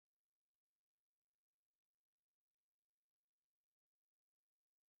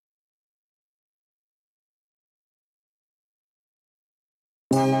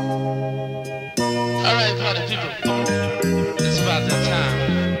Alright, party people, it's about that time.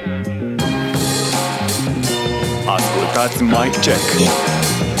 Ascultați Mic Check cu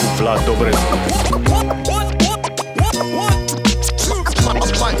Vlad Dobrescu.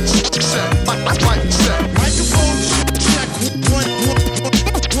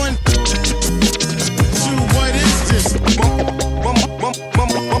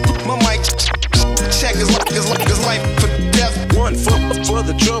 For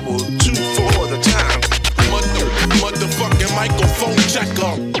the trouble, two for the time. Motherfucking microphone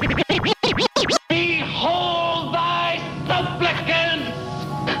checker. Behold thy supplicant!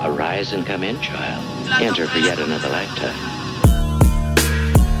 Arise and come in, child. Enter for yet another lifetime.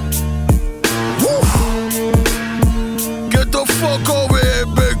 Get the fuck over here,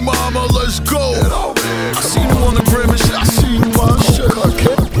 big mama, let's go. I seen you on the gram and shit, I seen you on shit.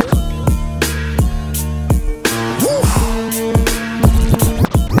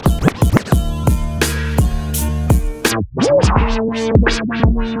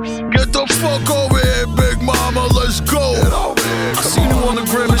 Get the fuck over here, big mama, let's go. I seen you on the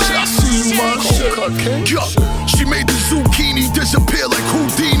gram and shit, I seen you on shit. Yo, she made the zucchini disappear like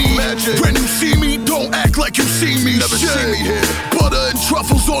Houdini. Magic. When you see me, don't act like you see me. Never see me here. Butter and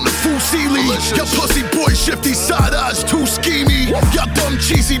truffles on the fusilli. Your pussy boy shifty side eyes too schemy. Y'all dumb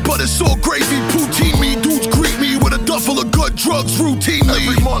cheesy, but it's all gravy. Poutine me, dudes greet me with a duffel of good drugs routinely.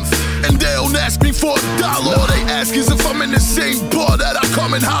 Every month, and they don't ask me for $1. All they ask is if I'm in the same bar that I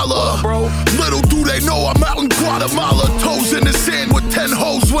come and holler. Little do they know I'm out in Guatemala, toes in the sand with 10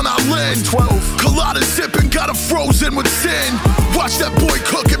 hoes when I land. 12 colada sipping, got her frozen with sand. Watch that boy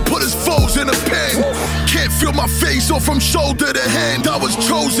cook and put his foes in a pen. Can't feel my face or from shoulder to hand. I was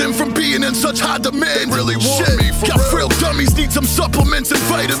chosen from being in such high demand. They really want me for got frail dummies, need some supplements and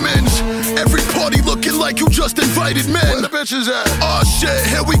vitamins. Every party looking like you just invited men. Where the bitches at? Oh shit,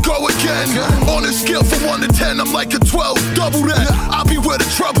 here we go again. On a scale from 1 to 10, I'm like a 12. Double that. I'll be where the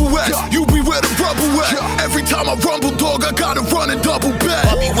trouble at. You be where the rubble at. Every time I rumble, dog, I gotta run and double back.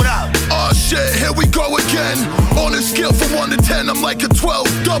 What up? Oh shit, here we go again. On a scale from 1 to 10, I'm like a 12.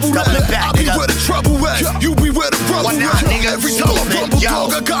 Double that. I'll be where the trouble at. You be where the rubble at. Every time I rumble,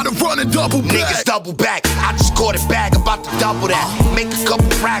 dog, I gotta run and double back. Niggas double back. I just caught it back, about to double that. Make a couple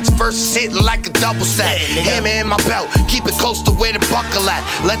racks, versus hitting like a double sack. Hammer in my belt, keep it close to where the buckle at.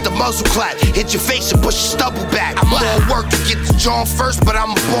 Let the muzzle clap, hit your face and push your stubble back. I'm on work to get the jaw first, but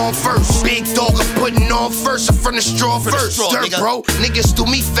I'm born first. Big dog, I'm putting on first, I'm from the straw first. Dirt, bro, niggas do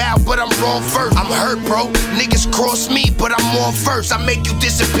me foul, but I'm wrong first. I'm hurt, bro, niggas cross me, but I'm on first. I make you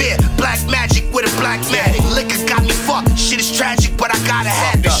disappear, black magic with a black magic. Liquor got me fucked, shit is tragic, but I gotta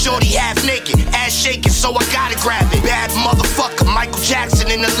have it. Shorty half naked, ass shaking, so I gotta grab it. Bad motherfucker, Michael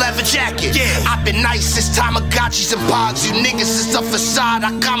Jackson in a leather jacket. I've been nice since Tamagotchis and pogs. You niggas is a facade,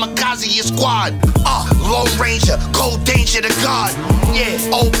 I kamikaze your squad. Lone Ranger, cold danger to God. Yeah,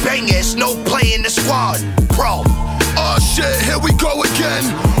 old banger, it's no play in the squad. Bro. Oh shit, here we go again.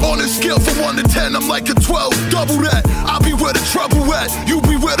 On a scale from 1 to 10, I'm like a 12. Double that. I'll be where the trouble at. You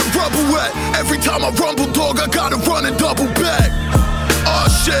be where the rubble at. Every time I rumble, dog, I gotta run and double back. Oh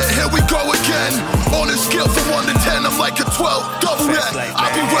shit, here we go again. On a scale from 1 to 10, I'm like a 12. Double that.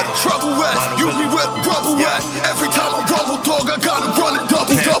 I'll be where the trouble at. You be where the rubble at. Every time I rumble, dog, I gotta run and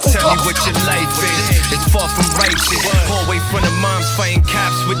double. Tell me what your life is. It's far from righteous. Hallway front of moms fighting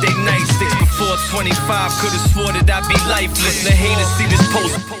cops with their nightsticks. Before 25, could've swore that I'd be lifeless. The haters see this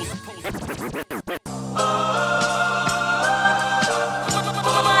post.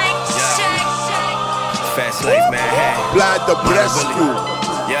 Fast life, man. Vlad Dobrescu.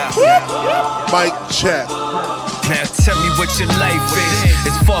 Mic check. Now tell me what your life is.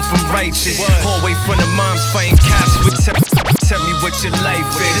 It's far from righteous. Hallway front of moms fighting cops with. Tell me what your life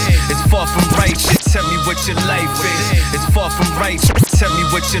is. It's far from righteous. Tell me what your life is. It's far from righteous. Tell me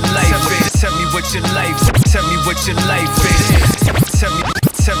what your life is. Tell me what your life. Tell me what your life is.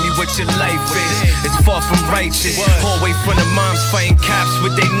 Tell me what your life is. It's far from righteous. Hallway front of moms fighting cops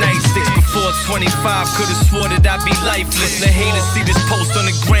with their nightsticks. Before 25, could've swore that I'd be lifeless. The haters see this post on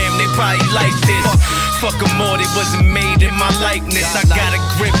the gram, they probably like this. Fuck them all, they wasn't made in my likeness. I got a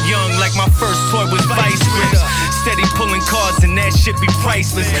grip young like my first toy was Vice Grips. Steady pulling cards and that shit be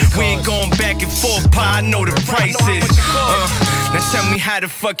priceless. We ain't going back and forth, pa, I know the prices. Now tell me how the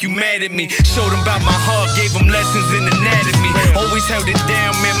fuck you mad at me. Showed them about my heart, gave them lessons in anatomy. Always held it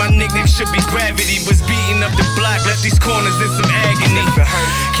down, man, my nickname should be Gravity. Was beating up the block, left these corners in some agony.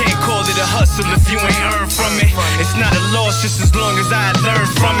 Can't call it a hustle if you ain't earned from it. It's not a loss just as long as I learn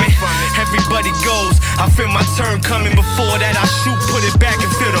from it. Everybody goes, I feel my my turn coming. Before that I shoot, put it back and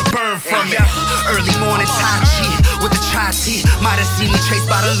feel the burn from it. Early morning Tai Chi with the chai-tea. Might have seen me chased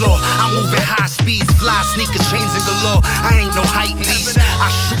by the law. I'm moving high speeds, fly sneakers, chains and galore. I ain't no hype beast. I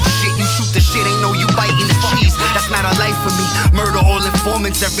shoot shit, you shoot the shit. Ain't no you biting the cheese. That's not a life for me. Murder all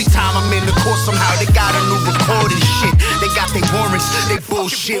informants. Every time I'm in the court, somehow they got a new recording shit. They got their warrants, they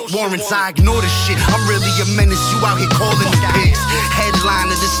bullshit warrants. I ignore the shit. I'm really a menace. You out here calling the pigs.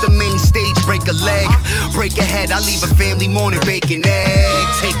 Headliner, this the main stage. Break a leg, break a head. I leave a family mourning, bacon egg.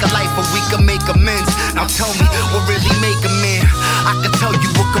 Take a life, but we can make amends. Now tell me what really make a man. I can tell you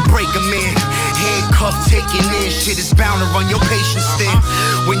what could break a man. Handcuffed, taking in shit is bound to run your patience thin.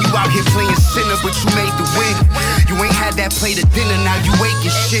 When you out here playing sinner, but you made the win. You ain't had that plate of dinner, now you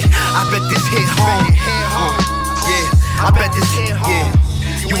waking shit. I bet this hit home. Yeah, I bet this hit yeah.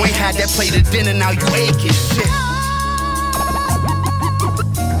 You ain't had that plate of dinner, now you aching shit.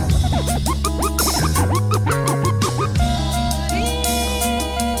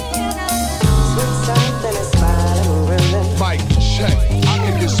 Mic check, I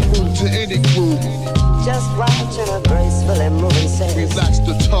can get smooth to any groove. Just watching a graceful and moving sentence. Relax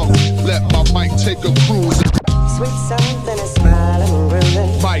the tongue, let my mic take a cruise. Sweet something is smiling and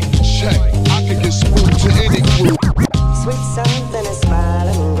grooving. Mic check, I can get smooth to any groove. Sweet something is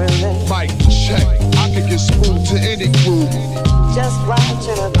smiling and grooving. Mic check, I can get smooth to any groove. Just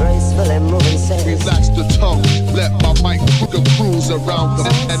watching a graceful and moving sentence. Relax the tongue, let my mic cruise around the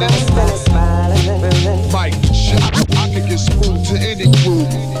planet. Something is smiling and grooving. Mic check, I can get smooth to any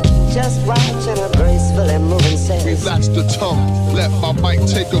groove. Just watching a graceful and moving sentence. Relax the tongue, let my mic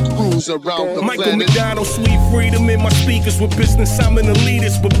take a cruise around the Michael planet. McDonald, sweet freedom in my speakers. With business, I'm an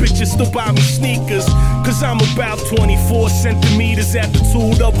elitist, but bitches still buy me sneakers. Cause I'm about 24 centimeters,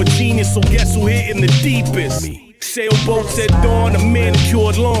 attitude of a genius. So guess who hitting the deepest? Sailboats at dawn, a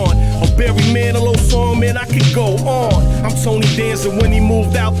manicured lawn, a Barry Manilow song, man, I could go on. I'm Tony Danza when he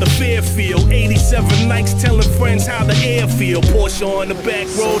moved out the Fairfield. 87 Nikes telling friends how the air feel. Porsche on the back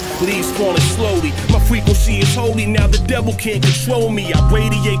road, leaves falling slowly. My frequency is holy, now the devil can't control me. I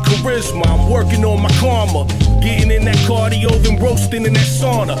radiate charisma, I'm working on my karma. Getting in that cardio, then roasting in that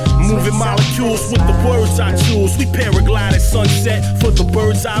sauna. Moving molecules with the words I choose. We paraglide at sunset for the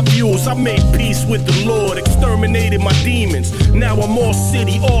bird's eye views. I made peace with the Lord, exterminated my demons. Now I'm all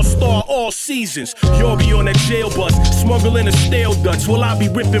city, all star, all seasons. You'll be on that jail bus, smuggling a stale Dutch. While I be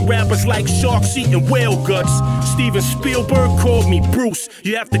ripping rappers like sharks eating whale guts. Steven Spielberg called me Bruce.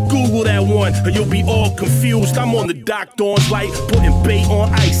 You have to Google that one, or you'll be all confused. I'm on the Doc Dawn's light, putting bait on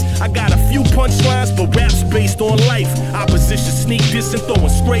ice. I got a few punchlines, but rap's based on life. Opposition sneak diss and throwing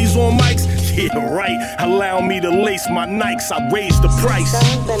sprays on mics. Yeah, right. Allow me to lace my Nikes. I raise the price.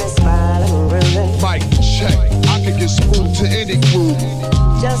 Something is smiling and grooving. Mic check, I can get smooth to any groove.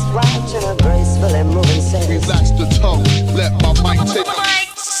 Just watching a graceful and moving sentence. Relax the tongue, let my mic take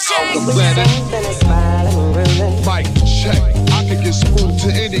the planet. Something is smiling and grooving. Mic check, I can get smooth to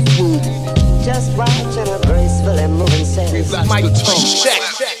any groove. Just watching a graceful and moving sentence. Relax the tongue. Check.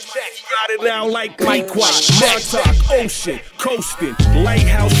 Got it now like Pequot, Montauk, Ocean, coasting.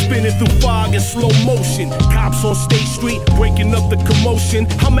 Lighthouse spinning through fog in slow motion. Cops on State Street breaking up the commotion.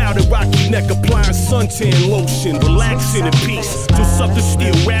 I'm out at Rocky Neck applying suntan lotion. Relaxing in peace. Till suckers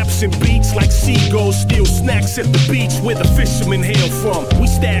steal raps and beats like seagulls steal snacks at the beach where the fishermen hail from. We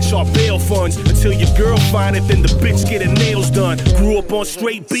stash our bail funds until your girl find it, then the bitch get her nails done. Grew up on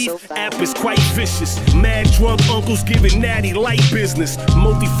straight beef, app is quite vicious. Mad drunk uncles giving natty light business.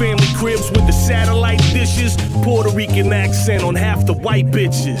 Multi-family cribs with the satellite dishes. Puerto Rican accent on half the white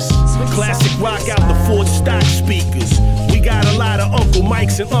bitches. Classic rock out the Ford stock speakers. We got a lot of Uncle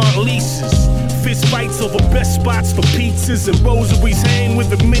Mikes and Aunt Lisa's. Fist fights over best spots for pizzas and rosaries hang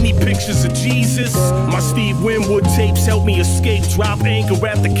with the mini pictures of Jesus. My Steve Winwood tapes help me escape. Drop anchor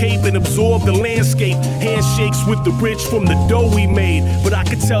at the Cape and absorb the landscape. Handshakes with the rich from the dough we made. But I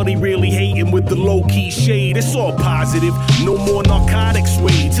could tell they really hating with the low-key shade. It's all positive. No more narcotics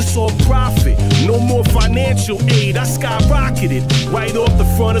raids. It's all profit. No more financial aid. I skyrocketed right off the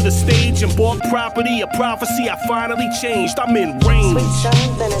front of the stage and bought property. A prophecy I finally changed. I'm in range. Sweet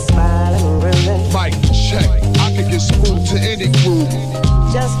something is smiling and grooving. Mic check, I can get smooth to any groove.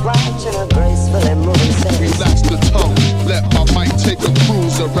 Just watching a graceful and moving sentence. Relax the tongue, let my mic take a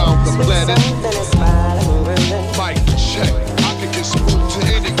cruise around the planet. Something is smiling and grooving. Mic check, I can get smooth to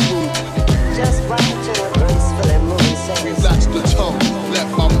any groove. Just watching a graceful and moving sentence. Relax the tongue, let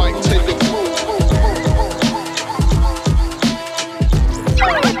my mic take a cruise.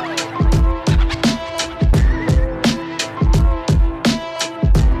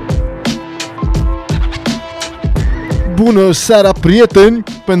 Bună seara, prieteni!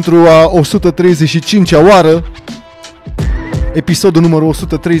 pentru a 135-a oară, episodul numărul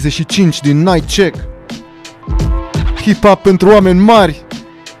 135 din Night Check. Hip-hop pentru oameni mari,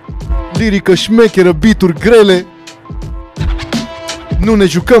 lirică șmecheră, beat-uri grele. Nu ne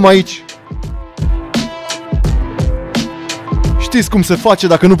jucăm aici. Știți cum se face,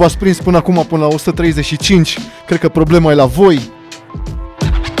 dacă nu v-ați prins până acum, până la 135, cred că problema e la voi.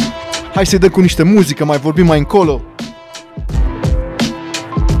 Hai să-i dăm cu niște muzică, mai vorbim mai încolo.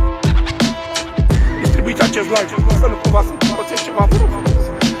 Distribuiți acest live, să nu cumva să pățești ceva,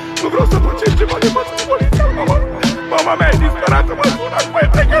 nu vreau să pățești ceva de față cu poliția, mama mea e disperată, mă sună, acum e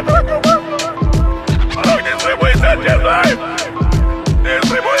plecată la cămă. Mă rog, distribuiți acest live!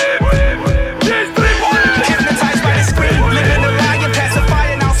 Distribuiți! Hypnotized by the screen, living a lie and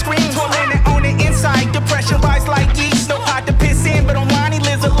pacifying our screams. Tormented on the inside, depression rise like yeast. No pot to piss in, but online he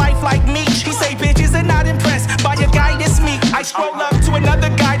lives a life like me. He say bitches are not impressed by a guy that's me. I scroll up to another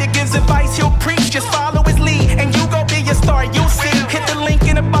guy that gives advice, he'll preach. Just follow his lead, and you go be a star, you'll see. Hit the link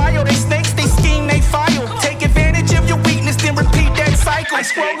in the bio, they snakes, they scheme, they file. Take advantage of your weakness, then repeat that cycle. I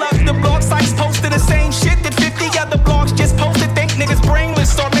scroll up the blog sites, posting the same shit that 50 other blogs just posted. Think niggas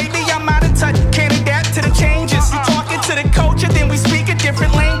brainless, or maybe I'm out of touch, can't adapt to the changes. You talking to the culture, then we speak a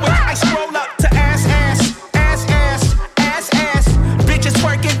different language. I scroll up to ass, ass, ass, ass, ass, ass. Bitches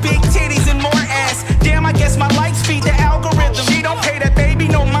twerking, big titties and more ass. Damn, I guess my likes feed the algorithm. She don't pay that baby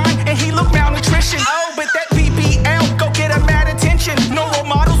no mind, and he look malnutrition. Oh, but that BBL, go get her mad attention. No role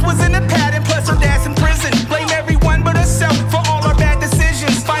models was in the pattern, plus her dad's in prison. Blame everyone but herself for all her bad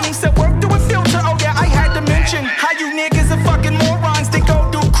decisions. Finding self work through a filter, oh yeah, I had to mention. How you niggas are fucking morons, they go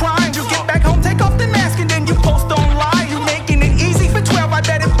do crimes. You get back home, take off the mask, and then you post online. You making it easy for 12, I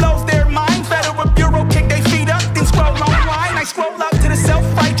bet it blows their minds. Federal Bureau kick their feet up, then scroll online. I scroll up to the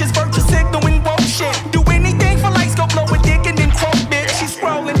self-righteous virtue signaling woke shit. Do anything for likes, go blow a dick and then quote bitch. She's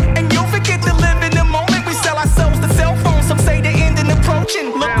scrolling, and you'll forget to live in the moment. We sell ourselves to cell phones, some say the end and approaching.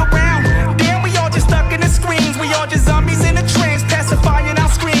 Look around, damn, we all just stuck in the screens. We all just zombies in a trance, pacifying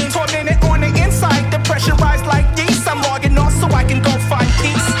our screens. Tormented on the inside, depression rise like yeast. I'm logging off so I can go find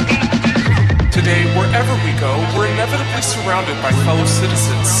peace. Today, wherever we go, we're inevitably surrounded by fellow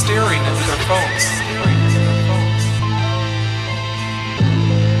citizens staring into their phones.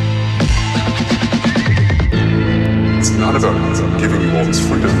 It's not about giving you all this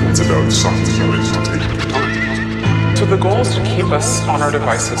freedom, it's about something you is to take your time. So the goal is to keep us on our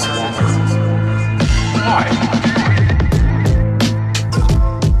devices longer. Why?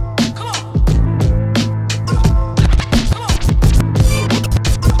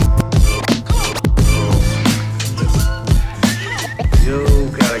 You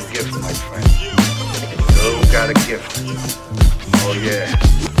got a gift, my friend. You got a gift. Oh yeah.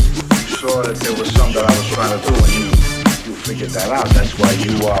 You saw that there was something that I was trying to do, and you figured that out. That's why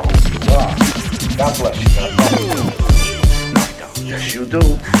you are who you are. God bless you. God bless you. No, yes, you do.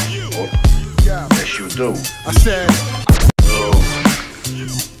 Oh, yes, you do. I said,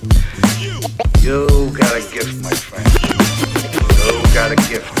 you got a gift, my friend. You got a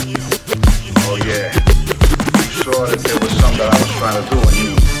gift. Oh yeah. You saw that there was something that I was trying to do, and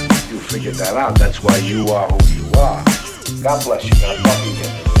you figured that out. That's why you are who you are. God bless you. God fucking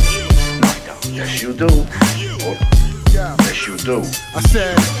gift. No, yes, you do. Oh, yes, you do. I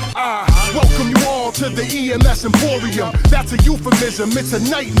said, welcome you all to the EMS Emporium. That's a euphemism, it's a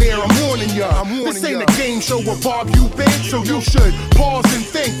nightmare, I'm warning ya. This ain't a game show where Bob you big, so you should pause and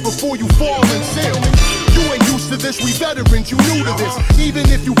think before you fall and sin. You ain't used to this, we veterans, you new to this. Even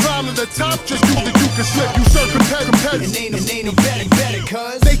if you climb to the top, just do that you can slip. You serve competitive. Ain't better,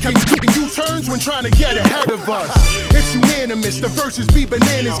 cuz they keep taking U-turns when trying to get ahead of us. It's unanimous, the verses be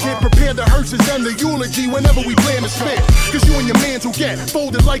bananas. Get prepared, the hearses and the eulogy whenever we plan to spit. Cause you and your mans will get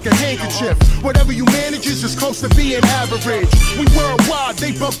folded like a handkerchief. Whatever you manage is just close to being average. We worldwide,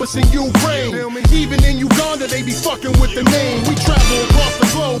 they bump us in Ukraine. Even in Uganda, they be fucking with the name. We travel across the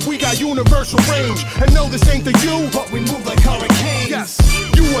globe, we got universal range. And no, this ain't the you, but we move like hurricanes. Yes,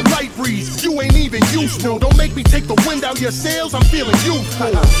 you a light breeze, you ain't even useful. Don't make me take the wind out your sails, I'm feeling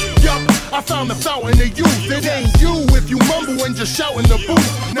youthful. Yup, I found the fountain of youth. It ain't you if you mumble and just shout in the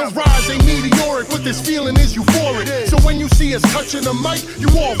booth. No rise ain't meteoric, what this feeling is euphoric. So when you see us touching the mic, you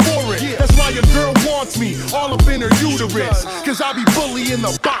all for it. That's why your girl wants me, all up in her uterus. Cause I be bully in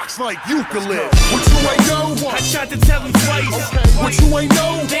the box like Euclid. What you ain't know? I tried to tell him twice. What you ain't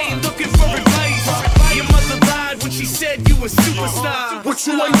know? They ain't looking for advice. Your mother lied when she said you a superstar. What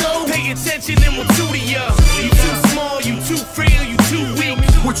you ain't know? Pay attention and we'll tutor ya. You too small, you too frail, you too weak.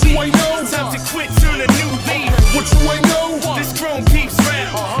 What you ain't know? Time to quit, turn a new leaf. What you ain't know? This grown peeps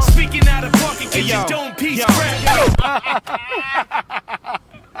rap. Speaking out of pocket, cause you don't piece crap.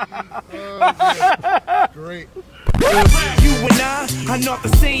 Great. You and I not the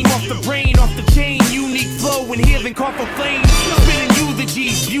same, off the brain, off the chain. Unique flow and healing copper flame. Spinning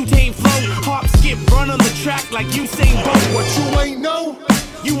eulogies, butane flow. Hop, skip, run on the track like Usain Bolt. What you ain't know?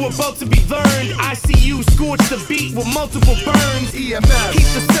 You about to be learned. I see you scorch the beat with multiple burns. EMS. Keep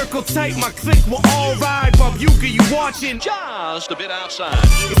the circle tight, my clique will all ride. Bob Uka, you watching? Just a bit outside.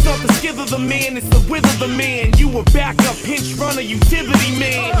 It's not the skill of the man, it's the will of the man. You a backup, pinch runner, utility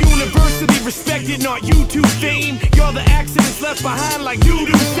man. Universally respected, not YouTube fame. You're the accidents left behind like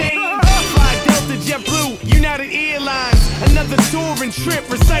doo-doo stain. Fly Delta, JetBlue, United Airlines. Another touring trip,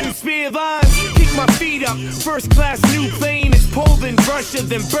 reciting spare lines. Kick my feet up, first class new plane. It's Poland, Russia,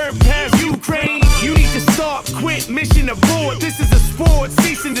 then burnt past Ukraine. You need to stop, quit, mission abort. This is a sport,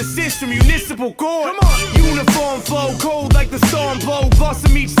 cease and desist from municipal court. Come on, uniform flow, cold like the storm blow.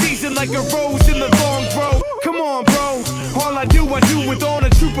 Blossom each season like a rose in the long row. Come on, bro, all I do with honor.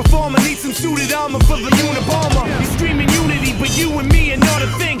 True performer, need some suited armor for the Unabomber. You're screaming unity, but you and me are not a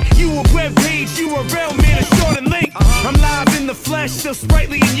thing. You a web page, you a real man, a short and link. I'm live in the flesh, still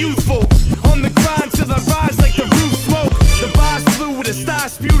sprightly and youthful. On the grind till I rise like the roof smoke. The bars flew with a star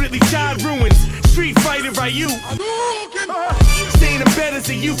spewedly child ruins. Street fighter by you. Saying the bet is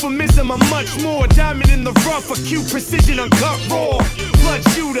a euphemism, I'm much more. Diamond in the rough, acute precision, uncut raw. Blood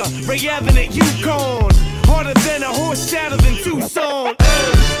shooter, Ray Allen at Yukon. Harder than a horse, sadder than Tucson.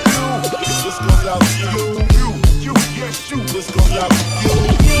 This goes out to you, yes, you. This goes out to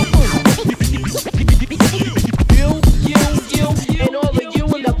you. And all of you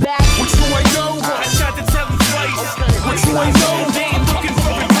in the back. What you ain't know? I tried to tell him twice. What you ain't know? They ain't looking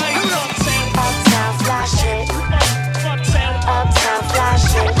for advice. Uptown fly shit. Uptown fly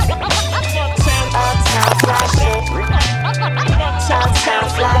shit. Uptown fly shit.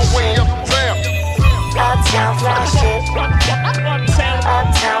 Uptown fly shit. Uptown fly shit.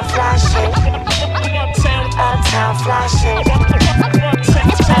 Uptown fly shit. Uptown fly shit.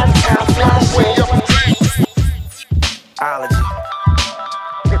 Uptown fly shit. Ology.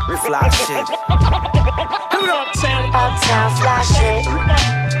 Fly shit. Uptown fly shit.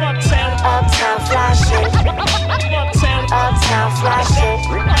 Uptown fly shit. Uptown fly shit.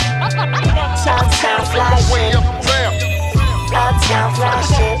 Uptown fly shit. Uptown fly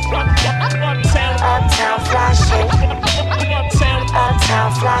shit. Uptown fly shit. Uptown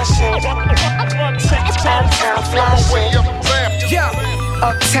fly shit. Uptown fly shit. Yeah.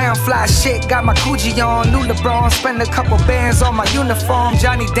 Uptown fly shit, got my Coogee on, new LeBron, spend a couple bands on my uniform,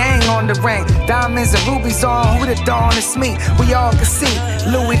 Johnny Dang on the ring, diamonds and rubies on, who the dawn, it's me, we all can see,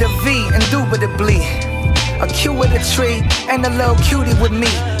 Louis the V, indubitably, a Q with a tree, and a little cutie with me,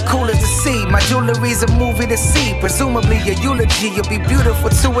 cool as the sea, my jewelry's a movie to see, presumably your eulogy, you'll be beautiful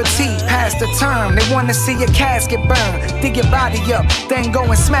to a T, past the term, they wanna see your casket burn, dig your body up, then go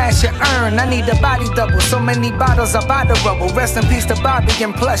and smash your urn, I need a body double, so many bottles I buy the rubble, rest in peace to Bobby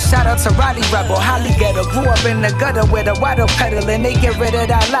and plus, shout out to Roddy Rebel, Holly Ghetto, grew up in the gutter with a waddle pedal, and they get rid of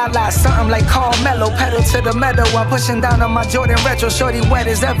that la-la, something like Carmelo, pedal to the meadow, I'm pushing down on my Jordan Retro, shorty wet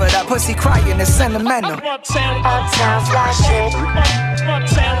as ever, that pussy crying, it's sentimental. Uptown fly shit.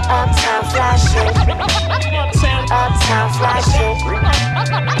 Uptown fly shit. Uptown fly shit. Uptown fly shit.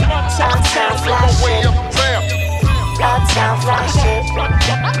 Uptown fly shit.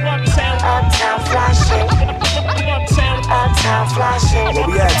 Uptown fly shit. Uptown fly shit. Where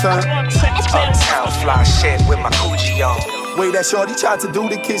we at, son? Uptown fly shit with my Coogee on. Way that shorty tried to do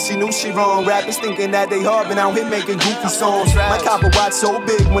the kiss, she knew she wrong. Rappers thinking that they hard, but out here making goofy songs. My copper watch so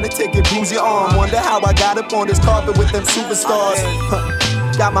big when the ticket bruise your arm. Wonder how I got up on this carpet with them superstars.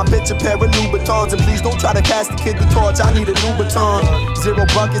 Got my bitch a pair of Louboutins, and please don't try to pass the kid the torch, I need a new baton. 0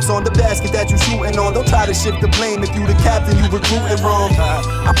 buckets on the basket that you shooting on. Don't try to shift the blame, if you the captain, you recruiting wrong.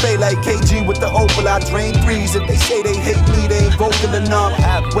 I play like KG with the Opal, I drain threes. If they say they hate me, they ain't vocal enough.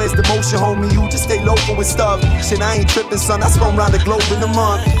 Where's the motion, homie? You just stay local with stuff. Shit, I ain't tripping, son, I spun around the globe in a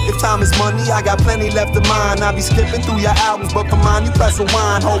month. If time is money, I got plenty left of mine. I be skipping through your albums, but for mine, you press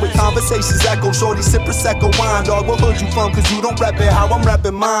rewind. Hold with conversations echo, shorty sip Prosecco wine. Dog, what hood you from? Cause you don't rep it how I'm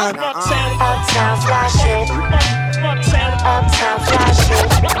repping mine. Uptown fly shit. Uptown fly shit.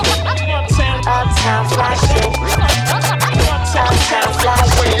 Uptown fly shit. Uptown fly shit. Uptown fly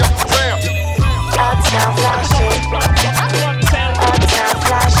shit. Uptown fly shit.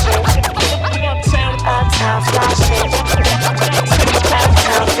 Uptown fly shit. Uptown fly shit.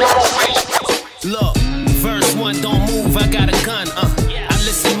 Look, verse 1, don't move, I got a gun, I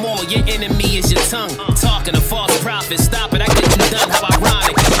listen more, your enemy is your tongue. Talking to false prophets, stop it, I get you done, how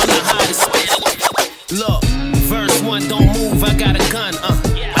ironic, I'm the hottest spit. Look, verse 1, don't move, I got a gun, I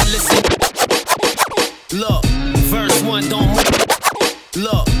listen. Look, verse 1, don't move.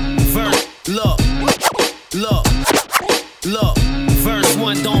 Look, Look, verse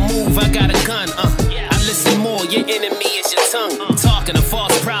 1, don't move, I got a gun, I listen more, your enemy is your tongue. Talking to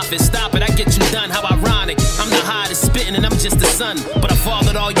false prophets, stop it, I get you done. How ironic, I'm the hottest spitting and I'm just the son. But I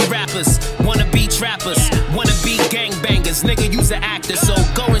fathered all you rappers, wanna be trappers, wanna be gangbangers. Nigga, you's an actor, so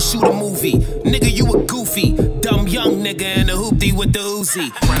go and shoot a movie. Nigga, you a goofy, dumb young nigga in a hoopty with the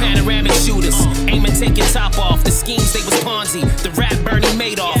Uzi. Panoramic shooters, aim and take your top off. The schemes, they was Ponzi, the rap Bernie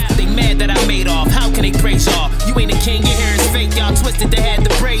Madoff. They mad that I made off, how can they praise y'all? You ain't a king, your hair is fake, y'all twisted, they had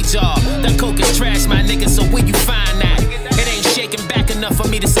to braid y'all. That coke is trash, my nigga, so where you find that? It ain't shaking back enough for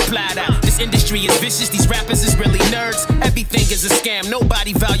me to supply that. This industry is vicious, these rappers is really nerds. Everything is a scam,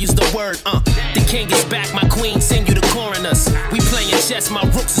 nobody values the word, The king is back, my queen, send you the coroners. We playing chess, my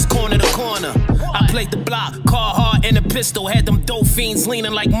rooks is corner to corner. I played the block, car hard and a pistol. Had them dope fiends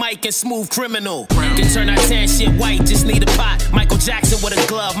leaning like Mike and Smooth Criminal. Can turn our tan shit white, just need a pot. Michael Jackson with a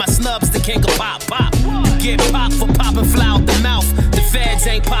glove, my snub's the king of pop, pop. You get popped for popping fly out the mouth. The feds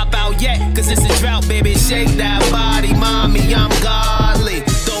ain't pop out yet, cause it's a drought, baby. Shake that body, mommy, I'm godly.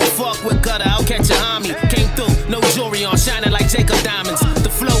 Don't fuck with gutter, I'll catch a homie. Came through, no jewelry on, shining like Jacob Diamonds. The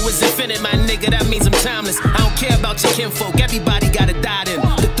flow is infinite, my nigga, that means I'm timeless. I don't care about your kinfolk, everybody got a dot in.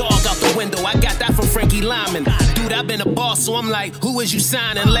 The dog out the window, I got that from Frankie Lyman. Dude, I've been a boss, so I'm like, who is you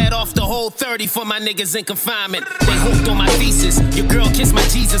signing? Let off the whole 30 for my niggas in confinement. They hooked on my thesis, your girl kissed my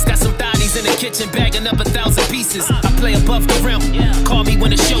Jesus. Got some thotties in the kitchen, bagging up 1,000 pieces. I play above the rim, call me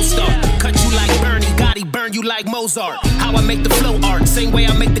when the show start. Cut you like Bernie, Gotti, burn you like Mozart. How I make the flow art, same way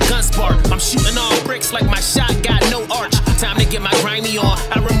I make the gun spark. I'm shooting all bricks like my shot got no arch. Time to get my grimy on,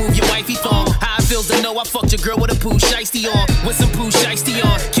 I remove your wifey thong. How it feels to know I fucked your girl with a poo shiesty on. With some poo shiesty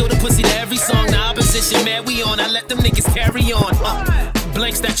on, kill the pussy to every song. The opposition mad we on, I let them niggas carry on.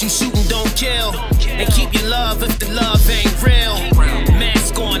 Blanks that you shootin' don't kill. And keep your love if the love ain't real.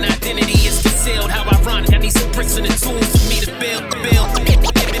 Mask on, identity is concealed. How ironic, I need some bricks and the tools for me to build.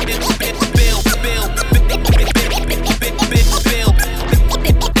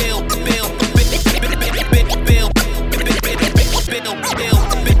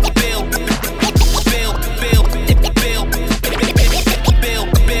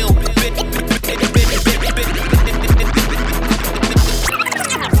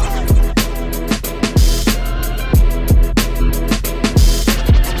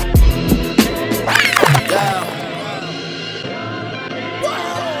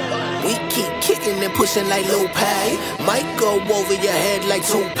 Pushing like Lupe, might go over your head like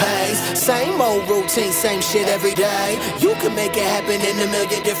toupees. Same old routine, same shit every day. You can make it happen in a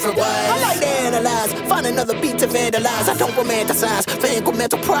million different ways. I like to analyze, find another beat to vandalize. I don't romanticize, for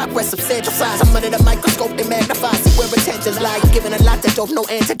incremental progress, substantial size. I'm under the microscope and magnify, see where attention's like. Giving a lot that dope, no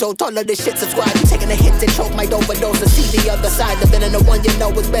antidote. All of this shit subscribe. You taking a hit to choke, might overdose to see the other side. Living in the one you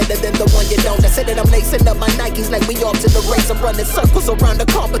know is better than the one you don't. I said that I'm lacing up my Nikes like we off to the race. I'm running circles around the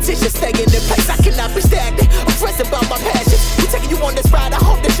competition, staying in place. I cannot be stagnant, I'm pressing about my passion. We taking you on this ride, I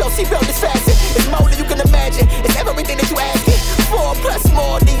hope that your seatbelt is fastened. It's more than you can imagine, it's everything that you asking. 4 plus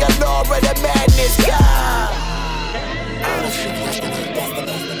more, the allure of the madness, God.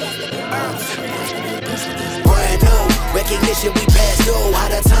 Brand new, recognition we pass through. How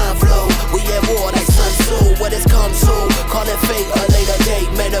the time flow, we at war like Sun Tzu. What has come to, call it fate, a later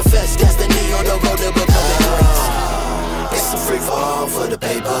date. Manifest destiny on the road to becoming great. It's a free fall for the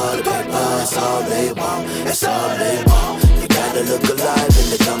paper, it's all they want, it's all they want. You gotta look alive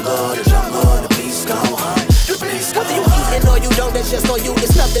in the jungle, the beast gone hunt, the beast gone hunt. Whether you eatin' or you don't, that's just on you,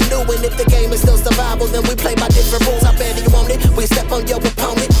 there's nothing new. And if the game is still survival, then we play by different rules. How bad do you want it? We step on your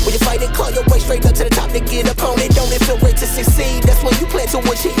opponent. When you fight it, call your way straight up to the top to get opponent. Don't it feel great to succeed? That's when you plan to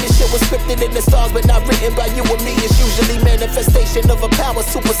achieve. This shit was scripted in the stars, but not written by you and me. It's usually manifestation of a power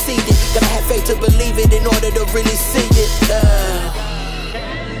superseded. Gotta have faith to believe it in order to really see it.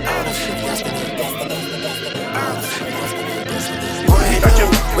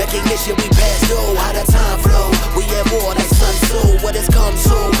 Recognition we pass through, how the time flow. We at war like Sun Tzu, what has come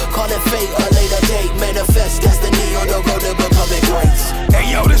to, call it fate, a later date. Manifest destiny on the road to becoming great.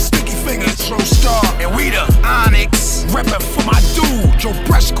 Hey yo, this Sticky Fingers, True Star, and we the Onyx. Reppin' for my dude, Joe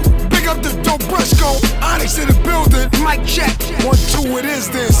Bresco. Big up the Joe Bresco, Onyx in the building. Mic check, 1, 2, it is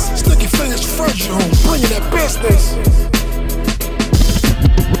this. Sticky Fingers, Virgil, bringing that business.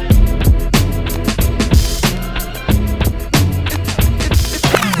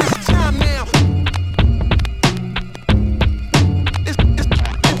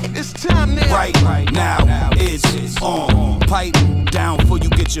 Time now. Right now, it's on. Pipe down before you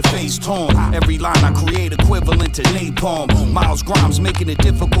get your face torn. Every line I create equivalent to napalm. Miles Grimes making it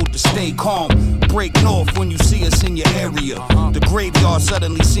difficult to stay calm. Break north when you see us in your area. The graveyard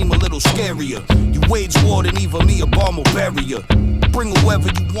suddenly seem a little scarier. You wage war than either me or bomb will bury ya. Bring whoever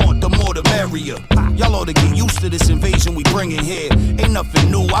you want, the more the merrier. Y'all ought to get used to this invasion we bringin' here. Ain't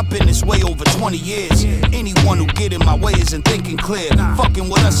nothing new, I've been this way over 20 years. Anyone who get in my way isn't thinking clear. Fucking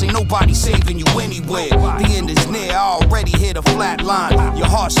with us ain't nobody saving you anywhere. The end is near, I already hit a flat line. Your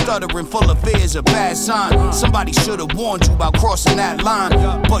heart stuttering full of fear is a bad sign. Somebody should've warned you about crossing that line,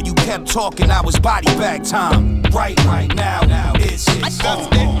 but you kept talking, now it's body bag time. Right now, it's on.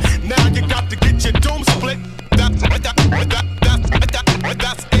 Now you got to get your dome split. That's it.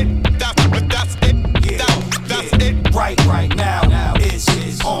 That's it. Right now,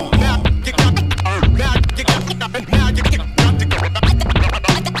 it's on. Now you got to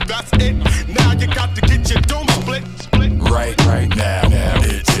that's it. Now you got to get your dome split. Right now,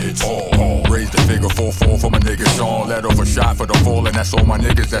 it's on. Raise the figure 4-4 for my nigga Sean. Let off a shot for the fall, and that's all my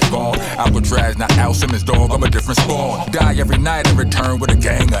niggas that's gone. Alcatraz, not Al Simmons, dog, I'm a different spawn. Die every night and return with a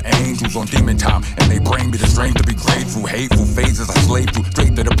gang of angels on demon time, and they bring me the strength to be grateful. Hateful phases I slave through,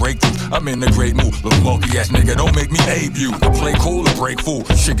 straight to the breakthroughs. I'm in the great mood, little monkey ass nigga, don't make me ape you. I play cool or break fool,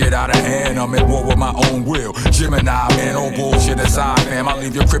 shit get out of hand, I'm at war with my own will. Gemini, man, oh bullshit aside, fam, I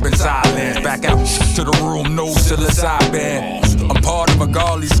leave your crib in silence. Back out to the room, no psilocybin. I'm part of a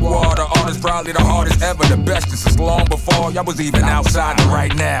godly squad, the artist probably the hardest ever, the best since long before y'all was even outside the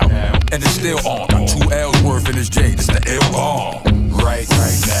right now, and it's still on. Got 2 L's worth in this J, this the ill bomb. Right now,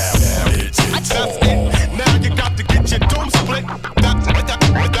 it's on. Now you got to get your dome split. That's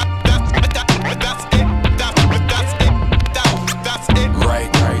it.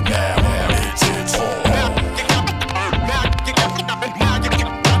 Right now, it's on.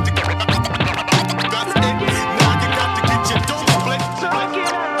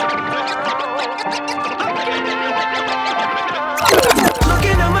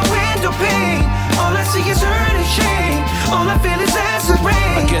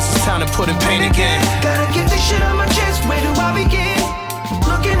 It's time to put in pain again. Gotta get this shit on my chest, where do I begin?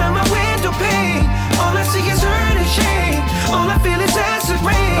 Looking out my window pane, all I see is hurt and shame. All I feel is acid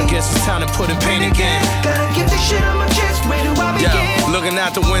rain. I guess it's time to put in pain again. Gotta get this shit on my chest, where do I begin? Yeah, looking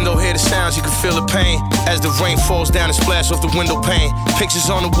out the window, hear the sounds, you can feel the pain. As the rain falls down and splash off the window pane. Pictures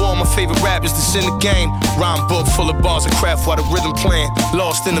on the wall, my favorite rappers that's in the game. Rhyme book full of bars of craft while the rhythm playing.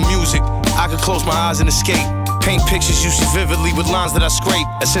 Lost in the music, I could close my eyes and escape. Paint pictures you see vividly with lines that I scrape.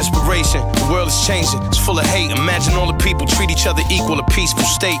 That's inspiration. The world is changing. It's full of hate. Imagine all the people treat each other equal, a peaceful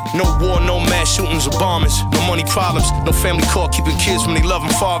state. No war, no mass shootings or bombings. No money problems. No family caught keeping kids from their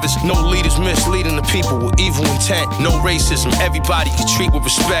loving fathers. No leaders misleading the people with evil intent. No racism. Everybody can treat with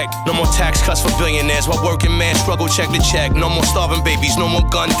respect. No more tax cuts for billionaires while working man struggle check to check. No more starving babies. No more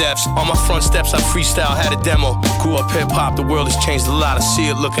gun deaths. On my front steps I freestyle, had a demo. Grew up hip hop. The world has changed a lot. I see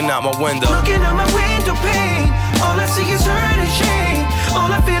it looking out my window. Looking out my window pane, all I see is hurt and shame. All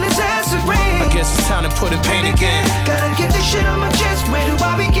I feel is acid rain. I guess it's time to put in pain again. Gotta get this shit on my chest, where do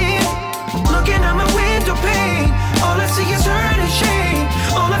I begin? Looking out my window pane, all I see is hurt and shame.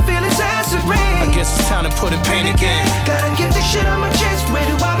 All I feel is acid rain. I guess it's time to put in pain again. Gotta get this shit on my chest, where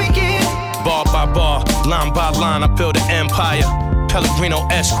do I begin? Bar by bar, line by line, I build an empire. Pellegrino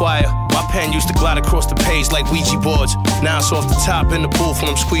Esquire. My pen used to glide across the page like Ouija boards. Now it's off the top in the booth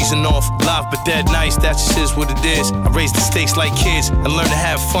when I'm squeezing off. Live but dead nice, that just is what it is. I raise the stakes like kids and learn to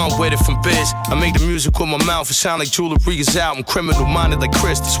have fun with it from biz. I make the music with my mouth, it sound like jewelry is out. I'm criminal minded like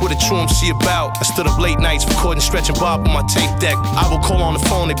Chris, that's what a true MC about. I stood up late nights recording Stretch and Bob on my tape deck. I will call on the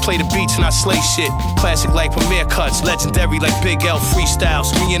phone, they play the beats and I slay shit. Classic like Premier cuts, legendary like Big L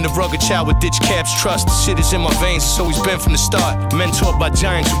freestyles. Me and the rugged child with ditch caps trust. The shit is in my veins, it's always been from the start. Mentored by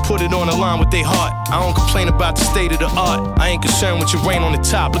giants who put it on the line with their heart. I don't complain about the state of the art. I ain't concerned with your rain on the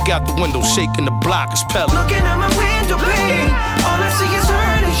top. Look out the window, shaking the block, it's Pella. Looking out my window pane, all I see is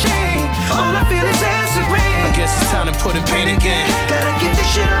hurt and shame. All I feel is acid rain. I guess it's time to put in pain again. Gotta get this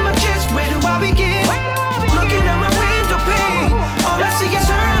shit on my chest, where do I begin? Looking out my window pane, all I see is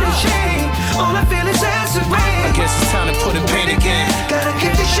hurt and shame. All I feel is acid rain. I guess it's time to put in pain again. Gotta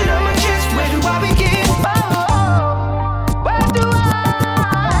get this shit on my chest, where do I begin?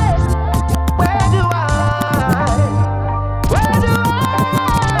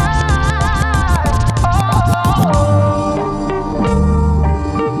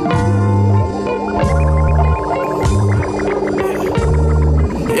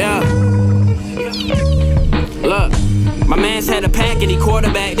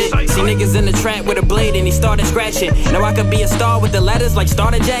 started scratching. Now I could be a star with the letters like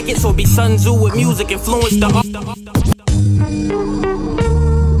starter jackets, or be Sun Tzu with music influenced the art.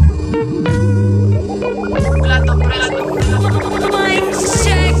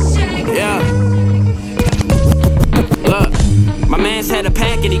 Yeah. Look, my man's had a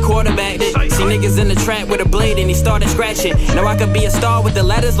pack and he quarterbacked it. See niggas in the trap with a blade and he started scratching. Now I could be a star with the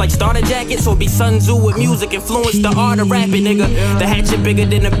letters like starter jackets, or be Sun Tzu with music influenced the art of rapping, nigga. The hatchet bigger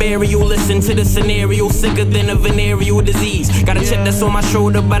than a burial. Listen to the scenario, sicker than a venereal disease. Got a chip that's on my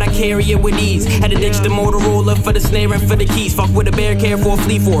shoulder, but I carry it with ease. Had to ditch the Motorola for the snare and for the keys. Fuck with a bear care for a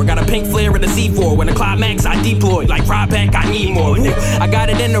flea for. Got a pink flare and a C4. When the climax I deploy, like Ryback I need more. I got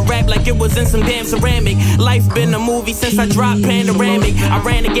it in the rap like it was in some damn ceramic. Life been a movie since I dropped Panoramic. I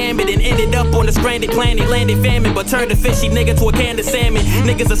ran the gambit and ended up on the stranded planet. Landed famine, but turned a fishy nigga to a can of salmon.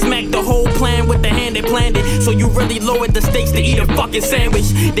 Niggas have smacked the whole plan with the hand that planned it. So you really lowered the stakes to eat a fucking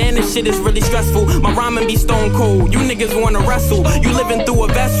sandwich. Damn, this shit is really stressful. My rhyming be stone cold. You niggas wanna wrestle. You living through a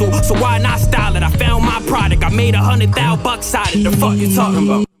vessel, so why not style it? I found my product. I made $100,000 out of it. The fuck you talking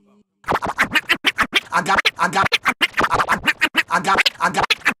about?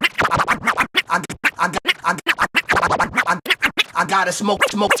 I gotta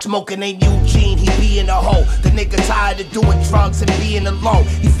smoking ain't Eugene, he be in a hole. The nigga tired of doing drugs and being alone.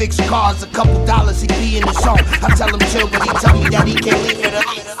 He fix cars, a couple dollars, he be in the zone. I tell him chill, but he tell me that he can't leave it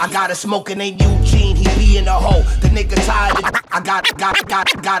alone. I gotta smoking ain't Eugene, he be in a hole. The nigga tired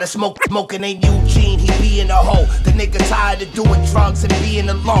of gotta smoking ain't Eugene, he be in a hole. The nigga tired of doing drugs and being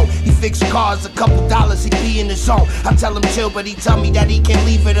alone. He fix cars, a couple dollars, he be in the zone. I tell him chill, but he tell me that he can't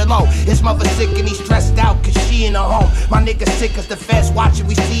leave it alone. His mother sick and he stressed out cause she in her home. My nigga sick cause the feds watching,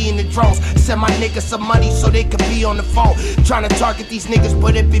 we see in the drones. Send my niggas some money so they can be on the phone. Trying to target these niggas,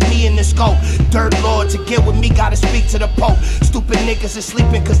 but it be me in the scope. Dirt Lord, to get with me, gotta speak to the Pope. Stupid niggas is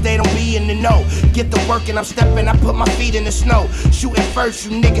sleeping cause they don't be in the know. Get the work and I'm stepping, I put my feet in the snow. Shooting first,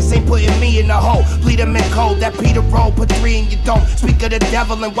 you niggas ain't putting me in the hole. Bleed them in cold, that Peter roll, put 3 in your dome. Speak of the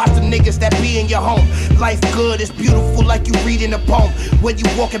devil and watch them niggas that be in your home. Life good, it's beautiful like you reading a poem. When you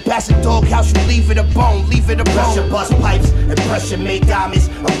walking past a doghouse, you leave it a bone, leave it a bone. Pressure bust pipes and pressure made diamonds.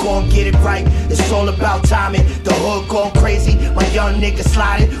 I'm gon' get it right, it's all about timing. The hood gone crazy, my young nigga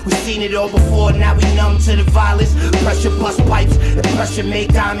sliding. We seen it all before, now we numb to the violence. Pressure bust pipes and pressure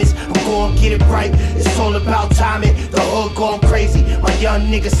made diamonds. I'm gon' get it right, it's all about timing. The hood gone crazy, my young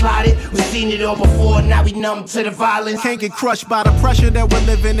nigga sliding. We seen it all before, now we numb to the violence. Can't get crushed by the pressure that we're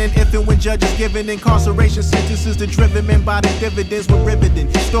living in. If and when judges giving incarceration sentences to driven men by the dividends with riveting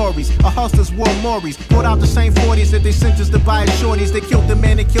stories. A hustler's war mores. Brought out the same 40s that they sentenced to buy as shorties. They killed the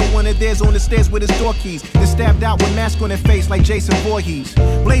man and killed one of theirs on the stairs with his door keys. Then stabbed out with mask on their face like Jason Voorhees.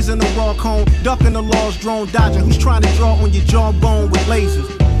 Blazing the raw cone, ducking the law's drone, dodging who's trying to draw on your jawbone with lasers.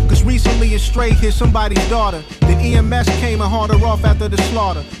 Cause recently a stray hit somebody's daughter. Then EMS came and hauled her off after the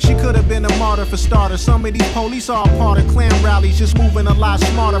slaughter. She could have been a martyr for starters. Some of these police are a part of clan rallies, just moving a lot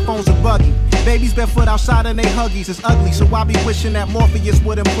smarter. Phones are buggy. Babies barefoot outside and they huggies. It's ugly, so I be wishing that Morpheus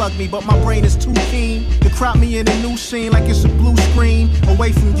wouldn't plug me. But my brain is too keen to crop me in a new scene like it's a blue screen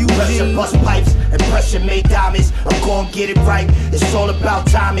away from you. Pressure bust pipes and pressure made diamonds. I'm gon' get it right, it's all about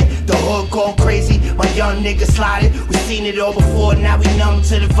timing. The hood gone crazy, my young nigga sliding. We seen it all before, now we numb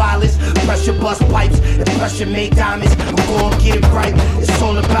to the violence. Pressure bust pipes and pressure made diamonds. I'm gon' get it right, it's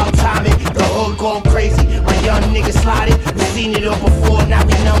all about timing. The hood gone crazy, my young nigga sliding. We seen it all before, now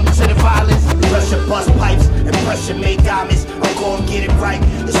we numb to the violence. Pressure bust pipes and pressure made diamonds. I'm gon' get it right,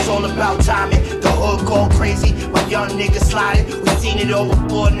 it's all about timing. The hood gone crazy, my young nigga sliding. We seen it all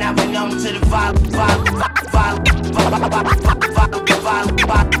before, now we numb to the violence.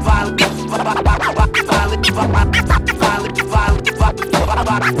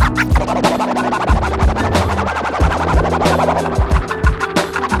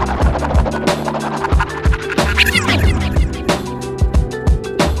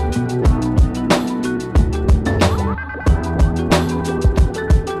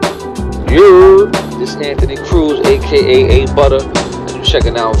 Yo, this is Anthony Cruz, aka A Butter, and you're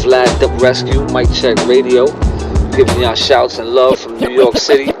checking out Vlad Dub Rescue, Mic Check Radio, giving y'all shouts and love from New York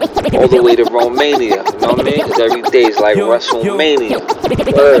City all the way to Romania. You know what I mean? Because every day is like WrestleMania.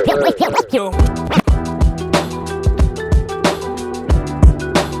 Yo.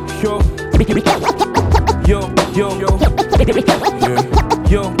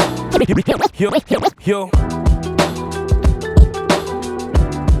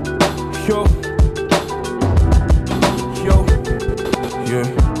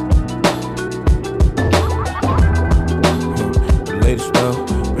 The latest stuff,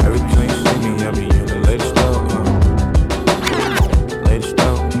 every time you see me, I be in the latest stuff. Latest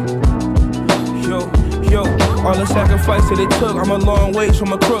stuff. took. I'm a long ways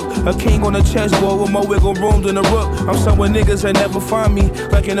from a crook, a king on a chessboard with more wiggle room than a rook. I'm somewhere niggas that never find me,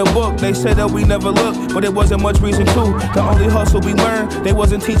 like in a book. They said that we never look, but it wasn't much reason to. The only hustle we learned, they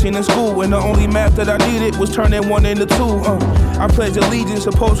wasn't teaching in school, and the only math that I needed was turning 1 into 2. I pledged allegiance,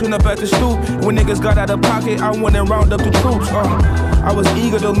 posting up at the stoop. When niggas got out of pocket, I went and round up the troops. I was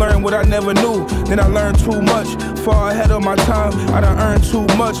eager to learn what I never knew. Then I learned too much, far ahead of my time. I done earned too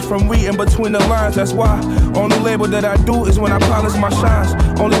much from reading between the lines. That's why only label that I do is when I polish my shines.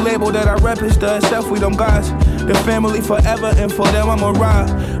 Only label that I rep is the self with them guys. The family forever, and for them I'm a ride.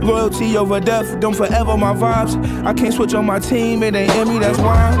 Loyalty over death, them forever my vibes. I can't switch on my team, it ain't in me, that's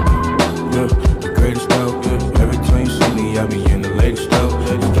why. Yeah, the greatest out, yeah. Every time you see me, I be in the latest out.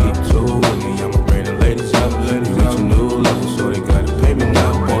 Let's keep two with me, I'ma bring the latest out. Let's reach a new level, so they gotta pay me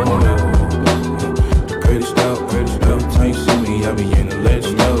now. The greatest out, every time you see me, I be in the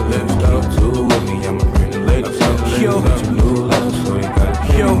latest out. Let's keep two with me, I'ma bring the latest out. Let's reach a new level, so they gotta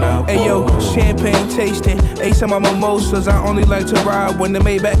pay me now. Ayo, champagne tasting, ace of my mimosas. I only like to ride when the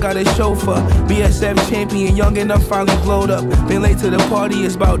Maybach got a chauffeur. BSF champion, young enough, finally glowed up. Been late to the party,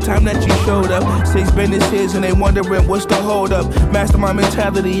 it's about time that you showed up. 6 businesses and they wondering what's the hold up. Master my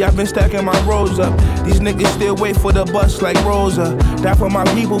mentality, I've been stacking my rolls up. These niggas still wait for the bus like Rosa. Die for my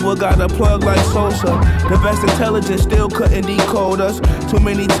people, but got a plug like Sosa. The best intelligence still couldn't decode us. Too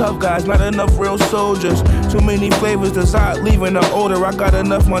many tough guys, not enough real soldiers. Too many flavors desired, leaving the odor. I got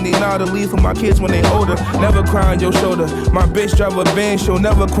enough money now to leave for my kids when they older. Never cry on your shoulder. My bitch drive a Benz, she'll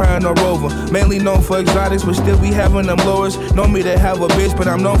never cry on a Rover. Mainly known for exotics, but still be having them lowers. Know me to have a bitch, but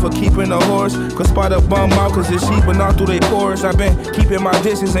I'm known for keeping a horse. Could spot a bum out cause it's cheap and all through they pores. I've been keeping my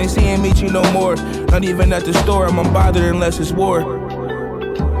distance, ain't seeing me cheat no more. Not even at the store, I'm unbothered unless it's war.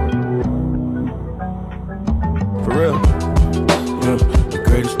 For real. Yeah, the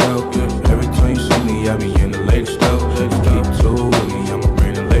greatest out, yeah. Every time you see me, I be in the latest out. Let's keep two with me, I'ma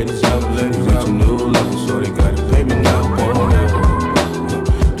bring the latest out. Let's reach a new level, so they gotta pay me now.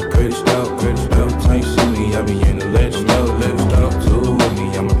 The greatest out, every time you see me, I be in the latest out. Let's keep two with me,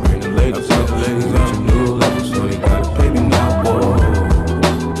 I'ma bring the latest out. Let's reach a new level, so they gotta pay me now.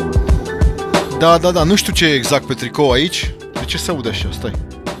 Da, nu știu ce e exact pe tricou aici. De ce se aude așa? Stai.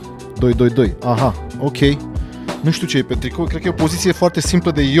 2. Aha, ok. Nu știu ce e pe tricou, cred că e o poziție foarte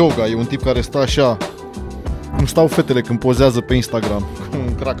simplă de yoga. E un tip care stă așa, cum stau fetele când pozează pe Instagram, cu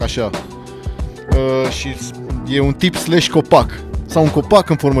un crac așa. Și e un tip slash copac. Sau un copac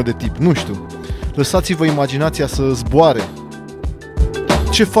în formă de tip, nu știu. Lăsați-vă imaginația să zboare.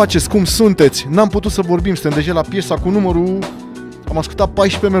 Ce faceți? Cum sunteți? N-am putut să vorbim, suntem deja la piesa cu numărul... Am ascultat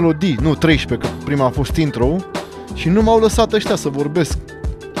 14 melodii, nu 13, că prima a fost intro. Și nu m-au lăsat ăștia să vorbesc.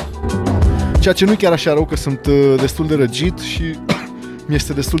 Ceea ce nu e chiar așa rău, că sunt destul de răgit și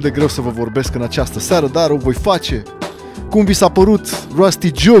mi-este destul de greu să vă vorbesc în această seară, dar o voi face. Cum vi s-a părut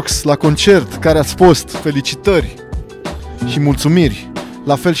Rusty Jukes la concert care ați fost? Felicitări și mulțumiri.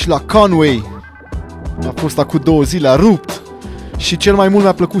 La fel și la Conway. A fost acum 2 zile, a rupt. Și cel mai mult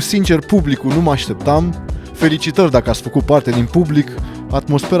mi-a plăcut sincer publicul, nu mă așteptam. Felicitări dacă ați făcut parte din public.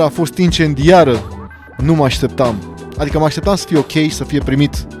 Atmosfera a fost incendiară. Nu mă așteptam. Adică mă așteptam să fie ok, să fie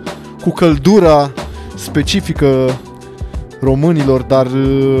primit cu căldura specifică românilor, dar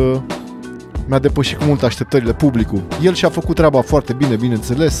mi-a depășit cu mult așteptările publicul. El și-a făcut treaba foarte bine,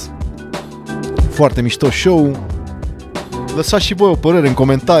 bineînțeles. Foarte mișto show. Lăsați și voi o părere în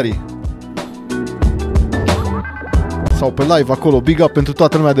comentarii. Sau pe live acolo. Big up pentru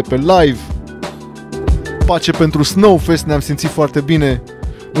toată lumea de pe live. Pace pentru Snowfest, ne-am simțit foarte bine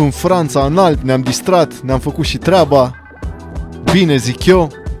în Franța, în Alpi, ne-am distrat, ne-am făcut și treaba. Bine, zic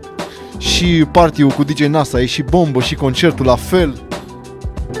eu. Și party-ul cu DJ NASA e și bombă și concertul la fel.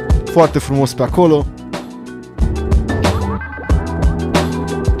 Foarte frumos pe acolo.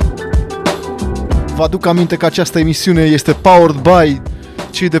 Vă aduc aminte că această emisiune este powered by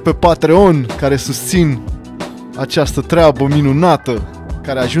cei de pe Patreon care susțin această treabă minunată,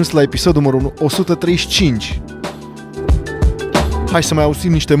 care a ajuns la episodul numărul 135. Hai să mai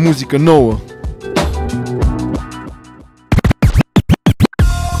auzim niște muzică nouă.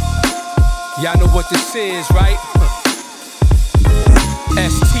 Y'all know what this is, right?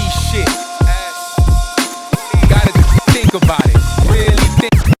 ST shit. Gotta think about it. Really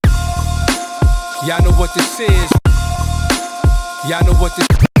think. Y'all know what this is. Y'all know what this.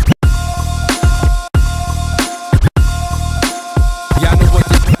 Y'all know what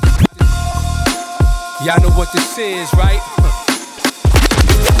this. Y'all know what this is, right?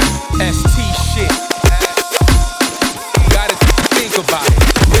 ST shit. Gotta think about it.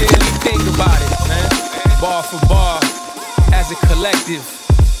 Really think about it, man. Bar for bar, as a collective,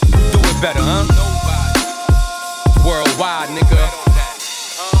 do it better, huh? Worldwide, nigga.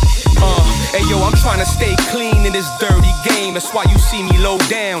 yo, I'm trying to stay clean in this dirty game. That's why you see me low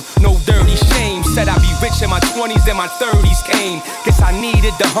down, no dirty shame. Said I'd be rich in my 20s, then my 30s came. Guess I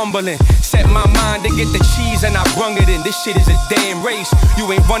needed the humbling. Set my mind to get the cheese and I brung it in. This shit is a damn race.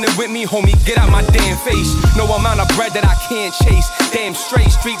 You ain't running with me, homie, get out my damn face. No amount of bread that I can't chase. Damn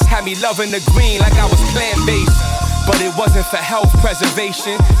straight streets had me loving the green like I was plant-based. But it wasn't for health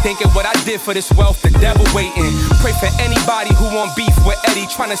preservation. Thinking what I did for this wealth, the devil waiting. Pray for anybody who want beef with Eddie.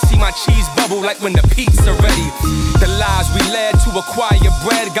 Trying to see my cheese bubble like when the pizza ready. The lies we led to acquire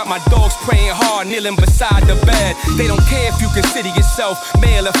bread. Got my dogs praying hard, kneeling beside the bed. They don't care if you consider yourself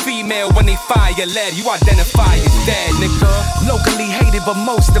male or female. When they fire your lead, you identify as dead, nigga. Locally hated but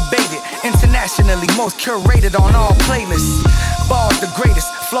most debated. Internationally most curated on all playlists. Bars the greatest,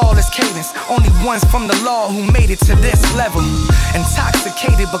 flawless cadence. Only ones from the law who made it to this level.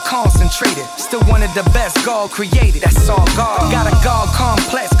 Intoxicated but concentrated. Still one of the best God created. That's all God. Got a God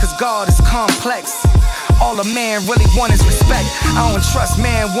complex, cause God is complex. All a man really want is respect. I don't trust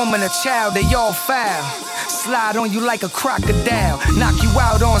man, woman, or child, they all foul. Slide on you like a crocodile. Knock you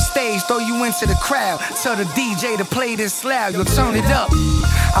out on stage, throw you into the crowd. Tell the DJ to play this loud, you'll turn it up.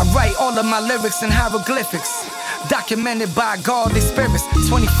 I write all of my lyrics in hieroglyphics. Documented by godly spirits.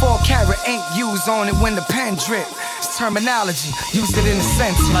 24 karat ink used on it when the pen drip. It's terminology, used it in a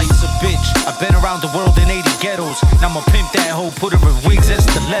sentence. Life's a bitch, I've been around the world in 80 ghettos. Now I'ma pimp that hoe, put her in wigs and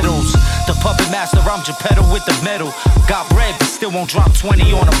stilettos. The puppet master, I'm Geppetto with the metal. Got bread, but still won't drop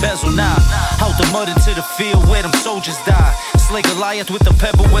 20 on a bezel, nah. Out the mud into the field where them soldiers die. Slay Goliath with the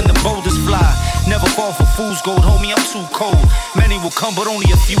pebble when the boulders fly. Never fall for fool's gold, homie, I'm too cold. Many will come, but only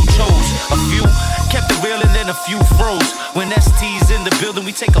a few chose. A few kept it real and then a few froze. When ST's in the building,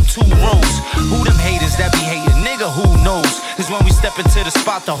 we take up 2 rows. Who them haters that be hating? Nigga, who knows? Cause when we step into the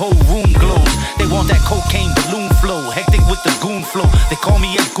spot, the whole room glows. They want that cocaine balloon flow, hectic with the goon flow. They call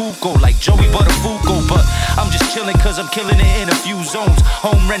me a Guco, like Joey Buttafuoco. But I'm just chilling cause I'm killing it in a few zones.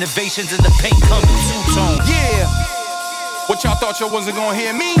 Home renovations and the paint coming 2-tone. Yeah! What y'all thought y'all wasn't gonna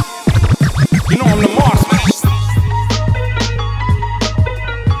hear me? You know I'm the Mars, man.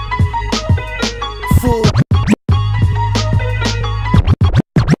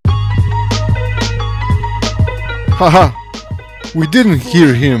 Haha, we didn't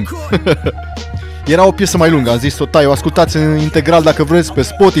hear him. Era o piesă mai lungă, am zis o tai, o ascultați în integral dacă vreți pe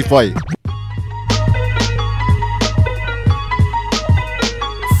Spotify.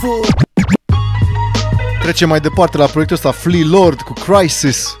 Trecem mai departe la proiectul ăsta, Flea Lord cu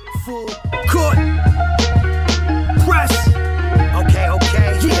Crisis.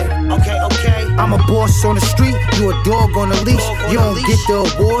 I'm a boss on the street, you a dog on a leash. You don't get the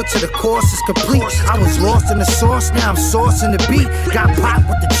award till the course is complete. I was lost in the sauce, now I'm saucing the beat. Got popped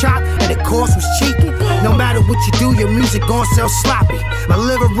with the chop and the course was cheap. No matter what you do, your music gon' sell sloppy. My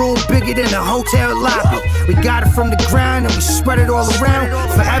living room bigger than a hotel lobby. We got it from the ground and we spread it all around.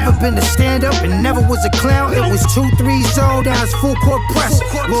 Forever been to stand up and never was a clown. It was 2-3 zone, now it's full court press.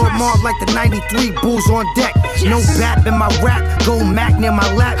 Lord Mark like the 93 Bulls on deck. No bap in my rap, gold Mac near my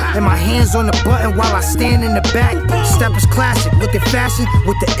lap. And my hands on the button while I stand in the back. Steppers classic, look at fashion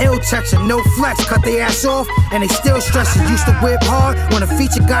with the ill texture, no flex. Cut their ass off and they still stressing. Used to whip hard when a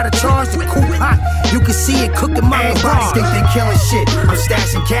feature got a charge. The coupe hot, you can see it cooking my body. Think they killing shit. I'm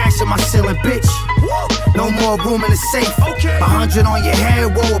stashing cash in my ceiling, bitch. No more room in the safe. 100 on your head,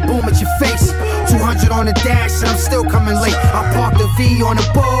 roll a boom at your face. 200 on the dash and I'm still coming late. I parked the V on the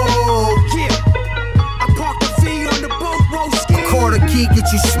boat. I parked the V on the boat. A quarter key get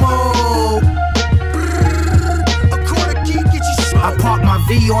you smoke. A quarter key get you smoke. I parked my V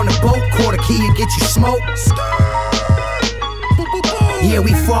on the boat. Quarter key and get you smoke. Yeah,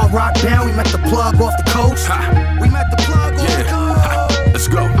 we fall rock down. We met the plug off the coast. We met the plug off the coast. Let's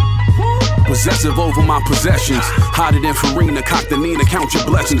go. Possessive over my possessions. Hotter than Farina, cock the Nina, count your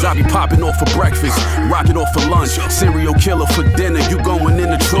blessings. I be popping off for breakfast, rocking off for lunch. Serial killer for dinner, you going in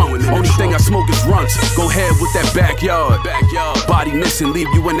the trunk. Only thing I smoke is runts. Go ahead with that backyard. Body missing, leave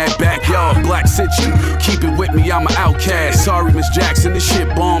you in that backyard. Black City, keep it with me, I'm an outcast. Sorry, Miss Jackson, this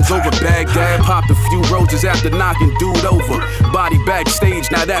shit bombs over Baghdad. Popped a few roses after knocking dude over. Body backstage,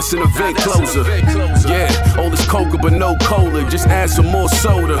 now that's an event closer. Yeah, all this coca but no cola, just add some more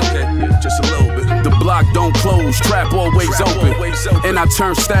soda. Just a little bit. The block don't close, trap always open. And I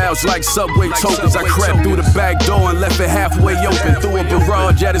turn styles like subway tokens. I crept through the back door and left it halfway open. Threw a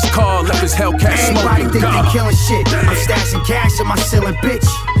barrage at his car, left his Hellcat smoking. Everybody think they killing shit. I'm stashing cash in my ceiling, bitch.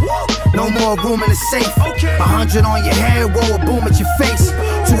 No more room in the safe. 100 on your head, roll a boom at your face.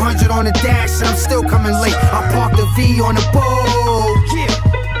 200 on the dash and I'm still coming late. I parked the V on the boat.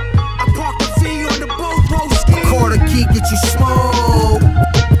 I parked the V on the boat, broski. A quarter key get you smoke.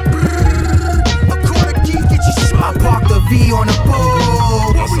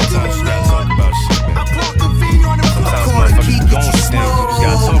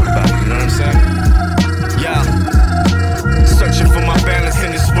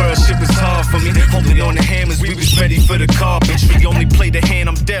 ready for the carpentry. Only play the hand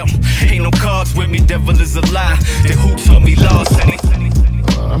I'm dealt. Ain't no cards with me, devil is a lie. Then who taught me lost?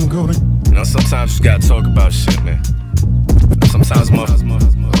 I'm going. You know, sometimes you gotta talk about shit, man. Sometimes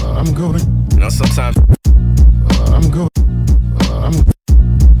I'm going. You know, sometimes I'm going.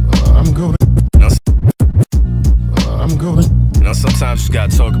 I'm going. I'm going. You know, sometimes you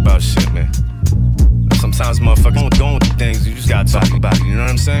gotta talk about shit, man. Sometimes motherfuckers don't go with things, you just gotta talk about it, you know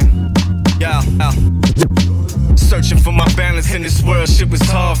what I'm saying? Yeah. Searching for my balance in this world, shit was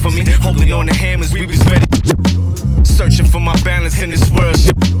hard for me. Holding on the hammers, we was ready. Searching for my balance in this world,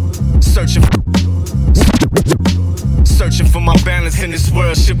 searching for my balance in this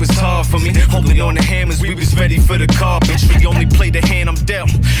world, shit was hard for me. Holding on the hammers, we was ready for the carpentry. Only play the hand I'm dealt.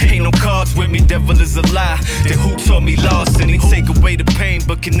 Ain't no cards with me, devil is a lie. Then who taught me lost? And he take away the pain,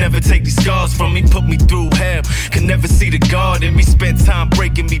 but can never take these scars from me. Put me through hell, can never see the God in me. Spent time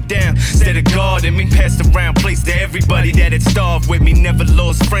breaking me down, instead of guarding me. Passed around place to everybody that had starved with me. Never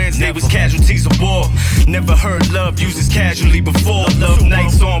lost friends, they was casualties of war. Never heard love used as casually before. Love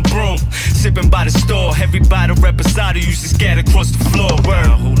nights on broom, sipping by the store. Everybody reposado used to scatter across the floor.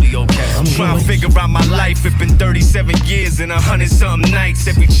 Julio Castro. Trying to figure out my life. It's been 37 years and 100-something nights.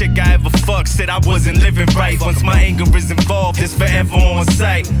 Every chick I ever fucked said I wasn't living right. Once my anger is involved, it's forever on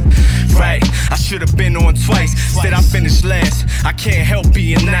sight. Right, I should have been on twice. Instead I finished last. I can't help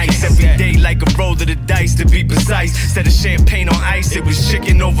being nice. Every day like a roll of the dice, to be precise. Instead of champagne on ice, it was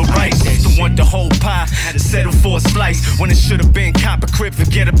chicken over rice. Used to want the whole pie, had to settle for a slice. When it should have been copper crib,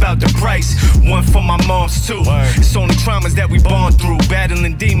 forget about the price. One for my moms too. It's only traumas that we born through.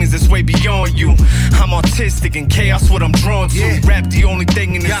 Battling demons that's way beyond you. I'm autistic and chaos what I'm drawn to. Rap the only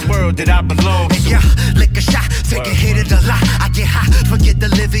thing in this world that I belong to. Yeah, lick a shot, take a hit of the lot. I get high, forget the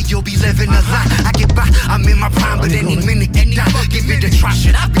living, you'll be living a lie. I get by, I'm in my prime, but any minute you die. Give me the try,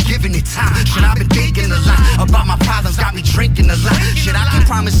 shit, I've been giving it time. Shit, I've been thinking a lot about my problems, got me drinking a lot. Shit, I can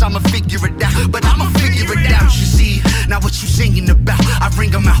promise I'ma figure it out, but I'ma figure it out, you see. Now what you singing about, I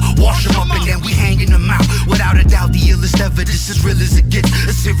bring them out, wash them up, and then we hanging them out. Without a doubt, the illest ever, this is real as it gets.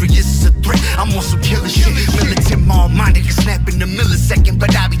 As serious as a threat, I'm on some killer shit. Militant, minded, can snap in a millisecond,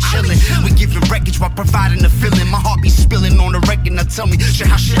 but I be chillin'. We giving wreckage while providing the feeling. My heart be spilling on the record, now tell me, shit,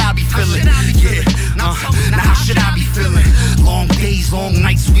 how should I be feeling? Yeah, now how should I be feeling? Long days, long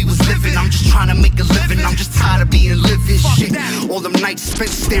nights we was living. I'm just trying to make a living, I'm just tired of being living shit. All them nights spent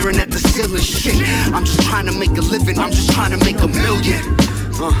staring at the ceiling shit. I'm just trying to make a living, I'm just trying to make a million.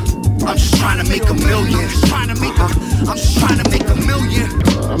 I'm just trying to make a million. I'm just trying to make a million.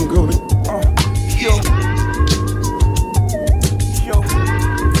 I'm going. Yo.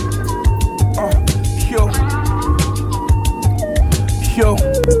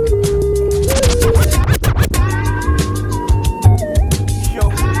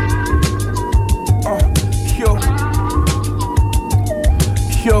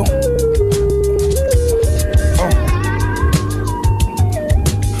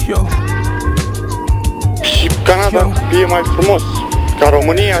 Canada, fie mai frumos ca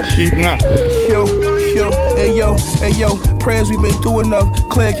România și na. Hey yo, prayers we've been through enough.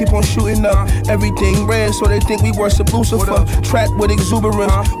 Claire keep on shooting up. Everything red, so they think we worship Lucifer. Trapped with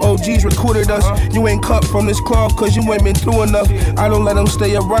exuberance, OGs recruited us. You ain't cut from this cloth cause you ain't been through enough. I don't let them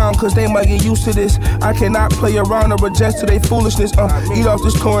stay around cause they might get used to this. I cannot play around or adjust to their foolishness. Eat off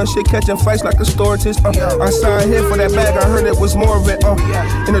this torn shit, catching fights like a storage. I signed here for that bag, I heard it was more of it.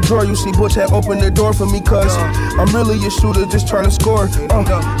 In the drawer you see Butch had opened the door for me cause I'm really a shooter just trying to score.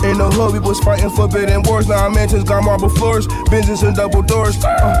 In the hood we was fighting forbidden wars. Now our mansions got marble floors, Benzes and double doors.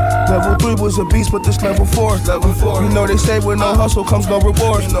 Level 3 was a beast, but this level 4. You know they say with no hustle comes no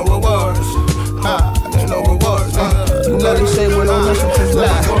rewards. No rewards. There's no rewards. You know they say with no hustle comes no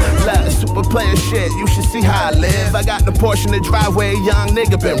rewards. Super player shit, you should see how I live. I got the Porsche in the driveway, young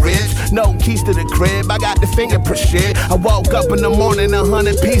nigga been rich. No keys to the crib, I got the fingerprint shit. I woke up in the morning,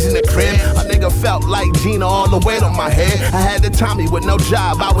 100 P's in the crib. A nigga felt like Gina, all the weight on my head. I had the Tommy with no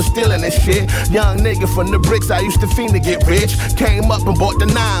job, I was stealing this shit. Young nigga from the bricks, I used to fiend to get rich. Came up and bought the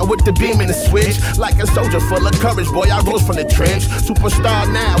 9 with the beam and the switch. Like a soldier full of courage, boy, I rose from the trench. Superstar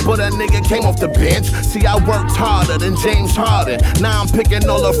now, but a nigga came off the bench. See, I worked harder than James Harden. Now I'm picking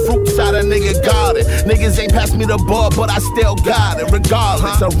all the fruits out of nigga garden. Niggas ain't passed me the ball, but I still got it.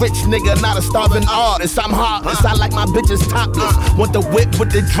 Regardless, a rich nigga, not a starving artist. I'm heartless, I like my bitches topless. Want the whip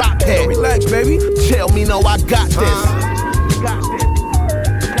with the drop head. Relax, baby. Chill me, know I got this.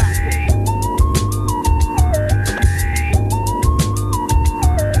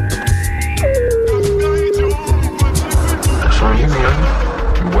 That's on you, man.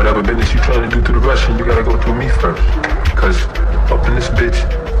 Whatever business you trying to do through the Russian, you gotta go through me first. Cause up in this bitch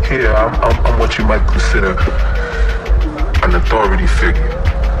here, I'm what you might consider an authority figure.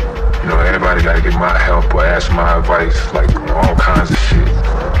 You know, everybody gotta get my help or ask my advice, like all kinds of shit.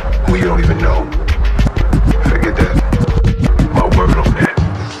 Who you don't even know. Forget that. My word on that.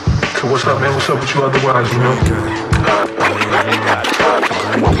 So what's up, man? What's up with you otherwise, you know?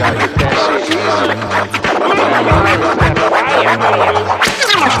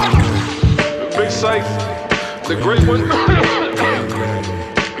 Big Sight, the great one.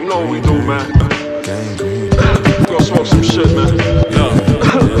 You know what we do, man. We gonna smoke some shit, man.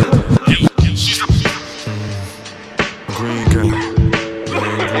 Green gang.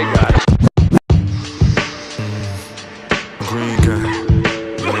 Green gang.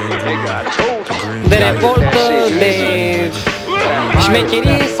 De revolt, de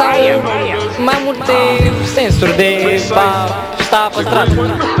șmecherie sau mai multe sensuri de a sta păstrat.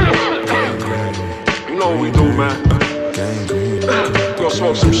 You know what we do, man. We gonna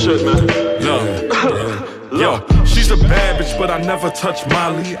smoke some shit, man. Yo, she's a bad bitch, but I never touch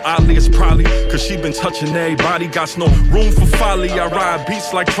Molly. Oddly, it's probably cause she been touching everybody. Got no room for folly. I ride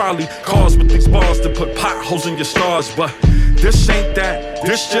beats like trolley cars with these bars to put potholes in your stars. But this ain't that,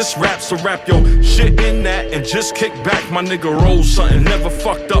 this just rap. So rap your shit in that and just kick back. My nigga roll something, never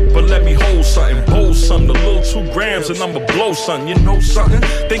fucked up, but let me hold something. Bowl something, a little 2 grams and I'ma blow something. You know something?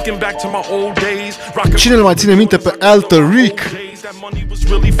 Thinking back to my old days. Cine îl mai ține minte pe Alter Rick?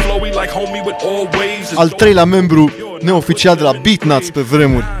 Al treilea membru neoficial de la Beatnuts pe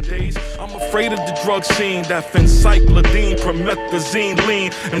vremuri. Afraid of the drug scene, that phencyclidine, promethazine,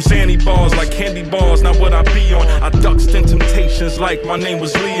 lean, and Zanny bars like candy bars. Now what I be on? I ducked in temptations like my name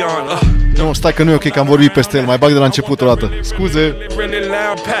was Leon. Nu, stai că nu e ok că am vorbit peste el, mai bag de la început o dată. Scuze.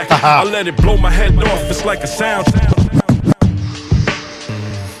 I let it blow my head off, it's like a sound.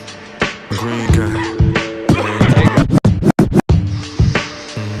 Green gang.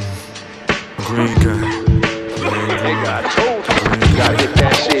 Green gang. Gotta get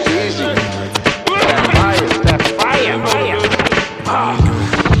that shit easy. That fire.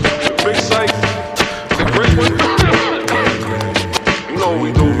 Big Sight, the great one. You know what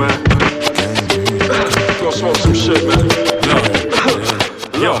we do, man. We gonna smoke some shit, man.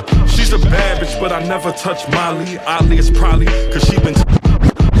 Yo, she's a bad bitch, but I never touch Molly. Oddly, it's probably cause she been.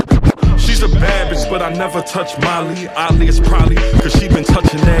 She's a bad bitch, but I never touch Molly. Oddly, it's probably cause she been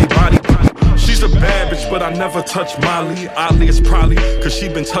touching everybody. She's a bad bitch, but I never touch Molly. Oddly, it's probably cause she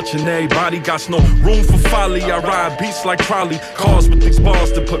been touching everybody. Got no room for folly. I ride beats like trolley cars with these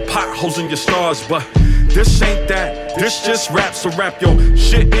bars to put potholes in your stars. But this ain't that, this just rap. So rap your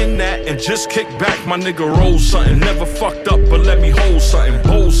shit in that and just kick back. My nigga roll something, never fucked up, but let me hold something.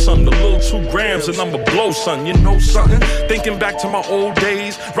 Bowl something, a little 2 grams and I'ma blow something. You know something? Thinking back to my old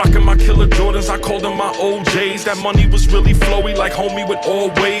days, rocking my killer Jordans, I called them my OJs. That money was really flowy like homie with all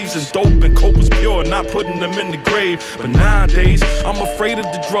waves. And dope and coke was pure, not putting them in the grave. But nowadays, I'm afraid of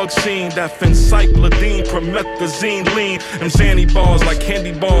the drug scene. That phencyclidine, promethazine, lean, and Zanny bars like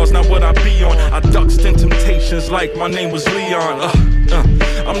candy bars. Now what I be on? I ducked in temptations like my name was Leon.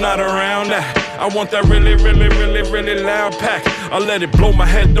 I'm not around that. I want that really loud pack. I let it blow my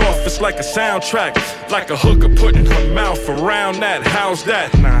head off, it's like a soundtrack. Like a hooker putting her mouth around that. How's that?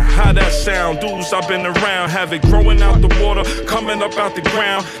 Nah, how that sound? Dudes I've been around have it growing out the water, coming up out the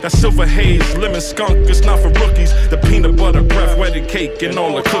ground. That silver haze, lemon skunk, it's not for rookies. The peanut butter breath, wedding cake, and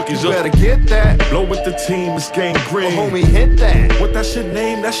all the cookies. You better get that. Blow with the team, it's gangrene. Oh, homie, hit that. What that shit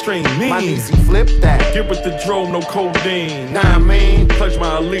name? That strain mean. My easy flip that. Get with the dro, no codeine. Nah, I mean, pledge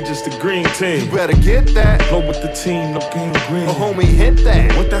my allegiance to green team. You better get that. Blow with the team, no gangrene. Oh, homie, hit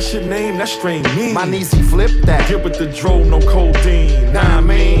that. What that shit name? That strain mean. My easy flip that. Get with the dro, no codeine. Nah, I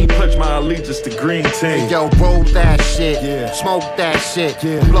mean, pledge my allegiance to green team. Yo, roll that shit. Yeah. Smoke that shit.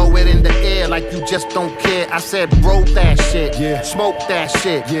 Yeah. Blow it in the air like you just don't care. I said, roll that shit. Yeah. Smoke that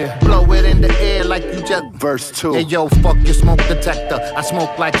shit. Yeah. Blow it in the air like you just. Verse 2. Hey, yo, fuck your smoke detector. I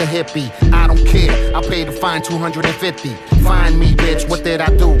smoke like a hippie. I don't care. I paid a fine $250. Find me, bitch. What did I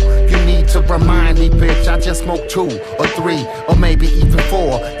do? You need to remind me, bitch. I just smoked 2 or 3 or maybe even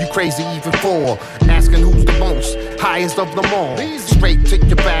 4. You crazy even 4. Asking who's the most highest of them all. Straight to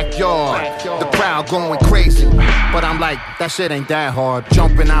your backyard. The crowd going crazy. But I'm like, that shit ain't that hard.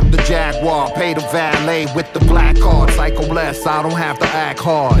 Jumping out the Jaguar. Pay the valet with the black card. Psycho less, I don't have to act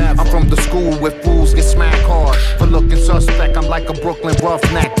hard. I'm from the school where fools get smacked hard. For looking suspect, I'm like a Brooklyn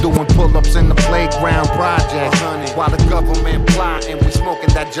roughneck. Doing pull-ups in the playground project. While the government plotting, we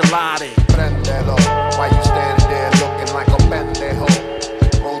smoking that gelati. Prendelo, why you standing there looking like a pendejo?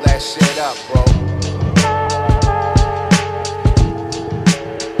 Roll that shit up, bro.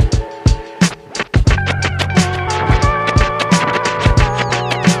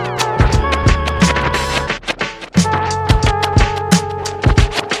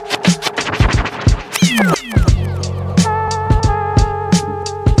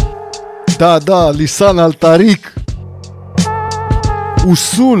 Da, Lisan al Tariq.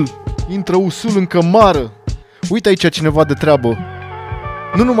 Usul. Intră Usul în cămară. Uite aici cineva de treabă.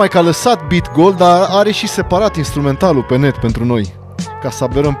 Nu numai că a lăsat beat gold, dar are și separat instrumentalul pe net pentru noi, ca să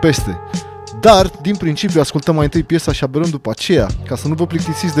aberăm peste. Dar, din principiu, ascultăm mai întâi piesa și aberăm după aceea, ca să nu vă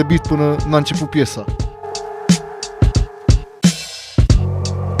plictisiți de beat până n-a început piesa.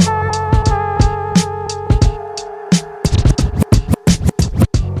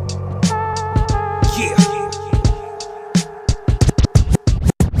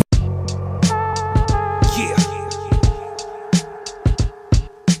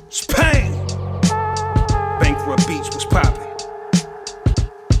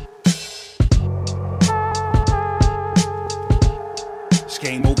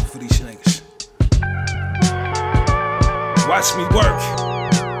 Watch me work.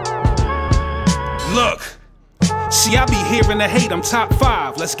 Look, see, I be hearing the hate, I'm top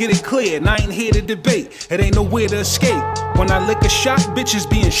 5. Let's get it clear, and I ain't here to debate. It ain't nowhere to escape. When I lick a shot, bitches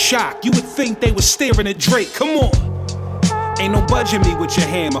be in shock. You would think they was staring at Drake. Come on. Ain't no budging me with your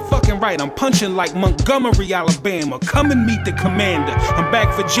hammer. Fucking right, I'm punching like Montgomery, Alabama. Come and meet the commander. I'm back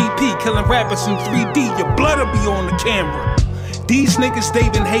for GP, killing rappers in 3D. Your blood'll be on the camera. These niggas, they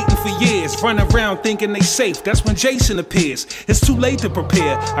been hating for years, running around thinking they safe. That's when Jason appears. It's too late to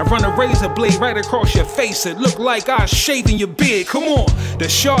prepare. I run a razor blade right across your face. It look like I was shaving your beard. Come on, the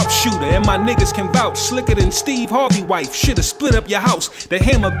sharpshooter and my niggas can vouch. Slicker than Steve Harvey wife. Should've split up your house. The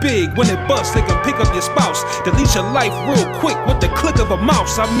hammer big, when it busts, they can pick up your spouse. Delete your life real quick with the click of a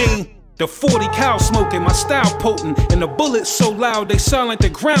mouse. I mean, the 40 cal smoking, my style potent, and the bullets so loud they sound like the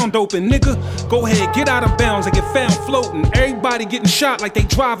ground open, nigga. Go ahead, get out of bounds and get found floating. Everybody getting shot like they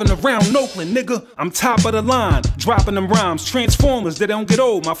driving around Oakland, nigga. I'm top of the line, dropping them rhymes. Transformers that don't get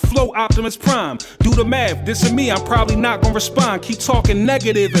old, my flow Optimus Prime. Do the math, this and me, I'm probably not gonna respond. Keep talking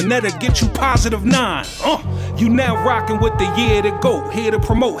negative and that'll get you +9. You now rocking with the year to go. Here to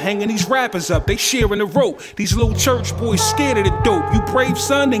promote, hanging these rappers up, they sharing the rope. These little church boys scared of the dope. You brave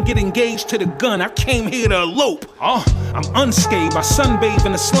son and get engaged to the gun, I came here to elope. I'm unscathed, I sunbathe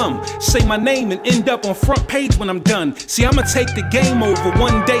in the slum. Say my name and end up on front page when I'm done. See, I'ma take the game over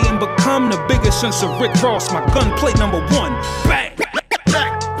one day and become the biggest since of Rick Ross. My gunplay #1. Bang!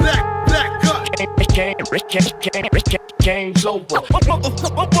 Back up. Game's over.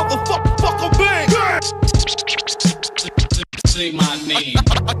 Motherfucker, bang! Say my name.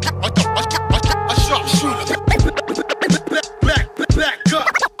 A sharpshooter. Back up.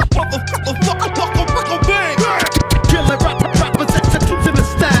 Motherfucker, bang! Killing rappers, executing the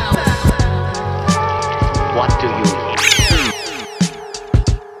style. What do you need?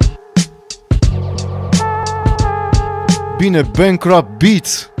 Bine, Bankrupt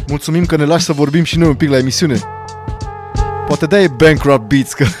Beats. Mulțumim că ne lași să vorbim și noi un pic la emisiune. Poate de-aia e Bankrupt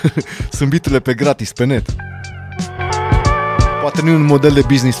Beats, că sunt beat-urile pe gratis pe net. Poate nu e un model de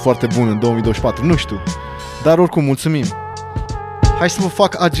business foarte bun în 2024, nu știu. Dar oricum, mulțumim. Hai să vă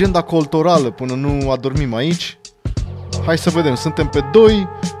fac agenda culturală până nu adormim aici. Hai să vedem, suntem pe 2,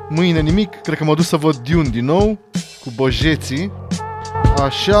 mâine nimic, cred că mă duc să văd Dune din nou, cu băjeții.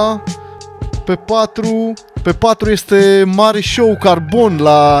 Așa, pe 4 este mare show Carbon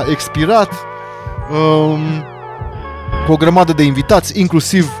la Expirat, cu o grămadă de invitați,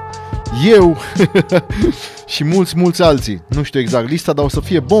 inclusiv eu și mulți alții. Nu știu exact lista, dar o să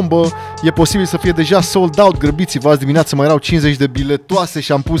fie bombă. E posibil să fie deja sold out. Grăbiți-vă, azi dimineață mai erau 50 de biletoase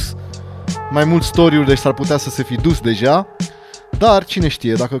și am pus mai mult story-uri, deci s-ar putea să se fi dus deja. Dar cine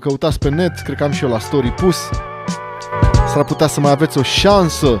știe, dacă căutați pe net, cred că am și eu la story pus, s-ar putea să mai aveți o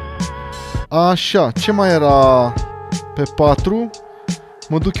șansă. Așa, ce mai era pe 4?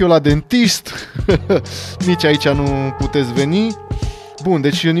 Mă duc eu la dentist. Nici aici nu puteți veni. Bun,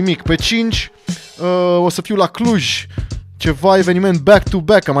 deci nimic. Pe 5 o să fiu la Cluj. Ceva eveniment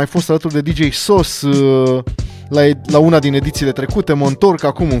back-to-back. Am mai fost alături de DJ Sos la una din edițiile trecute. Mă întorc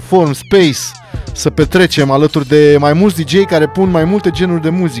acum în Forum Space să petrecem alături de mai mulți DJ care pun mai multe genuri de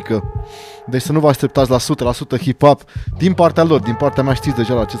muzică. Deci să nu vă așteptați la 100% hip-hop din partea lor. Din partea mea știți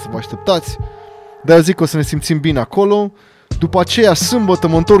deja la ce să vă așteptați. De-aia zic că o să ne simțim bine acolo. După aceea, sâmbătă,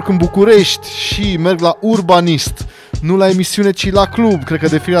 mă întorc în București și merg la Urbanist. Nu la emisiune, ci la club. Cred că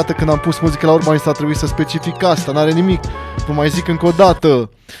de fiecare dată când am pus muzică la Urbanist a trebuit să specific asta. N-are nimic. Vă mai zic încă o dată.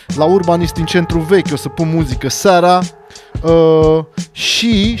 La Urbanist din Centru Vechi o să pun muzică seara.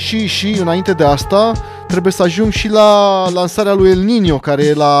 Și înainte de asta trebuie să ajung și la lansarea lui El Niño, care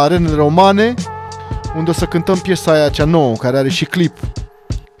e la Arenele Romane, unde o să cântăm piesa aia cea nouă, care are și clip.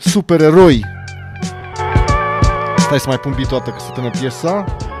 Supereroi. Stai să mai pun beat-ul că se tână piesa.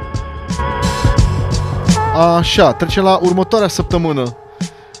 Așa, trecem la următoarea săptămână.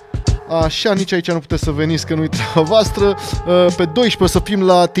 Așa, nici aici nu puteți să veniți, că nu-i treaba voastră. Pe 12 o să fim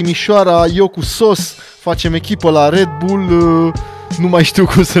la Timișoara, eu cu Sos, facem echipă la Red Bull, nu mai știu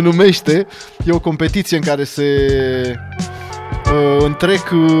cum se numește. E o competiție în care se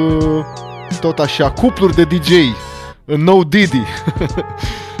întrec tot așa cupluri de DJ, No Didi.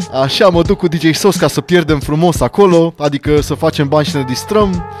 Așa, mă duc cu DJ Sos ca să pierdem frumos acolo, adică să facem bani și ne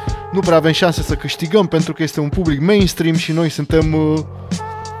distrăm. Nu prea avem șanse să câștigăm pentru că este un public mainstream și noi suntem...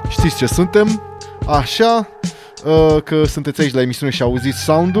 Știți ce suntem? Așa, că sunteți aici la emisiune și auziți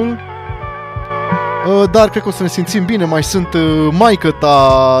sound-ul. Dar cred că o să ne simțim bine. Mai sunt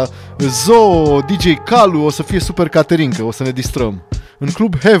Maică-ta, Zo, DJ Calu. O să fie super caterincă, o să ne distrăm în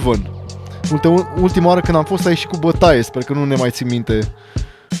Club Heaven. Ultima oară când am fost aici și cu bătaie, sper că nu ne mai țin minte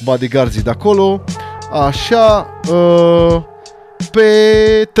bodyguards-ii de acolo. Așa, pe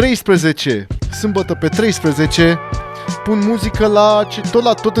 13, sâmbătă pe 13, pun muzică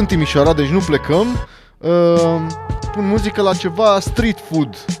tot în Timișoara, deci nu plecăm. Pun muzică la ceva street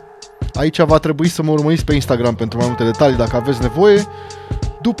food. Aici va trebui să mă urmăriți pe Instagram pentru mai multe detalii dacă aveți nevoie.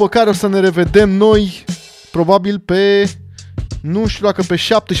 După care o să ne revedem noi probabil pe... Nu știu dacă pe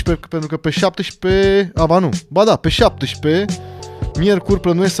 17, pentru că pe 17... pe 17 miercuri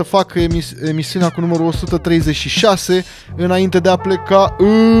plănuiesc să fac emisiunea cu numărul 136 înainte de a pleca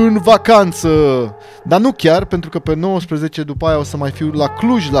în vacanță. Dar nu chiar, pentru că pe 19 după aia o să mai fiu la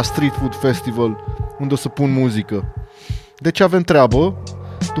Cluj la Street Food Festival, unde o să pun muzică. Deci avem treabă.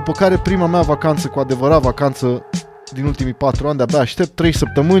 După care prima mea vacanță, cu adevărat vacanță din ultimii 4 ani, de-abia aștept 3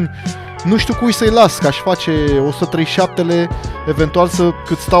 săptămâni. Nu știu cui să-i las, că aș face 137-le, eventual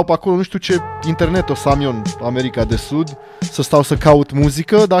cât stau pe acolo, nu știu ce internet o să am eu în America de Sud, să stau să caut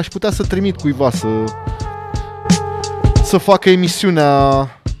muzică, dar aș putea să trimit cuiva să facă emisiunea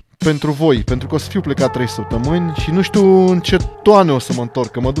pentru voi, pentru că o să fiu plecat 3 săptămâni și nu știu în ce toane o să mă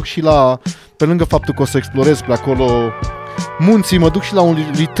întorc, că mă duc și pe lângă faptul că o să explorez pe acolo munții, mă duc și la un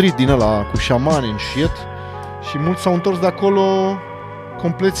retreat din ăla cu șamani în shit și mulți s-au întors de acolo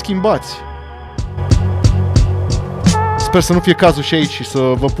complet schimbați. Sper să nu fie cazul și aici și să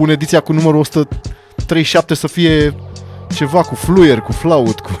vă pun ediția cu numărul 137 să fie ceva cu fluier, cu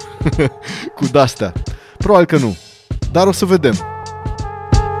flaut, cu de-astea. Probabil că nu, dar o să vedem.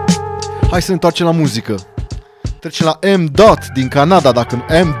 Hai să ne întoarcem la muzică. Trecem la M. din Canada,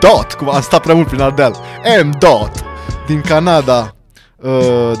 M. Cum am stat prea mult prin Ardeal. M. din Canada,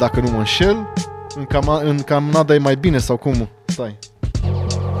 dacă nu mă înșel. În Canada e mai bine sau cum? Stai.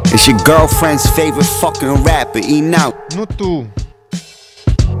 It's your girlfriend's favorite fucking rapper, E-Now. Nu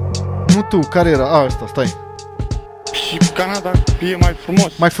tu, care era? Asta, stai. Și Canada e mai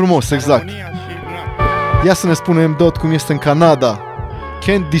frumos. Mai frumos, exact. Ia să ne spunem cum este în Canada.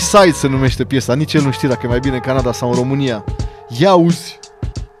 Can't Decide se numește piesa. Nici el nu știe dacă e mai bine în Canada sau în România. Ia uzi.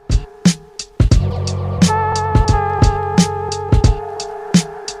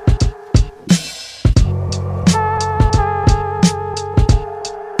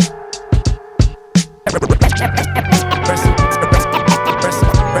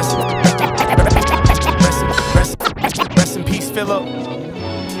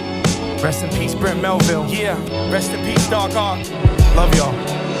 Rest in peace, Brent Melville. Yeah, rest in peace, Dog Hawk. Love y'all.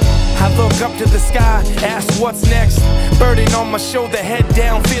 I look up to the sky, ask what's next. Burden on my shoulder, head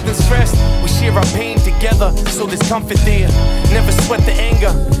down, feeling stressed. We share our pain together, so there's comfort there. Never sweat the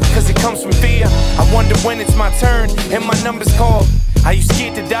anger, cause it comes from fear. I wonder when it's my turn and my number's called. Are you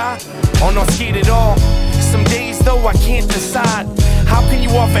scared to die? Or not scared at all? Some days though I can't decide. How can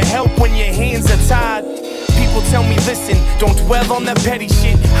you offer help when your hands are tied? People tell me, listen, don't dwell on that petty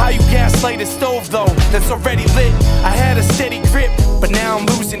shit. How you gaslight a stove though, that's already lit. I had a steady grip, but now I'm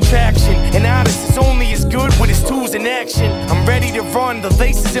losing traction. An artist is only as good with his tools in action. I'm ready to run, the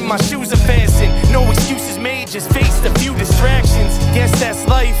laces in my shoes are fastened. No excuses made, just faced a few distractions. Guess that's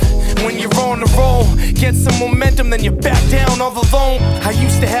life, when you're on a roll. Get some momentum, then you're back down all alone. I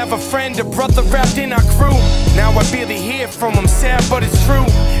used to have a friend, a brother wrapped in our crew. Now I barely hear from him, sad but it's true.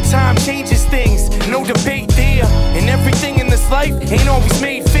 Time changes things, no debate there. And everything in this life ain't always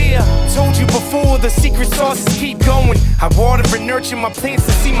made fair. Told you before, the secret sauces keep going. I water and nurture my plants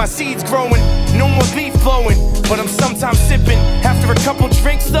to see my seeds growing. No more leaf blowing, but I'm sometimes sipping. After a couple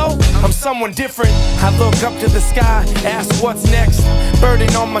drinks though, I'm someone different. I look up to the sky, ask what's next.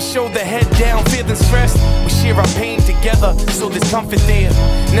 Burden on my shoulder, head down, feeling stressed. We share our pain together, so there's comfort there.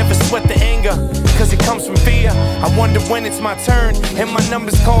 Never sweat the anger, cause it comes from fear. I wonder when it's my turn and my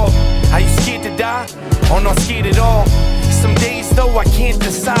number's called. Are you scared to die? Or not scared at all? Some days though I can't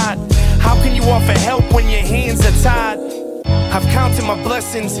decide. How can you offer help when your hands are tied? I've counted my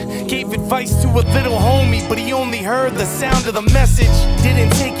blessings, gave advice to a little homie, but he only heard the sound of the message.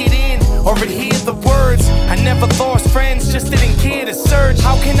 Didn't take it in or adhere the words. I never lost friends, just didn't care to search.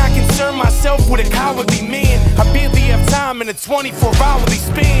 How can I concern myself with a cowardly man? I barely have time in a 24-hourly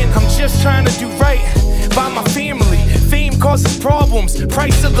span. I'm just trying to do right by my family. Fame causes problems,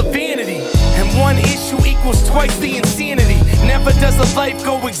 price of the vanity. And one issue equals twice the insanity. Never does a life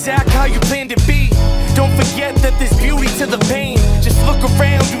go exact how you planned it be. Don't forget that there's beauty to the pain. Just look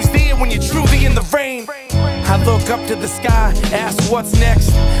around, who's there when you're truly in the rain. I look up to the sky, ask what's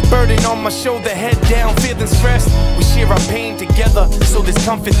next. Burden on my shoulder, head down, feeling stressed. We share our pain together, so there's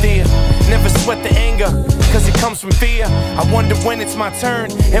comfort there. Never sweat the anger, cause it comes from fear. I wonder when it's my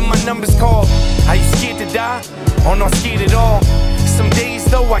turn and my number's called. Are you scared to die, or not scared at all? Some days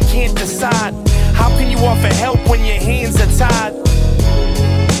though I can't decide. How can you offer help when your hands are tied?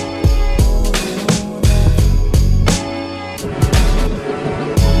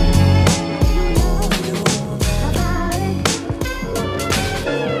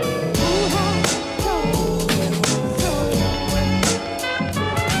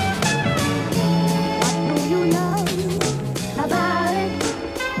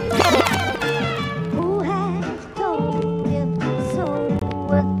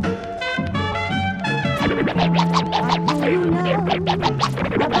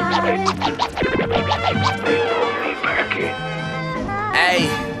 Hey,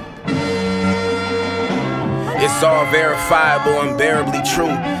 it's all verifiable, unbearably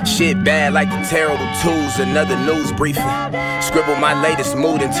true. Shit bad like the terrible twos, another news briefing. Scribble my latest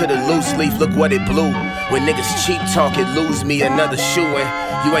mood into the loose leaf, look what it blew. When niggas cheap talk, it lose me another shoe.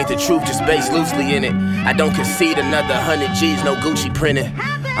 And you ain't the truth, just based loosely in it. I don't concede another 100 G's, no Gucci printed.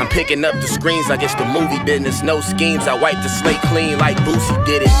 I'm picking up the screens like it's the movie business. No schemes, I wipe the slate clean like Boosie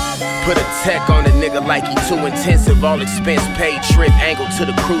did it. Put a tech on a nigga like he too intensive. All expense paid trip, angle to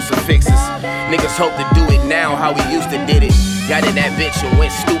the crucifixes. Niggas hope to do it now how we used to did it. Got in that bitch and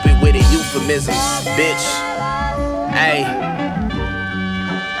went stupid with it, euphemisms. Bitch, ayy.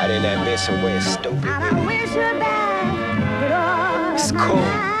 Got in that bitch and went stupid with it. It's cool.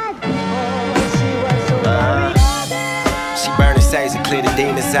 She burning sage and clear the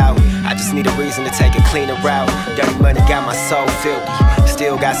demons out. I just need a reason to take a cleaner route. Dirty money got my soul filthy.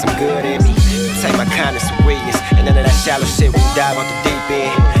 Still got some good in me. Take my kindness and weakness, and none of that shallow shit when you dive off the deep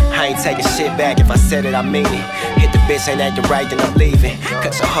end. I ain't taking shit back, if I said it, I mean it. Hit the bitch, ain't acting right, then I'm leaving.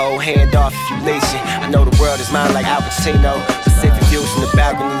 Cut your whole hand off if you leeching. I know the world is mine like Al Pacino. Pacific views from the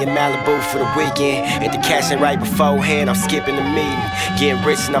balcony in Malibu for the weekend. If the cash ain't right beforehand, I'm skipping the meeting. Getting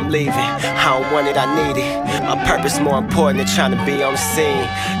rich and I'm leaving. I don't want it, I need it. My purpose more important than trying to be on the scene.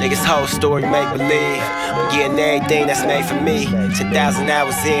 Niggas whole story make believe. I'm getting everything that's made for me. 10,000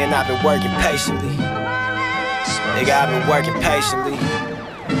 hours in, I've been working patiently. Nigga, I've been working patiently.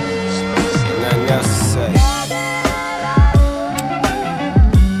 Ain't nothing else to say.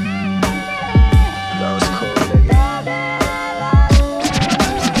 That was cool, nigga.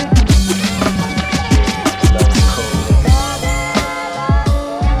 That was cool,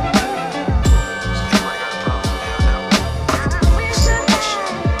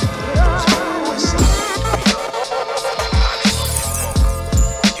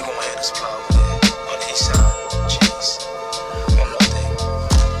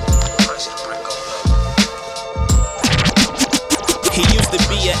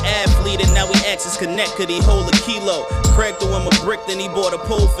 Connect, could he hold a kilo? Craig threw him a brick, then he bought a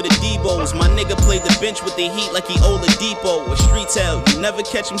pole for the Debos. My nigga played the bench with the heat like he Oladipo. A street tale, you never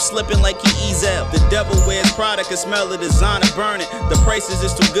catch him slipping like he Ezel. The devil wears Prada, can smell the designer burning. The prices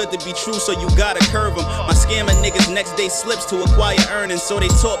is too good to be true, so you gotta curve them. My scammer niggas next day slips to acquire earnings, so they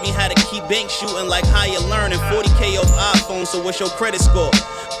taught me how to keep bank shooting like higher learning. 40K off iPhone, so what's your credit score?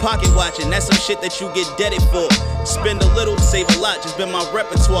 Pocket watching, that's some shit that you get deaded for. Spend a little, save a lot, just been my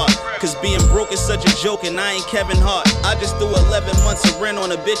repertoire. Cause being broke is such a joke and I ain't Kevin Hart. I just threw 11 months of rent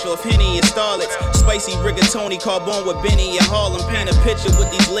on a bitch off Henny and Starlets. Spicy rigatoni, carbone with Benny and Harlem. Paint a picture with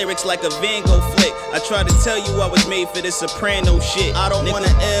these lyrics like a Van Gogh flick. I tried to tell you I was made for this soprano shit. I don't wanna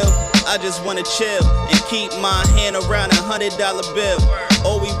ill, I just wanna chill and keep my hand around $100 bill.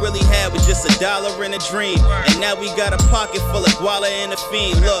 All we really had was just $1 and a dream, and now we got a pocket full of guala and a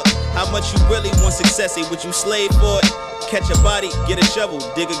fiend. Look, how much you really want success? Would you slave for it? Catch a body, get a shovel,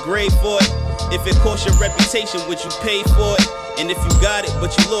 dig a grave for it. If it cost your reputation, would you pay for it? And if you got it,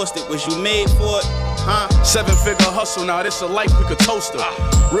 but you lost it, was you made for it? Huh? 7-figure hustle, now this a life we could toast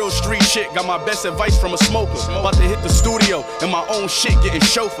her. Real street shit, got my best advice from a smoker. About to hit the studio and my own shit getting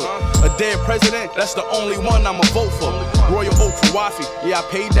chauffeured. A dead president, that's the only one I'ma vote for. Royal Oak Waffy, yeah, I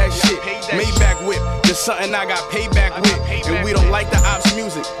paid that shit. Maybach whip, just something I got payback with. And we don't like the ops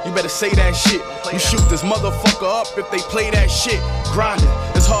music, you better say that shit. You shoot this motherfucker up if they play that shit. Grinding,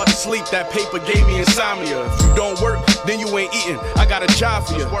 it's hard to sleep, that paper gave me insomnia. If you don't work, then you ain't eating. I got a job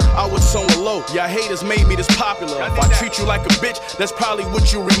for you. I was somewhere low, y'all haters made me this popular. If I treat you like a bitch, that's probably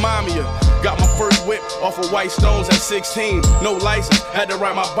what you remind me of. Got my first whip off of White Stones at 16. No license, had to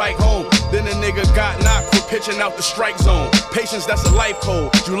ride my bike home. Then a nigga got knocked for pitching out the strike zone. Patience, that's a life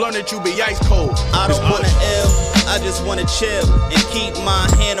code. You learn that you be ice cold. I don't wanna ill, I just wanna chill and keep my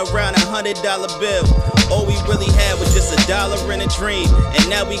hand around $100 bill. All we really had was just $1 in a dream, and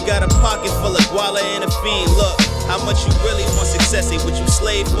now we got a pocket full of guala and a fiend. Look, how much you really want success? Ain't would you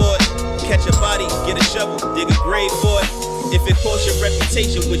slave for it? Catch a body, get a shovel, dig a grave for it. If it cost your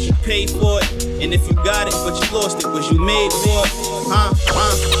reputation, would you pay for it? And if you got it, but you lost it, was you made for it?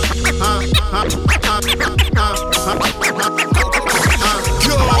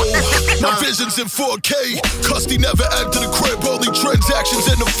 Yo, my vision's in 4K. Custy never enter the crib, only transactions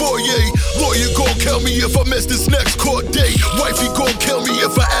in the foyer. Lawyer gon' kill me if I miss this next court date. Wifey gon' kill me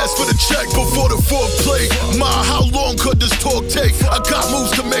if I ask for the check before the fourth play. Ma, how long could this talk take? I got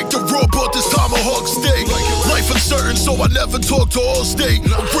moves to make, the raw bought this tomahawk steak. Life uncertain, so I never talk to Allstate.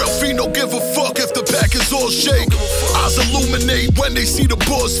 A real fiend don't give a fuck if the pack is all shake. Eyes illuminate when they see the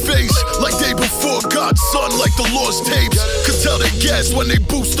boss face. Like day before God's son, like the lost tapes. Could tell they gas when they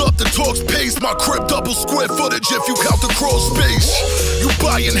boost up the talk's pace. My crib double square footage if you count the crawl space. You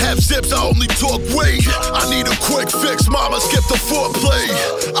buying half zips, I only talk weight. I need a quick fix, mama, skip the foreplay.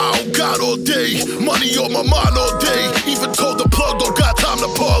 I don't got all day, money on my mind all day. Even told the plug don't got time to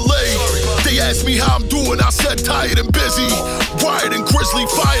parlay. They asked me how I'm doing, I said tired and busy. Wired and grizzly,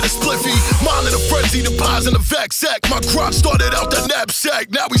 fired a spliffy. Mine in a frenzy, the pies in a vac sack. My grind started out the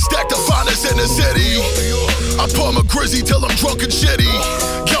knapsack, now we stack the finest in the city. I palm a grizzy till I'm drunk and shitty.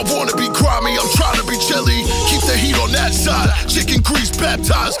 Y'all wanna be grimy, I'm trying to be chilly. Keep the heat on that side, chicken grease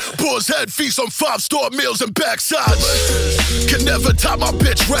baptized. Boar's head feast on 5-star meals and backsides. Can never top my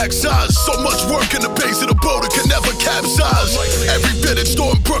bitch rack size. So much work in the base of the boat, it can never capsize. Every vintage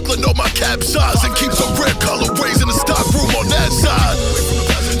store in Brooklyn know my cap size. And keep some red colorways in the stock room on that side.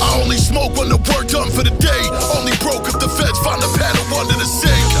 I only smoke when the work done for the day. Only broke if the feds find a panel under the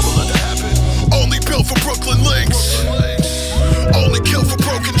sink. Only built for Brooklyn links. Only kill for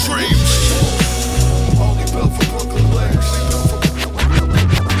broken dreams. Only built for Brooklyn links.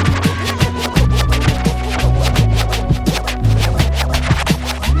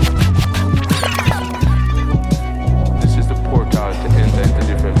 This is the portal to enter into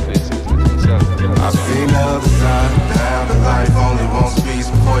different places with himself. I've seen the other side. Down to life only wants peace.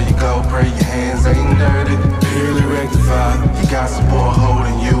 Before you go, pray your hands ain't dirty. Purely rectified. You got support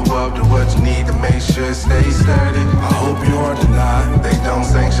holding you up to what you need to make sure it stays sturdy. I hope you aren't denied. They don't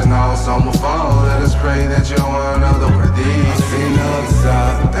sanction all, some will fall. Let us pray that you're one of the worthy. I've seen the other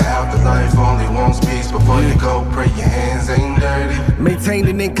side. The afterlife only wants peace. Before you go, pray your hands ain't dirty.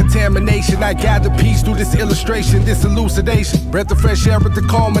 Maintaining in contamination, I gather peace through this illustration, this elucidation. Breath of fresh air at the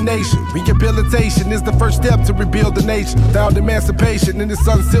culmination. Rehabilitation is the first step to rebuild the nation. Without emancipation in this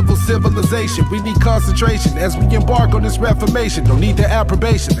uncivil civilization, we need concentration as we embark on this reformation. Don't need their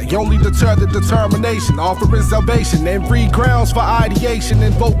approbation, they only deter the determination. Offering salvation and free grounds for ideation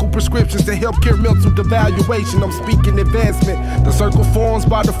and vocal prescriptions to help cure mental devaluation. I'm speaking advancement. The circle forms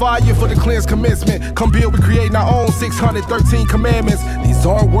by the fire for the cleanse commencement. Come build, we create our own 613 commandments. These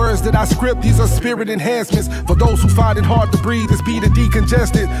aren't words that I script, these are spirit enhancements. For those who find it hard to breathe, it's be the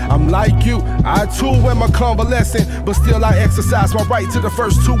decongested. I'm like you, I too am a convalescent, but still I exercise my right to the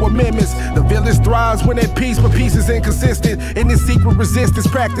first 2 amendments. The village thrives when at peace, but peace is inconsistent. In this secret resistance,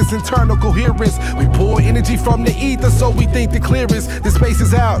 practice internal coherence. We pour energy from the ether, so we think the clearest. This space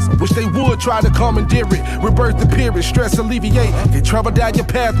is ours, I wish they would try to commandeer it. Rebirth the period, stress alleviate. They travel down your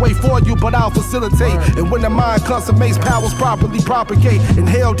pathway for you, but I'll facilitate. And when the mind consummates, powers properly propagate.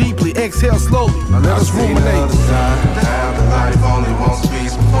 Inhale deeply, exhale slowly. Now let us ruminate. The afterlife only wants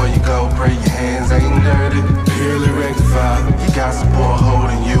peace. Before you go, pray your hands ain't dirty. Purely rectified. You got support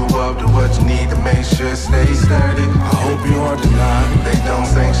holding you up to what you need to make sure it stays sturdy. I hope you aren't denied. They don't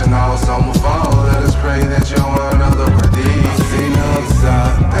sanction all, some will fall. Let us pray that you're one of the worthy. I've seen the other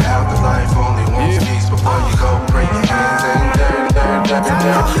side. The afterlife only wants peace. Before you go, pray your hands ain't dirty.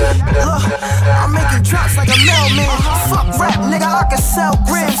 I'm making drops like a mailman. Fuck rap, nigga, I can sell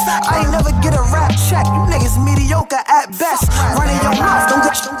grams. I ain't never get a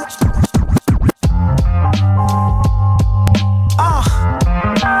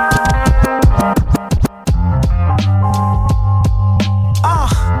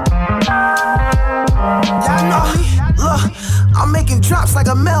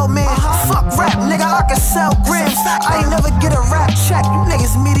man. Fuck rap, nigga, I can sell grams. I ain't never get a rap check. You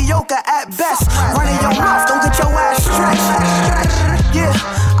niggas mediocre at best. Running your mouth, don't get your ass stretched. Yeah,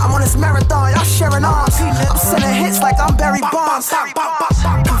 I'm on this marathon, y'all sharing arms. I'm sending hits like I'm Barry Bonds.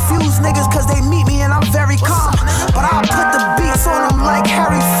 Confused niggas cause they meet me and I'm very calm. But I'll put the beats on them like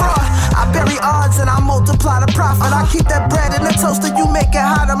Harry Fraud. I bury odds and I multiply the profit. I keep that bread in the toaster, you make it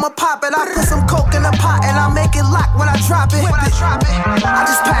hot, I'ma pop it. I put some coke in the pot and I make it lock when I drop it. I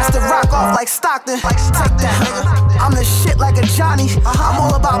just pass the rock off like Stockton. Take that, nigga. I'm the shit like a Johnny. I'm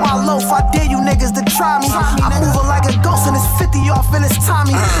all about my loaf, I dare you niggas to try me. I'm moving like a ghost and it's 50 off and it's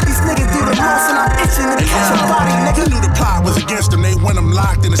Tommy. These niggas do the most and I'm itching to catch a body, nigga. They knew the plot was against them, they want them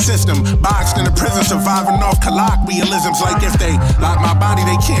locked in the system. Boxed in the prison, surviving off colloquialisms. Like if they lock my body,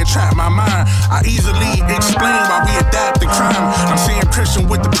 they can't trap my mind. I easily explain why we adapt to crime. I'm seeing Christian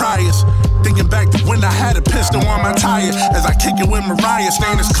with the priors. Thinking back to when I had a pistol on my tire. As I kick it with Mariah,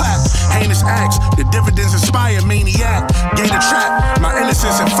 stainless clap. Heinous acts, the dividends inspire. Maniac, gain a trap. My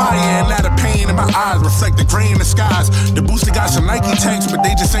innocence and fire and not a pain in my eyes. Reflect the gray in the skies. The booster got some Nike tanks, but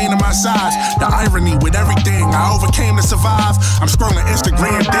they just ain't in my size. The irony with everything I overcame to survive. I'm scrolling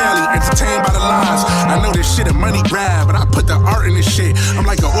Instagram daily, entertained by the lies. I know this shit a money grab, but I put the art in this shit. I'm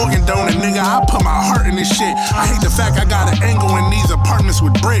like an organ donor, nigga, I put my heart in this shit. I hate the fact I got an angle in these apartments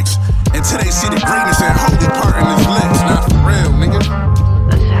with bricks. Until they see the greatness and holy part in his lips. Not for real, nigga.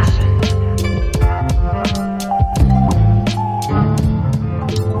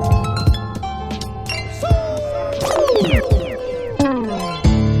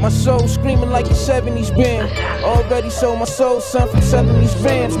 My soul screaming like a 70s band. Already sold my soul, son, for selling these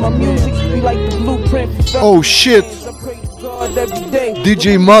bands. My music be like the blueprint for Oh shit!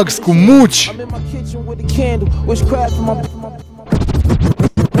 DJ Max cu Muci. I'm in my kitchen with a candle, witchcraft for my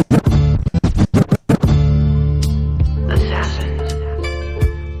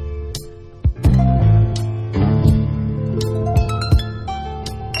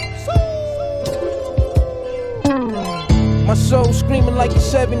My soul screaming like a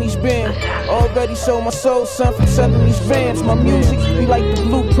 70s band. Already sold my soul, son, for selling these bands. My music be like the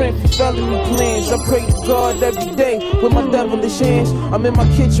blueprint for felony plans. I pray to God every day with my devilish hands. I'm in my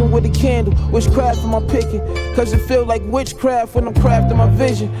kitchen with a candle, witchcraft for my picking. Cause it feel like witchcraft when I'm crafting my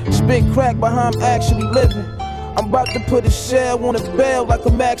vision. Spit crack by how I'm actually living. I'm about to put a shell on a bell like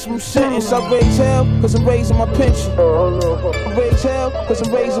a maximum sentence. I raise hell cause I'm raising my pension. I raise hell cause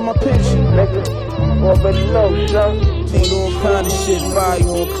I'm raising my pension. Nigga, already know, son. Ain't all kind of shit, fire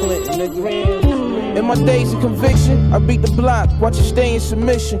on Clinton, nigga. In my days of conviction, I beat the block, watch it stay in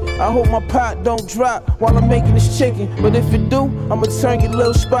submission. I hope my pot don't drop while I'm making this chicken. But if it do, I'ma turn your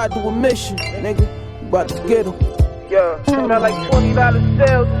little spot to a mission. Nigga, you about to get him. Yeah, smell like $20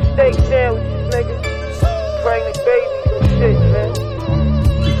 sales and steak sandwiches, nigga. Pregnant babies and shit, man.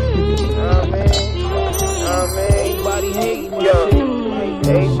 Everybody hating this shit.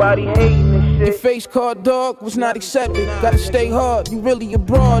 Everybody hating this shit. Your face card dog was not accepted. Gotta stay hard, you really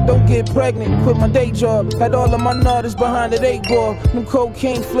abroad. Don't get pregnant, quit my day job. Had all of my nutters behind the 8 ball. Them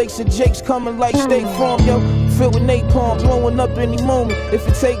cocaine flakes and Jake's coming like State Farm, yo. Filled with napalm, blowing up any moment. If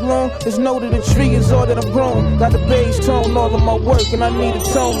it take long, just know that the tree is all that I'm growing. Got the bass tone, all of my work, and I need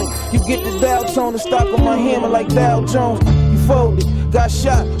atonement. You get the dial tone and stock on my hammer like Dow Jones. You folded, got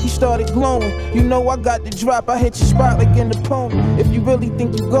shot, he started glowing. You know I got the drop, I hit your spot like an opponent. If you really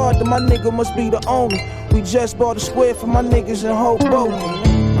think you God, then my nigga must be the owner. We just bought a square for my niggas in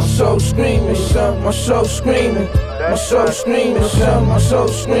Hoboken. My soul screaming, son, my soul screaming. My soul screaming, son, my soul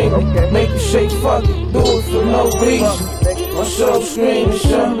screaming. Make you say fuck it, do it for no reason. My soul screaming,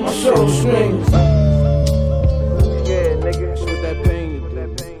 son, my soul screaming. Yeah, nigga, that's what that pain do.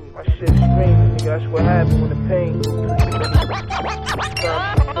 My shit screaming, nigga, that's what happened when the pain do.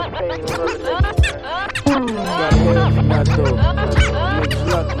 Got hell for my door. Niggas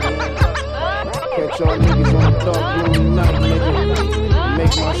lucky, man. Catch y'all niggas on the dark gloomy night, nigga.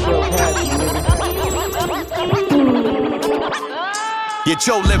 Make myself happy, nigga. Yeah,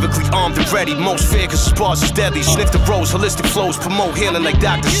 Joe lyrically armed and ready. Most fear cause the spars is deadly. Sniff the rose, holistic flows, promote healing like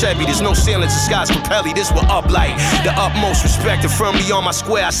Dr. Sebi. There's no ceilings, the sky's compelling. This what up like. The utmost respect and firmly on my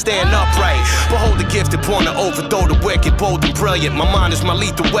square, I stand upright. Behold the gifted, born to overthrow the wicked, bold and brilliant. My mind is my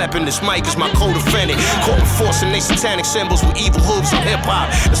lethal weapon, this mic is my co-defendant. Caught enforcing they satanic symbols with evil hooves on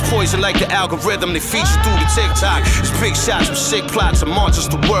hip-hop. It's poison like the algorithm they feature through the TikTok. It's big shots with sick plots and marches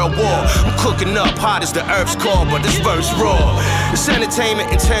to world war. I'm cooking up hot as the earth's core, but this verse raw. It's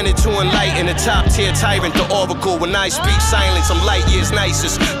entertainment intended to enlighten a top-tier tyrant, the oracle. When I speak silence, I'm light years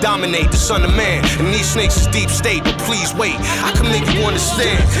nicest. Dominate the son of man, and these snakes is deep state. But please wait, I can make you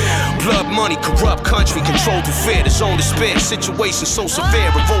understand. Blood money, corrupt country, controlled through fear. The zone despair, situation so severe,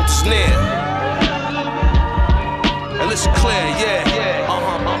 revolt is near. And listen clear, yeah.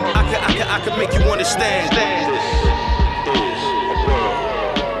 I can make you understand.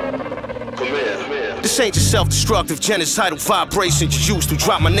 This ain't your self-destructive, genocidal vibrations you use to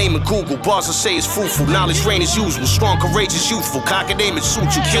drop my name in Google. Bars I say is fruitful, knowledge reign as usual. Strong, courageous, youthful, cock and aim and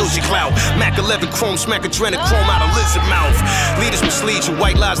suit you, kills your clout. Mac 11 chrome, smack adrenochrome out of lizard mouth. Leaders mislead you,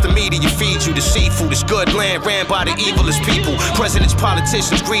 white lies the media feed you. The seafood is good land, ran by the evilest people. Presidents,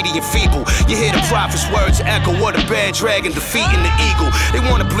 politicians, greedy and feeble. You hear the prophet's words echo what a bad dragon defeating the eagle. They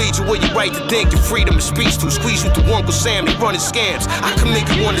wanna bleed you where you right to think your freedom of speech to. Squeeze you through Uncle Sam, they running scams. I can make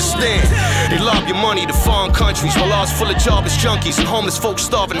you understand. They love your money to foreign countries, while ours full of jobless junkies and homeless folks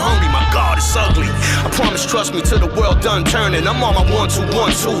starving hungry. My God, it's ugly. I promise, trust me, till the world done turning. I'm on my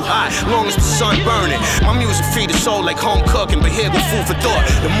 1-2-1-2 high, long as the sun burning. My music feed the soul like home cooking, but here go food for thought.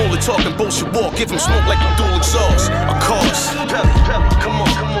 The mullah talking bullshit walk, give him smoke like a dual exhaust. Of course, come on,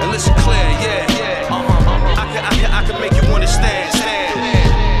 and listen clear, yeah. I can make you understand.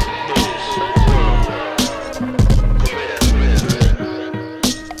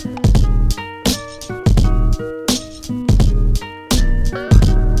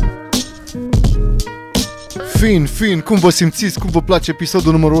 Fin, cum vă simțiți? Cum vă place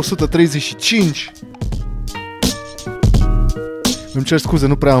episodul numărul 135? Îmi cer scuze,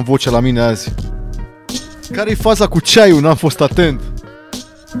 nu prea am voce la mine azi. Care-i faza cu ceaiul? N-am fost atent.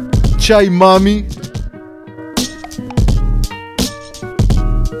 Ceai, mami?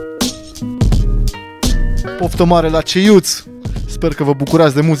 Poftă mare la ceiuț! Sper că vă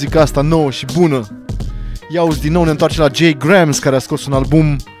bucurați de muzica asta nouă și bună. Iauzi, din nou ne întoarce la J. Grams, care a scos un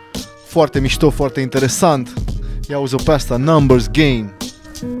album foarte mișto, foarte interesant. Iauzi-o pe asta, Numbers Game.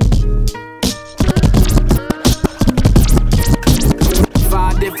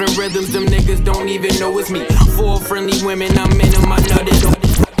 Five different rhythms, them niggas don't even know it's me. Four friendly women, I'm in them, I know they don't.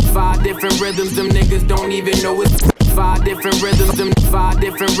 Five different rhythms, them niggas don't even know it's. Five different rhythms, them five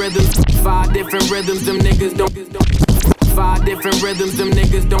different rhythms, them niggas don't. Five different rhythms, them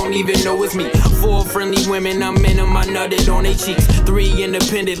niggas don't even know it's me. Four friendly women, I'm in them, I nutted on they cheeks. Three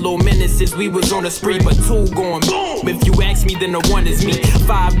independent little menaces, we was on a spree, but two going boom. If you ask me, then the one is me.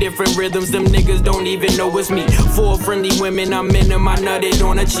 Five different rhythms, them niggas don't even know it's me. Four friendly women, I'm in them, I nutted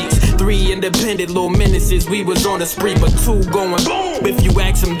on her cheeks. Three independent little menaces, we was on a spree, but two going boom. If you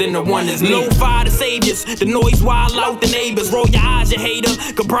ask them, then the one is me. Low fire the saviors, the noise wild out the neighbors. Roll your eyes, you hater,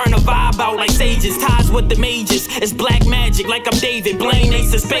 could burn a vibe out like sages. Ties with the majors, it's black magic, like I'm David Blaine,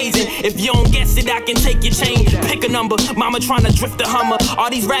 ace of spades. If you don't guess it, I can take your chain. Pick a number, mama tryna drift the Hummer. Are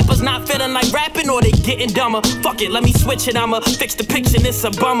these rappers not feeling like rapping, or they getting dumber? Fuck it, let me switch it, I'ma fix the picture, it's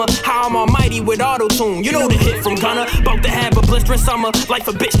a bummer. How I'm almighty with auto-tune, you know the hit from Gunna. About to have a blistering summer, like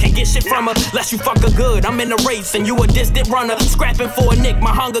a bitch can't get shit from her. Less you fuck her good, I'm in the race and you a distant runner. Scrapping for a nick,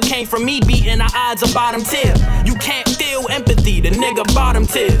 my hunger came from me beating the odds of bottom tier. You can't feel empathy, the nigga bottom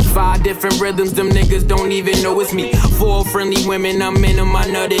tier. Five different rhythms, them niggas don't even know it's me. Four friendly women, I'm in them, I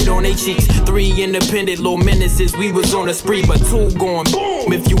nutted on they cheeks. Three independent little menaces, we was on a spree, but two going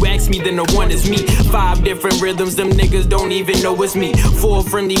boom. If you ask me, then the one is me. Five different rhythms, them niggas don't even know it's me. Four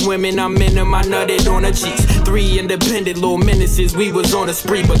friendly women, I'm in them, I nutted on her cheeks. Three independent little menaces, we was on a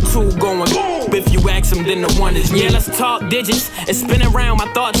spree, but two going boom. If you ask them, then the one is me. Yeah, let's talk digits and spin around my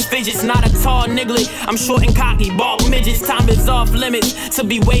thoughts fidgets. Not a tall nigglet, I'm short and cocky, bald midgets. Time is off limits, to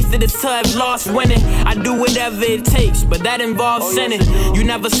be wasted is to have lost winning. I do whatever it takes, but that involves sinning. You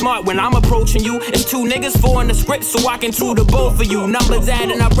never smart when I'm approaching you. It's two niggas, four in the script, so I can tutor both of you. Numbers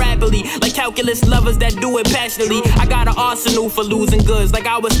adding up rapidly, like calculus lovers that do it passionately. I got an arsenal for losing goods, like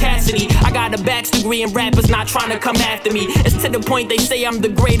I was Cassidy. I got a bachelor's degree and rappers not trying to come after me. It's to the point they say I'm the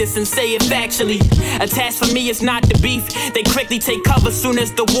greatest and say it factually. Attached for me, it's not the beef. They quickly take cover soon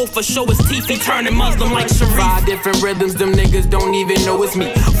as the wolf will show his teeth. He turning Muslim like Sharif. Five different rhythms, them niggas don't even know it's me.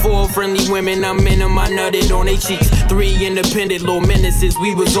 Four friendly women, I'm in them, I nutted on they cheeks. Three independent little menaces,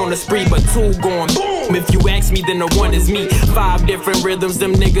 we was on a spree, but two going boom. If you ask me, then the one is me. Five different rhythms,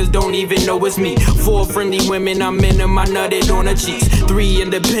 them niggas don't even know it's me. Four friendly women, I'm in them, I nutted on her cheeks. Three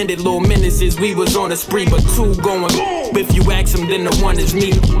independent little menaces, we was on a spree, but two going boom. If you ask them, then the one is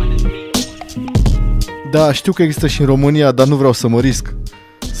me. Da, știu că există și în România, dar nu vreau să mă risc.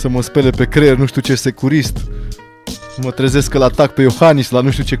 Să mă spele pe creier nu știu ce securist. Mă trezesc că l-atac pe Iohannis la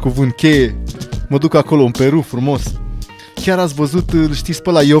nu știu ce cuvânt cheie. Mă duc acolo în Peru frumos. chiar ați văzut, știți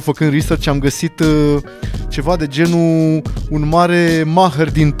pe la eu făcând research am găsit ceva de genul un mare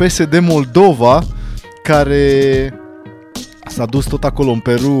maher din PSD Moldova care s-a dus tot acolo în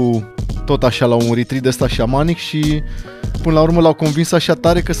Peru, tot așa la un retreat de ăsta șamanic și până la urmă l-au convins așa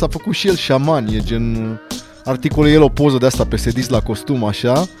tare că s-a făcut și el șaman, e gen articole, el o poză de asta PSD la costum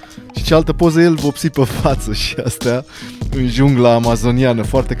așa și cealaltă poză el vopsit pe față și astea în jungla amazoniană,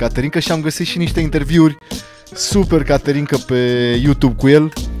 foarte caterincă și am găsit și niște interviuri super caterincă pe YouTube cu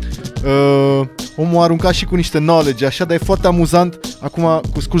el. Omul a aruncat și cu niște knowledge așa, dar e foarte amuzant, acum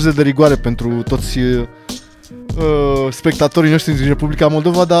cu scuze de rigoare pentru toți spectatorii noștri din Republica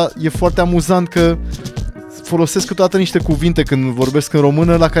Moldova, dar e foarte amuzant că folosesc câteodată niște cuvinte când vorbesc în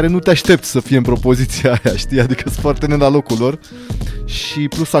română la care nu te aștepți să fie în propoziția aia, știi? Adică sunt foarte ne la locul lor și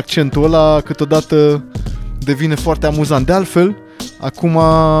plus accentul ăla câteodată devine foarte amuzant. De altfel, acum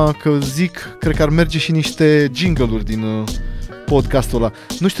că zic, cred că ar merge și niște jingle-uri din podcastul ăla.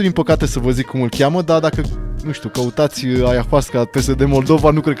 Nu știu din păcate să vă zic cum îl cheamă, dar dacă, nu știu, căutați Ayahuasca PSD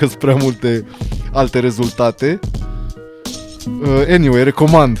Moldova, nu cred că sunt prea multe alte rezultate. Anyway,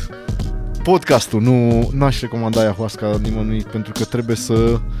 recomand podcastul, nu aș recomanda Ayahuasca nimănui pentru că trebuie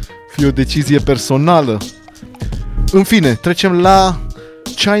să fie o decizie personală. În fine, trecem la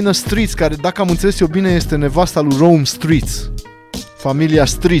China Streets, care, dacă am înțeles eu bine, este nevasta lui Rome Streets. Familia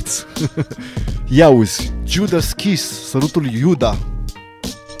Streets. Ia uzi, Judas Kiss, sărutul lui Iuda.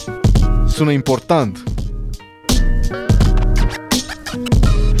 Sună important.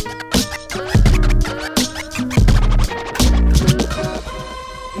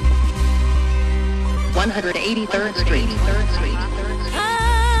 I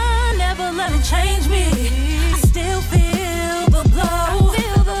never let it change me. I still feel the blow.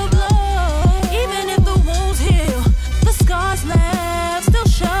 Even if the wounds heal, the scars left still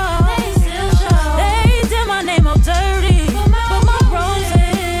show. They did my name up dirty, but my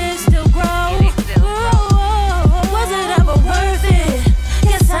roses still grow. Was it ever worth it?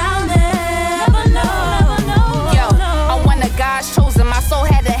 Guess I'll never know. Yo, I'm one of God's chosen. My soul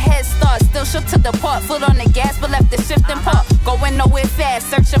had a head start. Still shook to the part, foot on the gas, but left the shifting part. Going nowhere fast,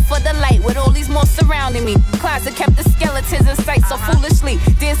 searching for the light with all these more surrounding me. Closet kept the skeletons in sight so foolishly.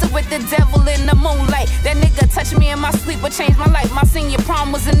 Dancing with the devil in the moonlight. That nigga touched me in my sleep but changed my life. My senior prom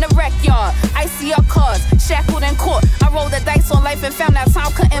was in the wreck yard. ICR cars, shackled in court. I rolled the dice on life and found out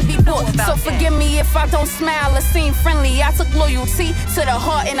time couldn't be bought. So forgive me if I don't smile or seem friendly. I took loyalty to the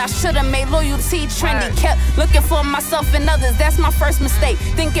heart and I should've made loyalty trendy. Kept looking for myself and others, that's my first mistake.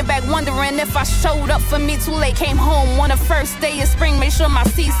 Thinking back, wondering if I showed up for me too late. Came home on the first day of spring, made sure my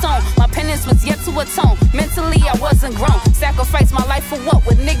seed sown. My penance was yet to atone. Mentally I wasn't grown. Sacrificed my life for what?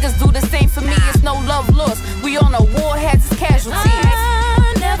 Would niggas do the same for me? It's no love lost. We on a war, has its casualties. I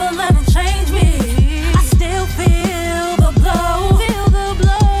never let it change me. I still feel the blow.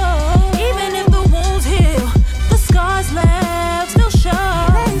 Even if the wounds heal, the scars left still show.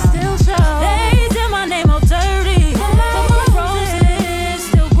 They did my name up dirty, but my roses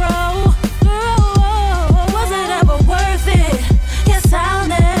still grow. Was it ever worth it? Guess I'll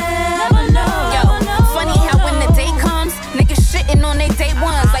never know. Yo, funny how when the day comes, niggas shitting on they day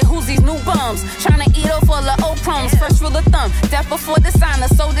ones. Like who's these new bums? Trying to eat off all the old crumbs. First rule of thumb, death before dishonor.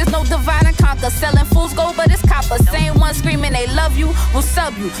 So there's no divide and conquer. Selling fools gold, but it's copper. Same one screaming they love you, will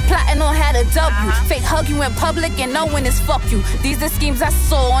sub you. Plotting on how to dub you. Fake hug you in public and knowing it's fuck you. These the schemes I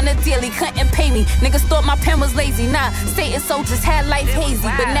saw on the daily, couldn't pay me. Niggas thought my pen was lazy. Nah, Satan soldiers had life hazy.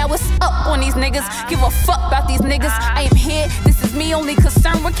 But now it's up on these niggas. Give a fuck about these niggas. I am here, this is me only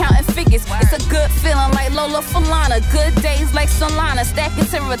concerned with counting figures. It's a good feeling like Lola Falana. Good days like Solana. Stacking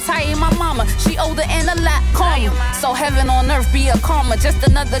to retire my mama. She older and a lot calmer. So heaven on earth be a karma. Just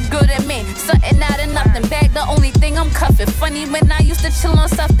another good in me. Something out of nothing. Bag the only thing I'm cuffing. Funny when I used to chill on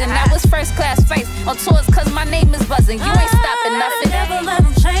something. Now it's first class flights on tours cause my name is buzzing. You ain't stopping nothing. I never let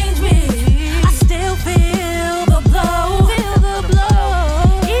them change me. I still feel the blow.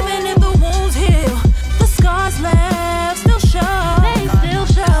 Even if the wounds heal, the scars left still show.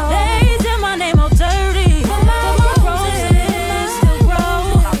 They did my name up dirty, but my roses still grow.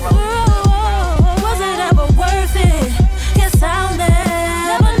 Was it ever worth it? Guess I'll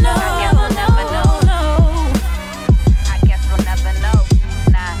never know.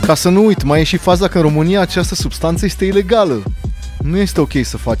 Ca să nu uit, mai e și faza că în România această substanță este ilegală. Nu este ok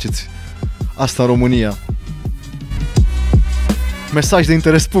să faceți asta în România. Mesaj de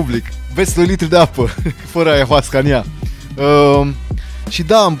interes public. Beți 2 litri de apă fără ayahuasca în ea. Și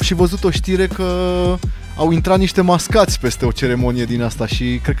da, am și văzut o știre că au intrat niște mascați peste o ceremonie din asta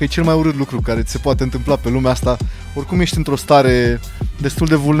și cred că e cel mai urât lucru care ți se poate întâmpla pe lumea asta. Oricum ești într-o stare destul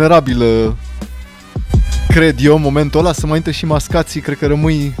de vulnerabilă cred eu, în momentul ăla, să mai intre și mascații, cred că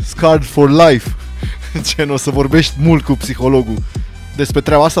rămâi scarred for life. Gen, o să vorbești mult cu psihologul despre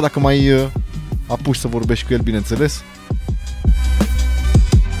treaba asta, dacă mai apuci să vorbești cu el, bineînțeles.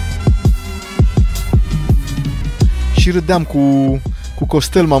 Și râdeam cu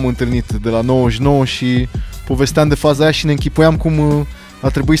Costel, m-am întâlnit de la 99 și povesteam de faza aia și ne închipuiam cum a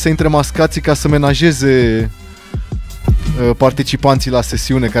trebuit să intre mascații ca să menajeze participanții la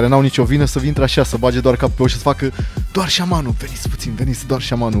sesiune care n-au nicio vină, să vină așa, să bage doar capul pe ușă, să facă doar șamanul, veniți puțin, veniți doar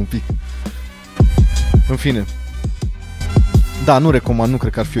șamanul un pic. În fine. Da, nu recomand, nu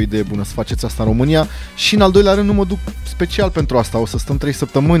cred că ar fi o idee bună să faceți asta în România. Și în al doilea rând nu mă duc special pentru asta. O să stăm 3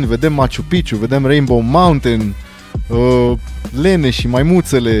 săptămâni, vedem Machu Picchu, vedem Rainbow Mountain, lene și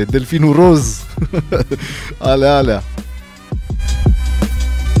maimuțele, delfinul roz. alea.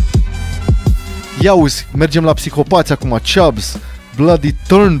 Ia uzi, mergem la psihopați acum. Chubbs, Bloody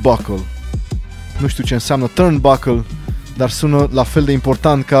Turnbuckle. Nu știu ce înseamnă Turnbuckle, dar sună la fel de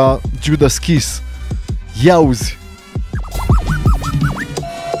important ca Judas Kiss. Ia uzi.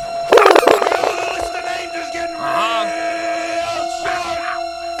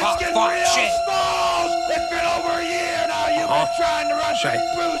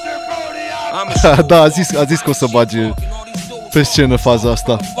 Da, a zis că o să bage pe scenă faza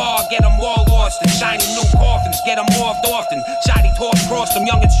asta.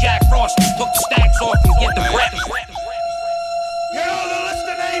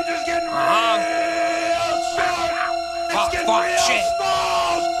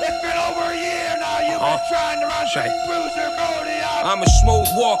 I'm a smooth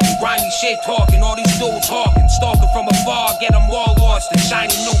walking, grimy shit talking, all these dudes talking, stalking from afar, get them all lost in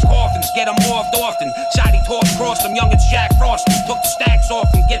shiny new coffins, get them morphed often, shiny torch cross them youngins Jack Frost, took the stacks off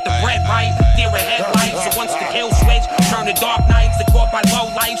and get the bread right, deer of headlights, so once the kill switch, turn to dark nights, they caught by low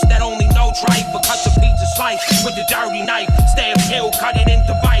lights that only know tripe, but cut the pizza slice with the dirty knife, stab kill, cut it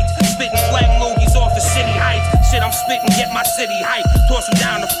into bites, spitting flame loogies off the city heights, shit I'm spitting, get my city hype, toss them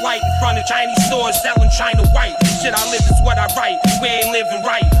down the flight in front of Chinese stores, selling China white, shit I live is what I write, we ain't living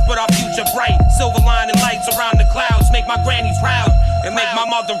right, but our future bright, silver lining lights around the clouds, make my granny proud, and make my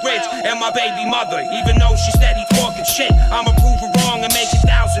mother rich, and my baby mother, even though she steady talking shit, I'ma prove her wrong and make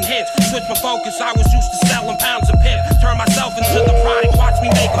 1,000 hits, switch my focus, I was used to selling pounds of pip, turn myself into the product, watch me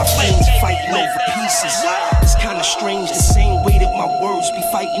make a flip, fighting over pieces, it's kinda strange, the same way that my words be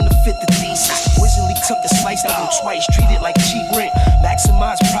fighting to fit the thesis, originally took a slice of them twice, treat it like cheap rent,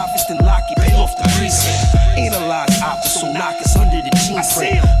 maximize profits, then lock it, pay off the precinct, analyze options, so knock us under the gene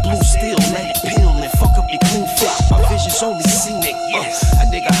print, blue steel, let it peel and fuck up your clean fit, my vision's only scenic, a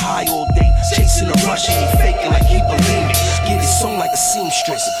nigga high all day, chasing a rush and he faking like he bulimic, get it sewn like a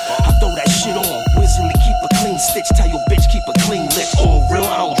seamstress, I throw that shit on, whizzingly keep a clean stitch, tell your bitch keep a clean lip, all real,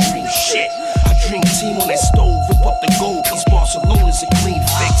 I don't dream shit, I dream team on that stove, rip up the gold, these Barcelona's a clean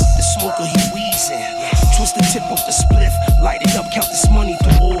fix, the smoker he wheezing, twist the tip off the spliff, light it up, count this money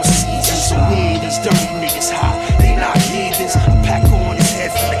through all seasons, so where these dirty niggas high, they not heathens, a pack on his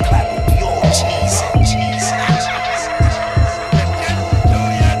head for the clap, but we all cheesing.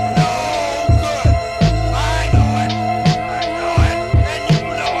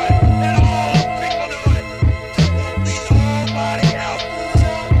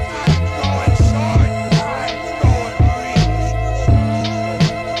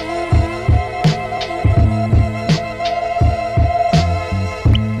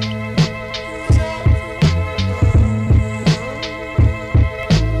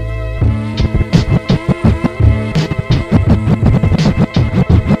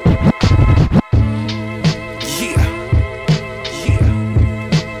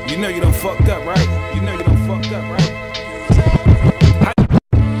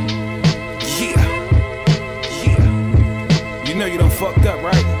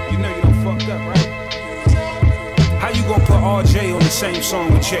 Same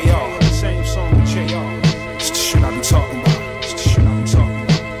song with JR. Same song with JR. It's the shit I be talking about. It's the shit I be talking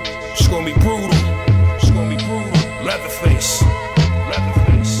about. It's gonna be brutal. It's gonna be brutal. Leatherface.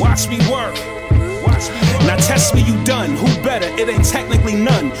 Leatherface. Watch me work. Watch me work. Now test me, you done. Who better? It ain't technically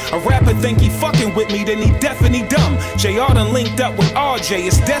none. A rapper think he fucking with me, then he definitely dumb. JR done linked up with RJ.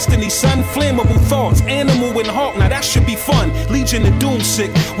 It's destiny, son. Flammable thoughts. Animal and Hawk. Now that should be fun. Legion of Doom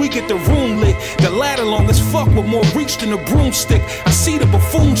sick. We get the room lit. The ladder long as fuck with more reach than a broomstick. I see the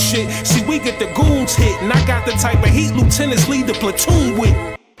buffoon shit. See, we get the goons hit. And I got the type of heat lieutenants lead the platoon with.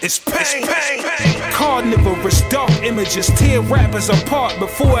 It's pain. carnivorous, dark images tear rappers apart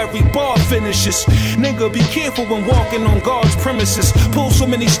before every bar finishes. Nigga, be careful when walking on God's premises. Pull so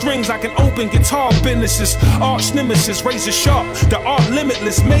many strings I can open guitar businesses. Arch nemesis, razor sharp, the art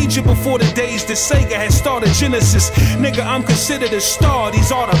limitless. Major before the days that Sega had started Genesis. Nigga, I'm considered a star,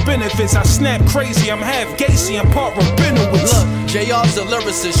 these are the benefits. I snap crazy, I'm half Gacy and part Rabinowitz. Look, JR's a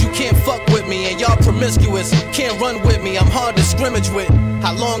lyricist, you can't fuck with me, and y'all promiscuous. Can't run with me, I'm hard to scrimmage with.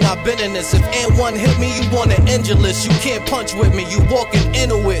 How long I've been in this? If N1 hit me, you want an injured list. You can't punch with me, you walking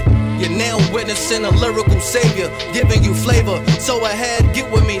into it. You're now witnessing a lyrical savior, giving you flavor. So ahead, get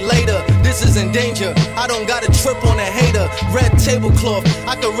with me later. This is in danger. I don't gotta trip on a hater. Red tablecloth,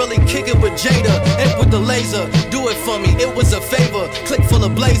 I could really kick it with Jada and with the laser. Do it for me, it was a favor. Click full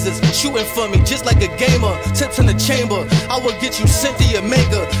of blazers, shooting for me just like a gamer. Tips in the chamber, I will get you sent to your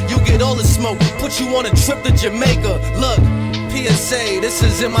maker. You get all the smoke, put you on a trip to Jamaica. Look, PSA, this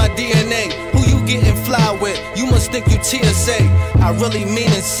is in my DNA. Who you getting fly with? You must think you TSA. I really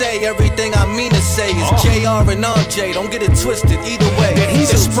mean and say everything I mean to say is JR and RJ. Don't get it twisted either way. That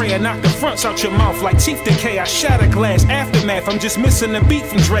heater spray and knock the fronts out your mouth like teeth decay. I shatter glass, aftermath. I'm just missing the beat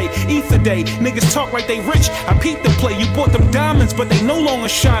from Dre. Ether day, niggas talk like they rich. I peep the play. You bought them diamonds, but they no longer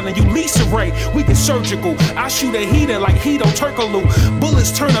shining. You Lisa Ray, we get surgical. I shoot a heater like Hito Turkaloo.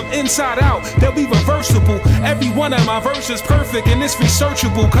 Bullets turn them inside out. They'll be reversible. Every one of my verses perfect and it's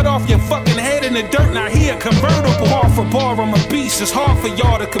researchable. Cut off your fucking head in the dirt. Now here convertible. Bar for bar, I'm a beast. It's hard for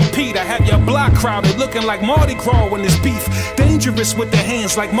y'all to compete. I have your block crowded looking like Mardi Gras when it's beef. Dangerous with the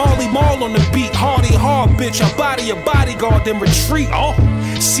hands like Marley Marl on the beat. Hardy hard bitch, I body a bodyguard then retreat.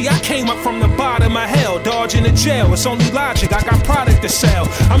 See, I came up from the bottom of hell, dodging the jail. It's only logic, I got product to sell.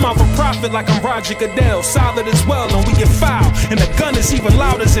 I'm out for profit like I'm Roger Goodell. Solid as well, and we get foul. And the gun is even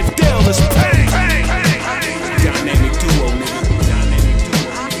loud as Adele. It's pain. Dynamic duo, nigga. Dynamic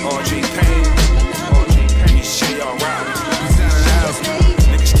duo. RJ Payne. RJ Payne. It's JR Rob.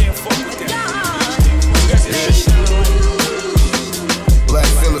 Niggas can't fuck with that. Black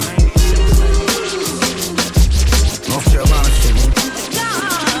Phillip. North Carolina shit, man.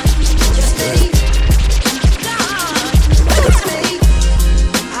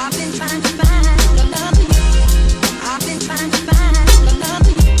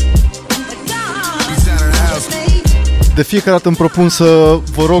 De fiecare dată îmi propun să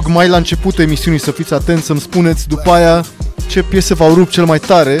vă rog mai la începutul emisiunii să fiți atenți, să-mi spuneți după aia ce piese v-au rupt cel mai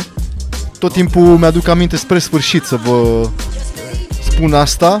tare. Tot timpul mi-aduc aminte spre sfârșit să vă spun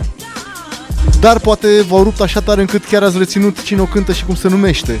asta, dar poate v-au rupt așa tare încât chiar ați reținut cine o cântă și cum se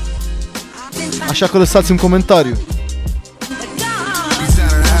numește. Așa că lăsați în comentariu.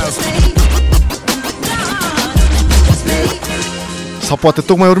 Sau poate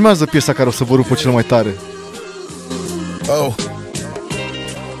tocmai urmează piesa care o să vă rupă cel mai tare. Oh.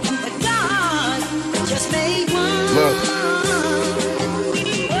 Look.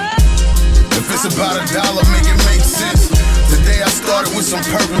 If it's about $1, make it make sense. Today I started with some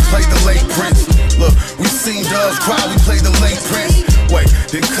purple, played the late Prince. Look, we seen doves cry, we played the late Prince. Wait,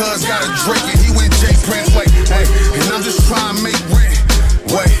 then cuz got a Drake and he went J Prince. Wait, hey, and I'm just trying to make rent.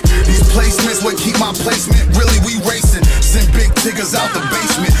 Wait, these placements, what keep my placement? Really, we racing. Send big tickers out the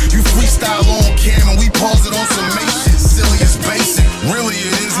basement. You freestyle on cam and we pause it on some make shit. Silly as basic. Really,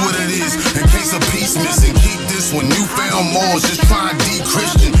 it is what it is. In case a piece missing, keep this one. You found more, just trying to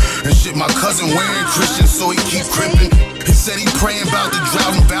de-Christian. And shit, my cousin wearing Christian, so he keep crippin'. He said he praying about the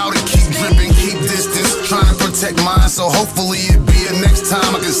drought and bout to keep dripping, keep distance. Trying to protect mine, so hopefully it be a next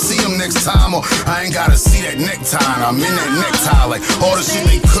time. I can see him next time, or I ain't gotta see that necktie. I'm in that necktie, like all the shit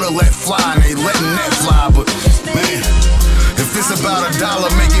they could've let fly, and they letting that fly. But man, if it's about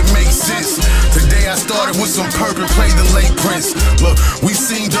 $1, make it make sense. Today I started with some purple, played the late Prince. Look, we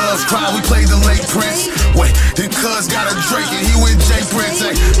seen doves cry, we played the late Prince. Wait, then cuz got a Drake and he went J Prince.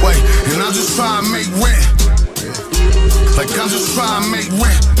 Hey, wait, and I'm just trying to make rent. Like I'm just trying to make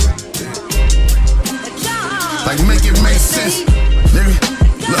rent. Like make it make sense, nigga.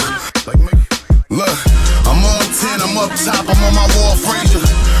 Look, like look, I'm on 10, I'm up top, I'm on my wall Frazier.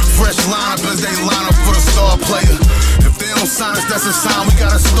 Fresh lineup as they line up for the star player. If they don't sign us, that's a sign we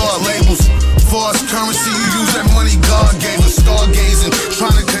gotta start labels. For us currency, you use that money God gave us. Stargazing,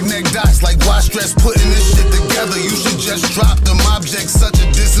 trying to connect dots. Like why stress putting this shit together? You should just drop them objects such a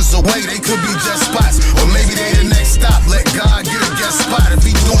distance away. They could be just spots, or maybe they the next stop. Let God get a guest spot if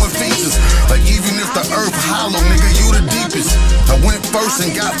he doing features. Like even if the earth hollow, nigga, you the deepest. I went first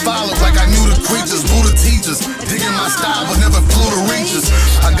and got followed like I knew the creatures. Buddha teachers, digging my style but never flew to reaches.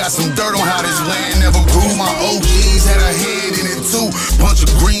 I got some dirt on how this land never grew. My OGs had a head in it too. Bunch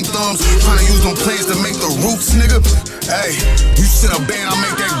of green thumbs trying to use them plans to make the roots, nigga. Hey, you sit up band, I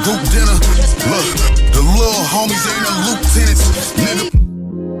make that group dinner. Look, the little homies ain't no lieutenants, nigga.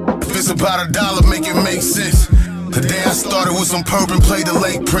 If it's about $1, make it make sense. The day I started with some purple and played the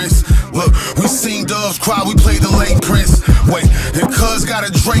late Prince. Look, we seen doves cry, we played the late Prince. Wait, and cuz got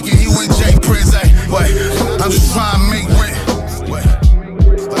a Drake and he went J Prince. Hey, wait, I'm just trying to make rent. Wait,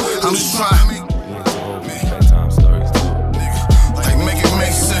 I'm just trying to make bedtime stories too. Like make it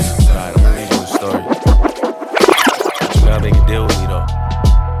make sense. Alright, I'm gonna read you a story. But you gotta make a deal with me though.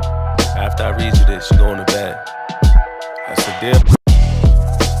 After I read you this, you going to bed. That's the deal.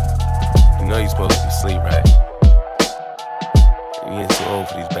 You know you're supposed to be asleep, right? You getting too old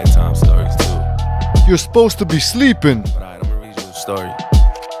for these bedtime stories too. You're supposed to be sleeping. But alright, I'm gonna read you a story.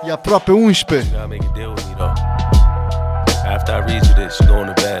 E aproape 11. You gotta make a deal with me though. After I read you this, you going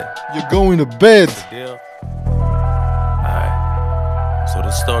to bed. You're going to bed. Deal? Alright. So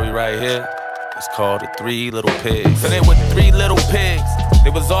this story right here is called The 3 Little Pigs. So they were 3 little pigs. They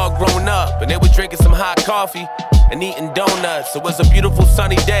was all grown up and they were drinking some hot coffee and eating donuts. It was a beautiful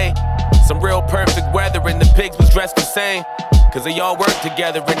sunny day, some real perfect weather, and the pigs was dressed the same. Cause they all work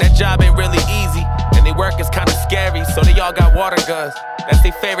together and that job ain't really easy. And they work is kinda scary, so they all got water guns. That's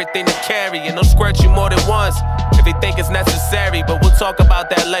their favorite thing to carry, and they'll squirt you more than once if they think it's necessary, but we'll talk about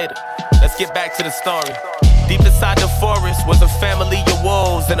that later. Let's get back to the story. Deep inside the forest was a family of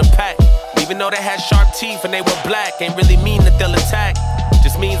wolves in a pack. Even though they had sharp teeth and they were black, ain't really mean that they'll attack.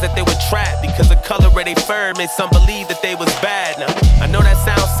 Just means that they were trapped because the color of their fur made some believe that they was bad. Now, I know that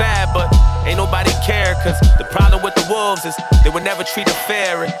sounds sad, but ain't nobody care, cause the problem with the wolves is they were never treated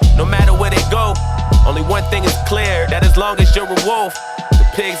fair, and no matter where they go, only one thing is clear, that as long as you're a wolf, the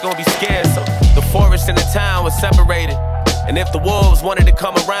pigs gonna be scared. So the forest and the town was separated, and if the wolves wanted to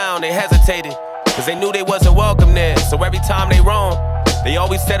come around, they hesitated, cause they knew they wasn't welcome there. So every time they roamed, they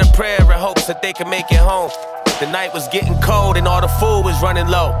always said a prayer in hopes that they could make it home. But the night was getting cold and all the food was running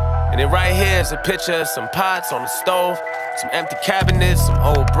low. And then right here is a picture of some pots on the stove, some empty cabinets, some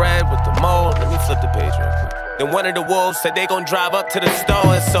old bread with the mold. Let me flip the page real quick. Then one of the wolves said they gon' drive up to the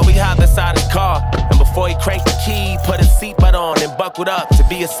store, and so he hopped inside his car. And before he cranked the key, put his seatbelt on and buckled up to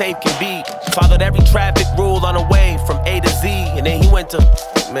be as safe can be. Followed every traffic rule on the way from A to Z, and then he went to,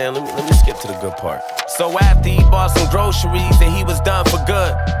 man, let me skip to the good part. So after he bought some groceries and he was done for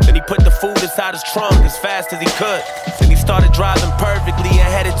good, then he put the food inside his trunk as fast as he could. Then he started driving perfectly and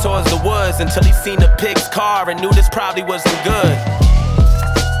headed towards the woods until he seen the pig's car and knew this probably wasn't good.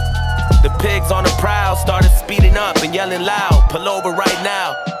 The pigs on the prowl started speeding up and yelling loud, pull over right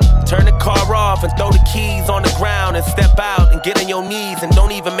now. Turn the car off and throw the keys on the ground and step out and get on your knees and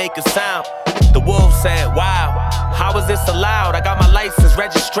don't even make a sound. The wolf said, wow, how is this allowed? I got my license,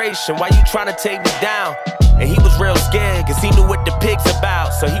 registration, why you trying to take me down? And he was real scared cause he knew what the pig's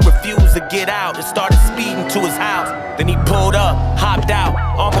about, so he refused to get out and started speeding to his house. Then he pulled up, hopped out,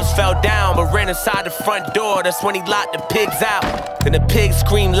 almost fell down but ran inside the front door. That's when he locked the pigs out. Then the pigs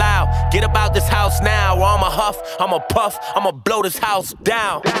screamed loud, get about this house now or I'ma huff, I'ma puff, I'ma blow this house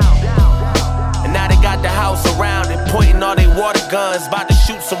down. And now they got the house around and pointing all they water guns, about to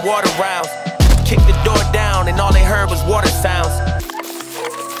shoot some water rounds. Kicked the door down and all they heard was water sounds.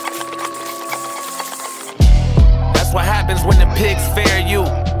 That's what happens when the pigs fear you.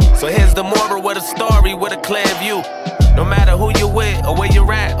 So here's the moral of the story with a clear view. No matter who you're with or where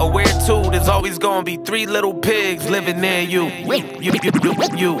you're at or where to, there's always gonna be 3 little pigs living near you.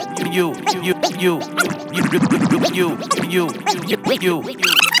 You.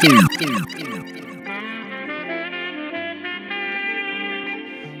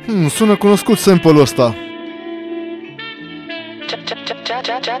 Sună cunoscut sample-ul ăsta.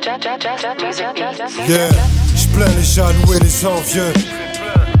 Yeah, je plains les jaloux et les envieux.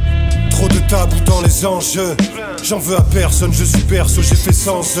 Trop de tabous dans les enjeux. J'en veux à personne, je suis perso, j'ai fait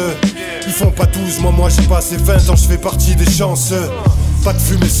sans eux. Ils font pas 12, moi j'ai passé 20 ans, je fais partie des chanceux. Pas de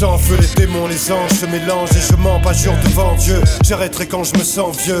fumée sans feu, les démons, les anges se mélangent et je mens pas, jure devant Dieu. J'arrêterai quand je me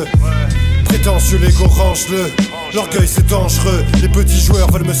sens vieux. Prétentieux, l'ego, range-le. L'orgueil c'est dangereux, les petits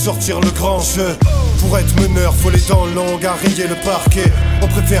joueurs veulent me sortir le grand jeu. Pour être meneur, faut les dents longues, à rayer le parquet. On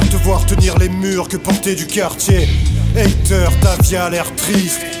préfère te voir tenir les murs que porter du quartier. Hater, ta vie a l'air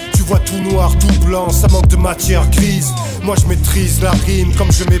triste. Tu vois tout noir, tout blanc, ça manque de matière grise. Moi je maîtrise la rime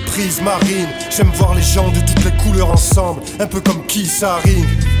comme je méprise Marine. J'aime voir les gens de toutes les couleurs ensemble, un peu comme qui ça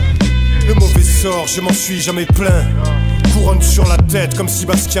rime. Le mauvais sort, je m'en suis jamais plaint. Couronne sur la tête comme si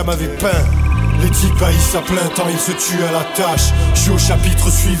Basquiat m'avait peint. Les types haïssent à plein temps, ils se tuent à la tâche. Je suis au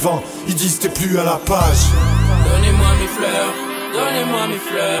chapitre suivant, ils disent t'es plus à la page. Donnez-moi mes fleurs, donnez-moi mes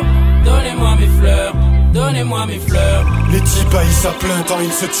fleurs, donnez-moi mes fleurs. donnez-moi mes fleurs. Les types haïssent à plein temps,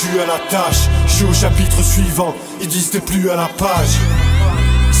 ils se tuent à la tâche. Je suis au chapitre suivant, ils disent t'es plus à la page.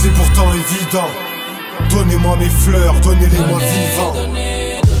 C'est pourtant évident, donnez-moi mes fleurs, donnez-les-moi vivants.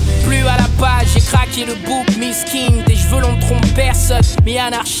 Plus à la page, j'ai craqué le book Miss King. Tes cheveux l'on trompe personne, mais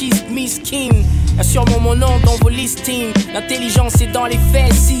anarchiste Miss King. Y'a sûrement mon nom dans vos listings. L'intelligence est dans les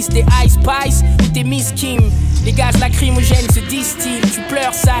fesses, si t'es Ice Spice ou t'es Miss Kim. Les gaz lacrymogènes se distillent, tu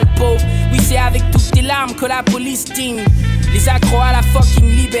pleures sale pauvre. Oui c'est avec toutes tes larmes que la police team. Les accros à la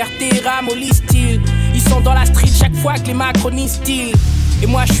fucking liberté ramollissent-ils. Ils sont dans la street chaque fois que les macronistes deal. Et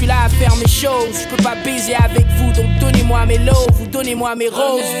moi je suis là à faire mes choses, je peux pas baiser avec vous, donc donnez-moi mes lots, vous donnez-moi mes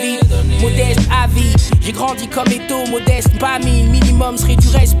roses vite. Modeste à vie, j'ai grandi comme Eto, modeste pas mis. Minimum serait du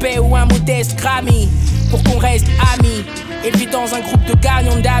respect ou un modeste Grammy, pour qu'on reste amis. Élevé dans un groupe de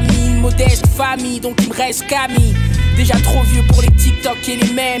gagnants d'amis, une modeste famille, donc il me reste Camille. Déjà trop vieux pour les TikTok et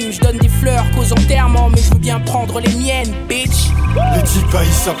les mêmes. Je donne des fleurs qu'aux enterrements, mais je veux bien prendre les miennes, bitch. Les types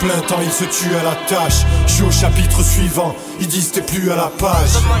haïssent à plein temps, ils se tuent à la tâche. Je suis au chapitre suivant, ils disent t'es plus à la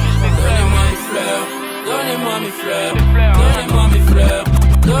page. Donnez-moi mes fleurs, donnez-moi mes fleurs, donnez-moi mes fleurs,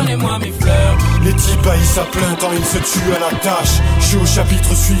 donnez-moi mes fleurs. Les types haïssent à plein temps, ils se tuent à la tâche. Je suis au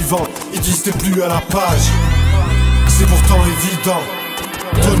chapitre suivant, ils disent t'es plus à la page. C'est pourtant évident,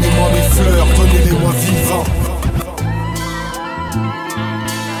 donnez-moi mes fleurs, donnez-les-moi vivants.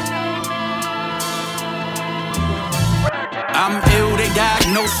 I'm ill, they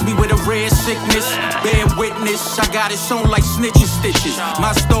diagnosed me with a rare sickness. Bear witness, I got it sewn like snitches stitches.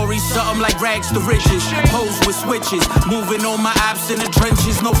 My story's something like rags to riches. Pose with switches, moving on my ops in the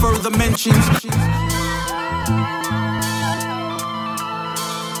trenches, no further mentions.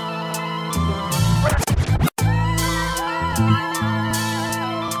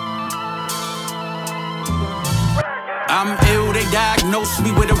 I'm ill, they diagnosed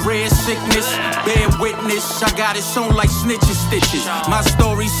me with a rare sickness. Bear witness, I got it sewn like snitches stitches. My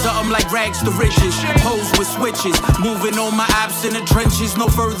story's something like rags to riches. Pose with switches, moving on my ops in the trenches, no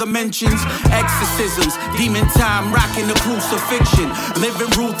further mentions. Exorcisms, demon time, rocking the crucifixion. Living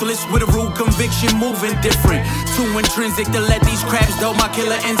ruthless with a rude conviction, moving different. Too intrinsic to let these crabs dull my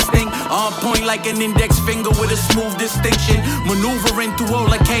killer instinct. On point like an index finger with a smooth distinction. Maneuvering through all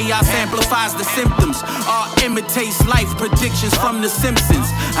the chaos amplifies the symptoms. Art imitates life predictions from the Simpsons.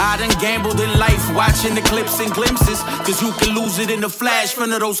 I done gambled in life watching the clips and glimpses, cause you can lose it in a flash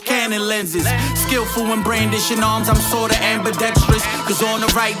front of those Canon lenses. Skillful in brandishing arms, I'm sorta ambidextrous, cause on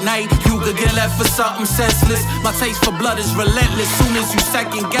the right night you could get left for something senseless. My taste for blood is relentless, soon as you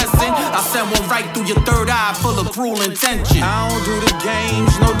second guessing I send one right through your third eye full of cruel intention. I don't do the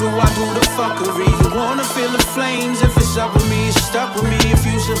games, no do I do the fuckery. You wanna feel the flames, if it's up with me, it's stuck with me. If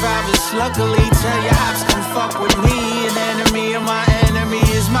you survive it's luckily, tell your ops come fuck with me. An enemy of my enemy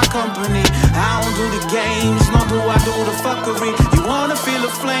is my company. I don't do the games, no do I do the fuckery. You wanna feel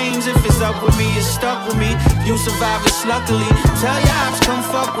the flames, if it's up with me, it's stuck with me. If you survive it's luckily, tell your ops come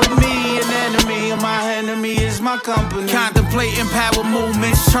fuck with me. An enemy of my enemy is my company. Contemplating power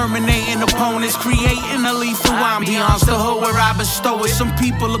movements, terminating opponents, creating a lethal ambiance. The whole where I bestow it. Some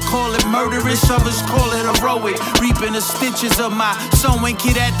people will call it murderous, others call it heroic. Reaping the stitches of my sewing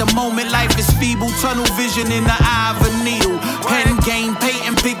kit at the moment. Life is feeble, tunnel vision in the eye of a needle. Pen game,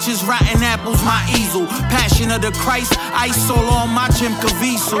 painting pictures, rotten apples, my easel. Passion of the Christ, ice all on my Jim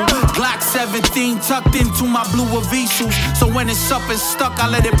Caviezel. Glock 17 tucked into my blue Avisus. So when it's up and stuck, I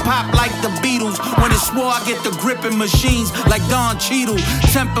let it pop like the Beatles. When it's war, I get the gripping machines like Don Cheadle.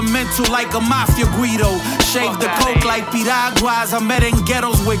 Temperamental like a mafia Guido. Shave the coke like Piraguas. I met in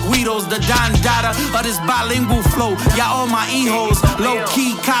ghettos with Guidos. The Don Dada of this bilingual flow. Y'all all my e-hoes. Low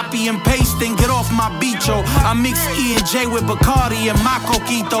key copy and pasting. Get off my bicho. I mix E and J with Bacardi and my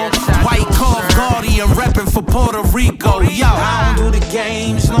coquito. White Cove Guardian reppin' for Puerto Rico. Yo, I don't do the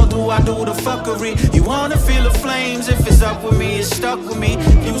games, no do I do the fuckery. You wanna feel the flames, if it's up with me, it's stuck with me.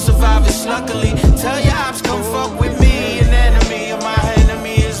 If you survive it's luckily, tell your ops come fuck with me. An enemy of my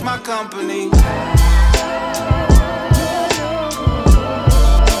enemy is my company.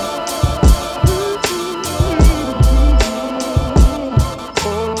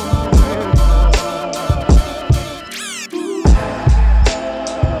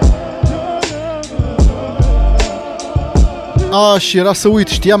 Și era să uit,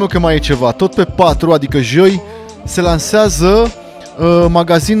 știam eu că mai e ceva. Tot pe 4, adică joi, se lansează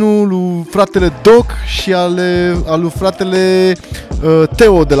magazinul lui fratele Doc și al lui fratele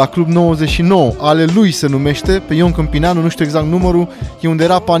Teo de la Club 99. Ale lui se numește, pe Ion Câmpineanu, nu știu exact numărul, e unde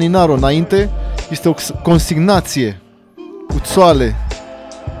era Paninaro înainte. Este o consignație cu țoale.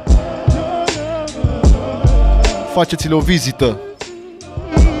 Faceți-le o vizită.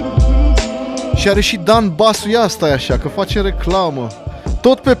 Și are și Dan Basu, ia stai așa, că face reclamă.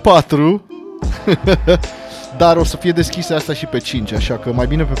 Tot pe 4. Dar o să fie deschise asta și pe 5, așa că mai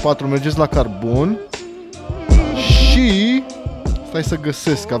bine pe 4 mergeți la carbon. Și... stai să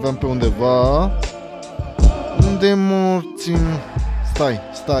găsesc, aveam pe undeva... Unde morți? Stai,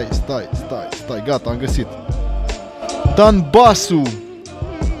 gata, am găsit. Dan Basu.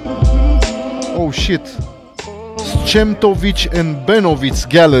 Oh shit. Cemtovici and Benovic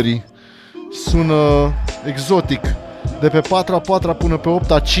Gallery. Sună exotic. De pe 4/4 până pe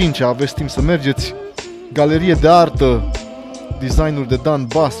 8/5 aveți timp să mergeți. Galerie de artă. Designuri de Dan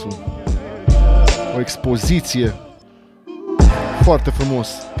Basu. O expoziție. Foarte frumos.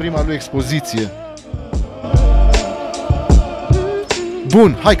 Prima lui expoziție.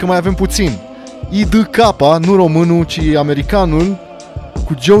 Bun, hai că mai avem puțin. IDK, nu românul, ci americanul,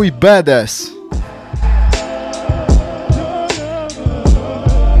 cu Joey Badass.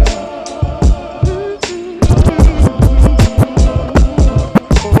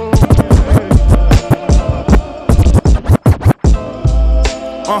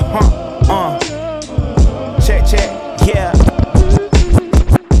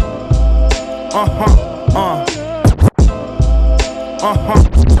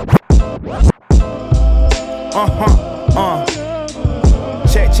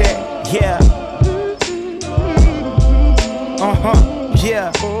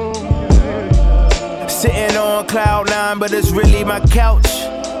 Sitting on cloud 9, but it's really my couch.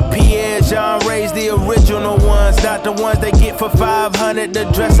 Pierre Jean raised the original ones, not the ones they get for 500 to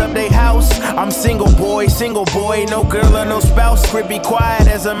dress up their house. I'm single boy, no girl or no spouse. Crib be quiet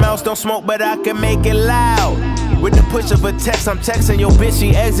as a mouse, don't smoke, but I can make it loud. With the push of a text, I'm texting your bitch,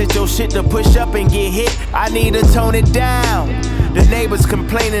 she exit your shit to push up and get hit. I need to tone it down. The neighbors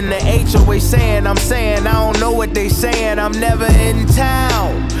complaining, the HOA saying, I'm saying, I don't know what they saying, I'm never in town.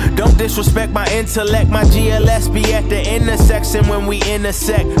 Don't disrespect my intellect, my GLS be at the intersection when we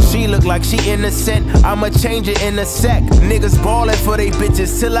intersect. She look like she innocent, I'ma change it in a sec. Niggas ballin' for they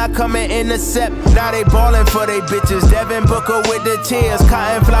bitches till I come and intercept. Now they ballin' for they bitches, Devin Booker with the tears.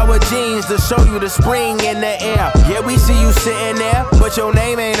 Cotton flower jeans to show you the spring in the air. Yeah, we see you sitting there, but your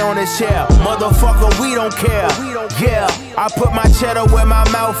name ain't on this chair. Motherfucker, we don't care. Yeah, I put my cheddar where my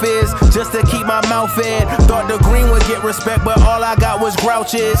mouth is, just to keep my mouth in. Thought the green would get respect, but all I got was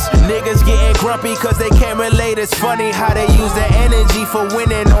grouches. Niggas getting grumpy cause they can't relate. It's funny how they use the energy for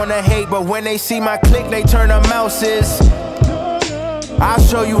winning on the hate, but when they see my click, they turn their mouses. I'll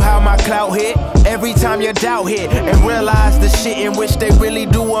show you how my clout hit. Every time your doubt hit, and realize the shit in which they really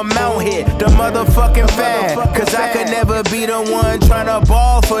do amount hit. The motherfucking fan, cause I could never be the one tryna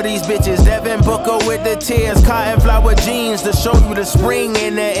ball for these bitches. Devin Booker with the tears, cotton flower jeans to show you the spring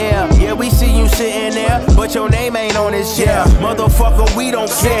in the air. Yeah, we see you sitting there, but your name ain't on this chair. Motherfucker, we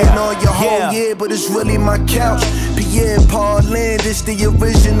don't care. Sitting on your whole year, but it's really my couch. Pierre Paulin, this the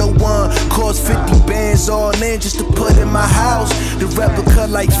original one. Cost 50 bands all in just to put in my house. The replica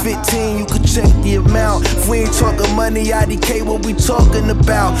like 15, you could check the amount. If we ain't talking money, IDK, what we talking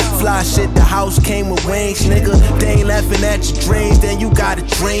about? Fly shit, the house came with wings, nigga. They ain't laughing at your dreams, then you gotta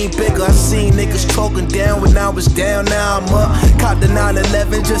dream bigger. I seen niggas talking down when I was down, now I'm up. Caught the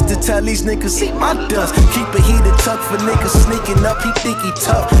 911 just to tell these niggas, see my dust. Keep a heated tuck for niggas sneaking up, he think he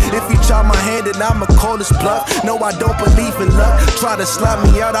tough. If he try my hand, then I'ma call his bluff. No, I don't believe in luck. Try to slap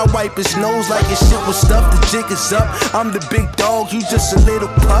me out, I wipe his nose like his shit was stuffed. The jig is up, I'm the big dog, you just a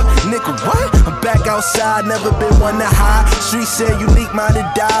little pup. Nigga, what? I'm back outside, never been one to hide. Street said unique minded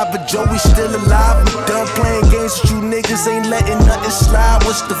died, but Joey still alive. I'm done playing games with you niggas, ain't letting nothing slide.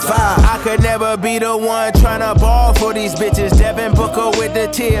 What's the vibe? I could never be the one tryna ball for these bitches. Devin Booker with the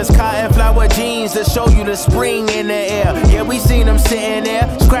tears, cotton flower jeans to show you the spring in the air. Yeah, we seen him sitting there,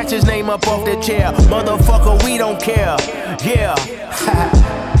 scratch his name up off the chair. Motherfucker, we don't care. Yeah.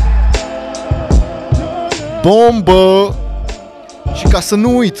 Bombă! Și ca să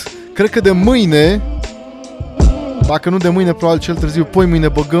nu uit, cred că de mâine, dacă nu de mâine, probabil cel târziu, poi mâine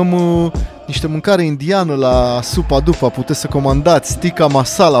băgăm niște mâncare indiană la Supa Dupa. Puteți să comandați tikka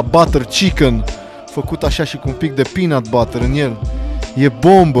masala, butter chicken, făcut așa și cu un pic de peanut butter în el. E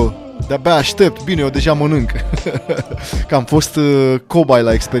bombă! De-abia aștept. Bine, eu deja mănânc. Că am fost cobai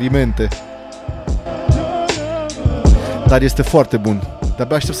la experimente. Dar este foarte bun.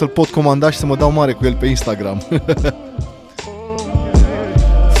 De-abia aștept să-l pot comanda și să mă dau mare cu el pe Instagram.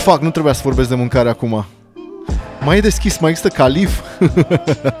 Fuck, nu trebuia să vorbesc de mâncare acum. Mai e deschis? Mai există calif?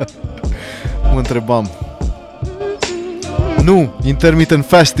 Mă întrebam. Nu, intermittent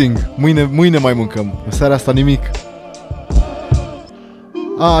fasting. Mâine mai mâncăm. În seara asta nimic.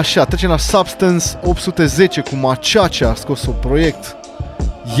 Așa, trecem la Substance 810 cu Machacha. A scos un proiect.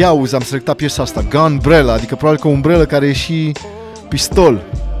 Ia uzi, am selectat piesa asta, Gunbrella, adică probabil că umbrelă care e și pistol.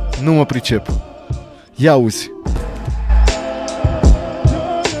 Nu mă pricep. Ia uzi.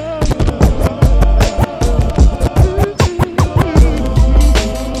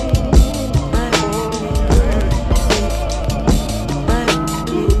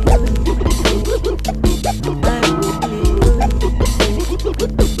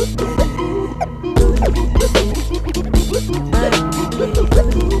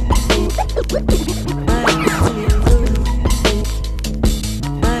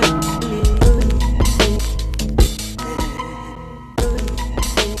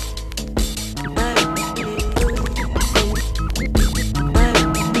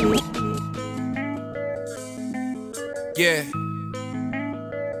 Yeah.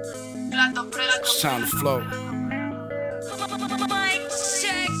 It's time to flow.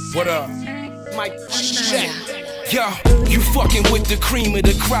 What up? Mike check. Yo, you fucking with the cream of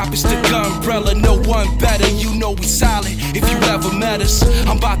the crop, it's the Gunbrella, no one better, you know we solid. If you ever met us,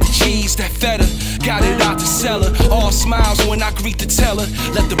 I'm about to cheese that feta, got it out the cellar. All smiles when I greet the teller,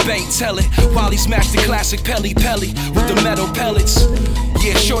 let the bank tell it, while he smashed the classic Pelly Pelly with the metal pellets.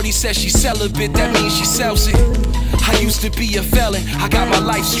 Yeah, shorty says she's celibate, that means she sells it. I used to be a felon, I got my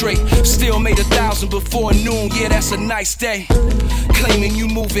life straight. Still made 1,000 before noon, yeah, that's a nice day. Claiming you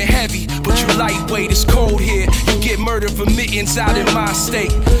moving heavy, but you lightweight, it's cold here. You get murdered for mittens out in my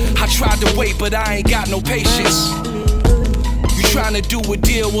state. I tried to wait, but I ain't got no patience. You trying to do a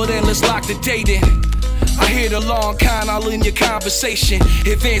deal, well then let's lock the date in. I hear the long kind all in your conversation.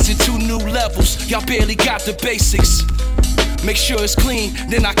 Advancing to new levels, y'all barely got the basics. Make sure it's clean,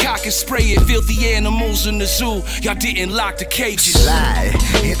 then I cock and spray it. Filthy animals in the zoo, y'all didn't lock the cages. Slide,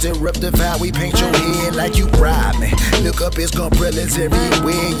 interrupt the vibe, we paint your head like you robbing. Look up, it's Gunbrellas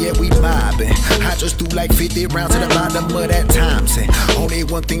everywhere, yeah, we mobbing. I just threw like 50 rounds to the bottom of that Thompson. Only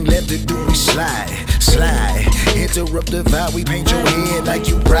one thing left to do, we slide. Interrupt the vibe, we paint your head like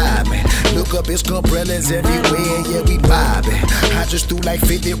you robbing. Look up, it's Gunbrellas everywhere, yeah, we mobbing. I just threw like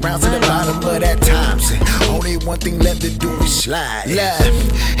 50 rounds to the bottom of that Thompson. Only one thing left to do, we slide. Live,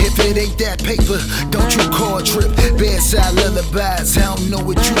 if it ain't that paper, don't you call a trip. Bedside lullabies, I don't know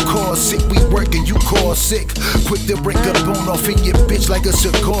what you call sick. We working, you call sick. Quick to break a bone off in your bitch like a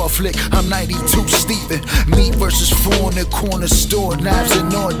cigar flick. I'm 92 Steven, me versus 4 in the corner store. Knives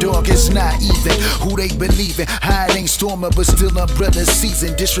and all, dog, it's not even. Who they believing? I ain't storming, but still umbrella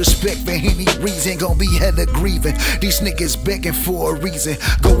season. Disrespect for any reason, gon' be hella grieving. These niggas begging for a reason.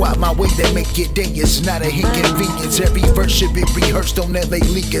 Go out my way to make your day, it's not a inconvenience. Every verse should be rehearsed on LA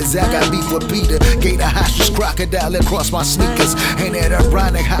leakers. I got beef with Peter, gator hostage, crocodile across my sneakers. Ain't that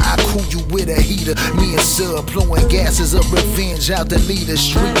ironic how I cool you with a heater? Me and Sub blowing gases of revenge out the leader.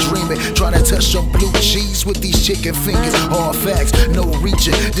 Street dreaming, trying to touch some blue cheese with these chicken fingers. All facts, no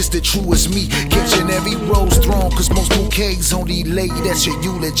reaching, this the truest me. Catching every rose thrown, cause most bouquets only laid, that's your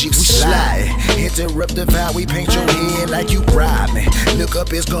eulogy. We slide, interrupt the vibe, we paint your head like you robbing. Look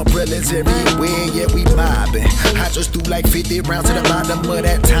up, it's Gunbrellas everywhere, yeah, we mobbing. I just threw like 50 rounds to the bottom of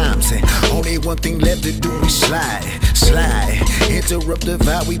that Thompson. Only one thing left to do, we slide. Interrupt the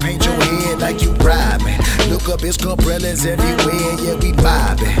vibe, we paint your head like you robbing. Look up, it's Gunbrellas everywhere, yeah, we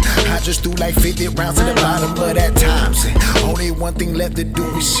mobbing. I just threw like 50 rounds to the bottom of that Thompson. Only one thing left to do,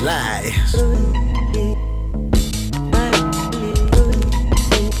 we slide.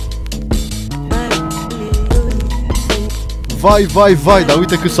 Vai, dar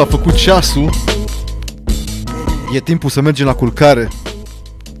uite cât s-a făcut ceasul. E timpul să mergem la culcare.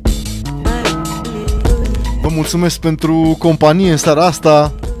 Vă mulțumesc pentru companie în seara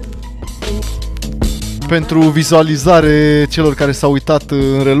asta, pentru vizualizare celor care s-au uitat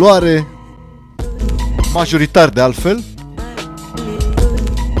în reluare, majoritar de altfel.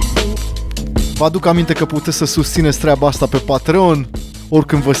 Vă aduc aminte că puteți să susțineți treaba asta pe Patreon,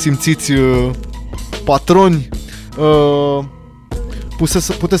 oricând vă simțiți patroni.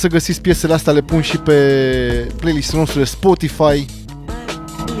 Puteți să găsiți piesele astea, le pun și pe playlistul nostru de Spotify.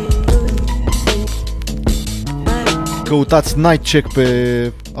 Căutați Night Check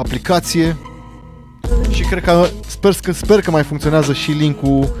pe aplicație. Și cred că sper că mai funcționează și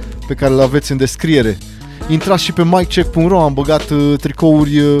linkul pe care îl aveți în descriere. Intrați și pe miccheck.ro, am băgat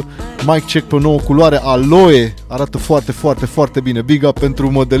tricouri Mic Check pe nouă culoare aloe. Arată foarte bine. Big up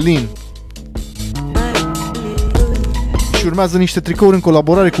pentru Mădălin. Și urmează niște tricouri în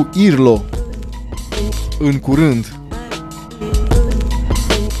colaborare cu Irlo în curând.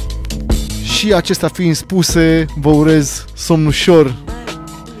 Și acestea fiind spuse, vă urez somn ușor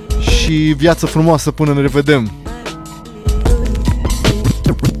și viață frumoasă până ne revedem.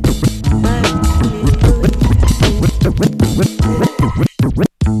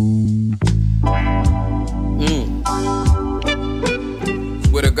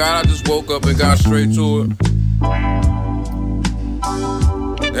 Swear to God, I just woke up and got straight to it.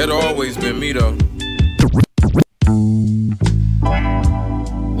 That always been me though.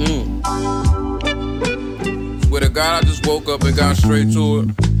 Swear to God, I just woke up and got straight to it.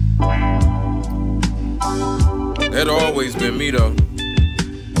 That always been me though.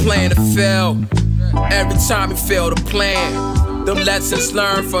 Plan to fail every time you fail to plan. Them lessons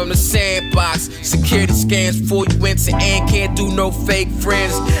learned from the sandbox. Security scans before you enter and can't do no fake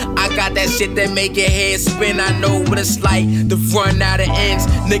friends. I got that shit that make your head spin. I know what it's like to run out of ends.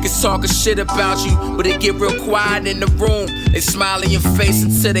 Niggas talking shit about you, but it get real quiet in the room. They smile in your face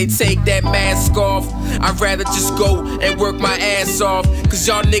until they take that mask off. I'd rather just go and work my ass off, cause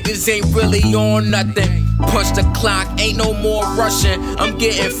y'all niggas ain't really on nothing. Punch the clock, ain't no more rushing. I'm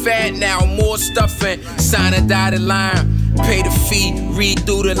getting fat now, more stuffing. Sign a dotted line. Pay the fee, read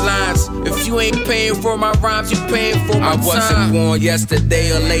through the lines. If you ain't paying for my rhymes, you paying for my time. I wasn't born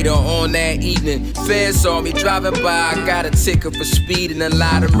yesterday or later on that evening. Feds saw me driving by, I got a ticket for speed and a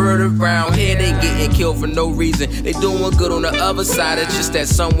lot of murder around here. They getting killed for no reason. They doing good on the other side, it's just that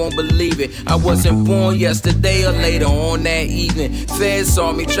some won't believe it. I wasn't born yesterday or later on that evening. Feds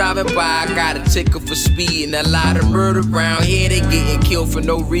saw me driving by, I got a ticket for speed and a lot of murder around here. They getting killed for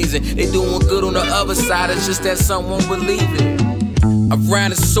no reason. They doing good on the other side, it's just that some won't believe it.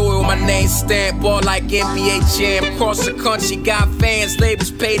 Around the soil, my name stamped, ball like NBA jam. Across the country, got fans,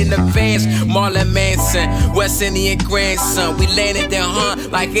 labels paid in advance. Marlon Manson, West Indian grandson. We landed there,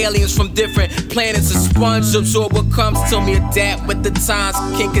 like aliens from different planets. A sponge absorb what comes to me, adapt with the times.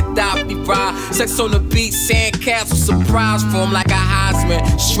 King Gaddafi ride, sex on the beat, sandcastle, surprise for him like a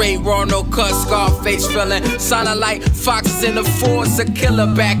Heisman. Straight raw, no cut, Scarface feeling. Silent like foxes in the forest, a killer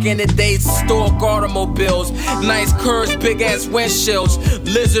back in the days. Historic automobiles, nice curves, big ass windshields.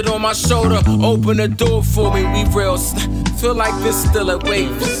 Lizard on my shoulder, open the door for me, we real. Feel like this still a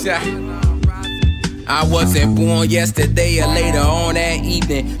wave. I wasn't born yesterday or later on that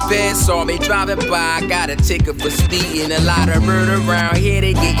evening. Feds saw me driving by, I got a ticket for speeding. A lot of murder around here,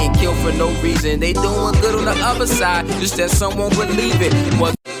 they getting killed for no reason. They doing good on the other side, just that someone believe it.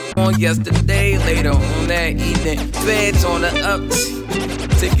 Wasn't born yesterday, later on that evening. Feds on the up.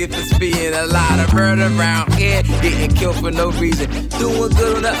 Ticket for speeding, a lot of murder around here, getting killed for no reason. Doing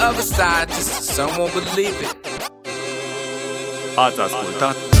good on the other side, just someone believe it. Ați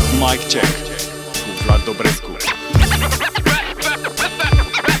ascultat Mic Check cu Vlad Dobrescu.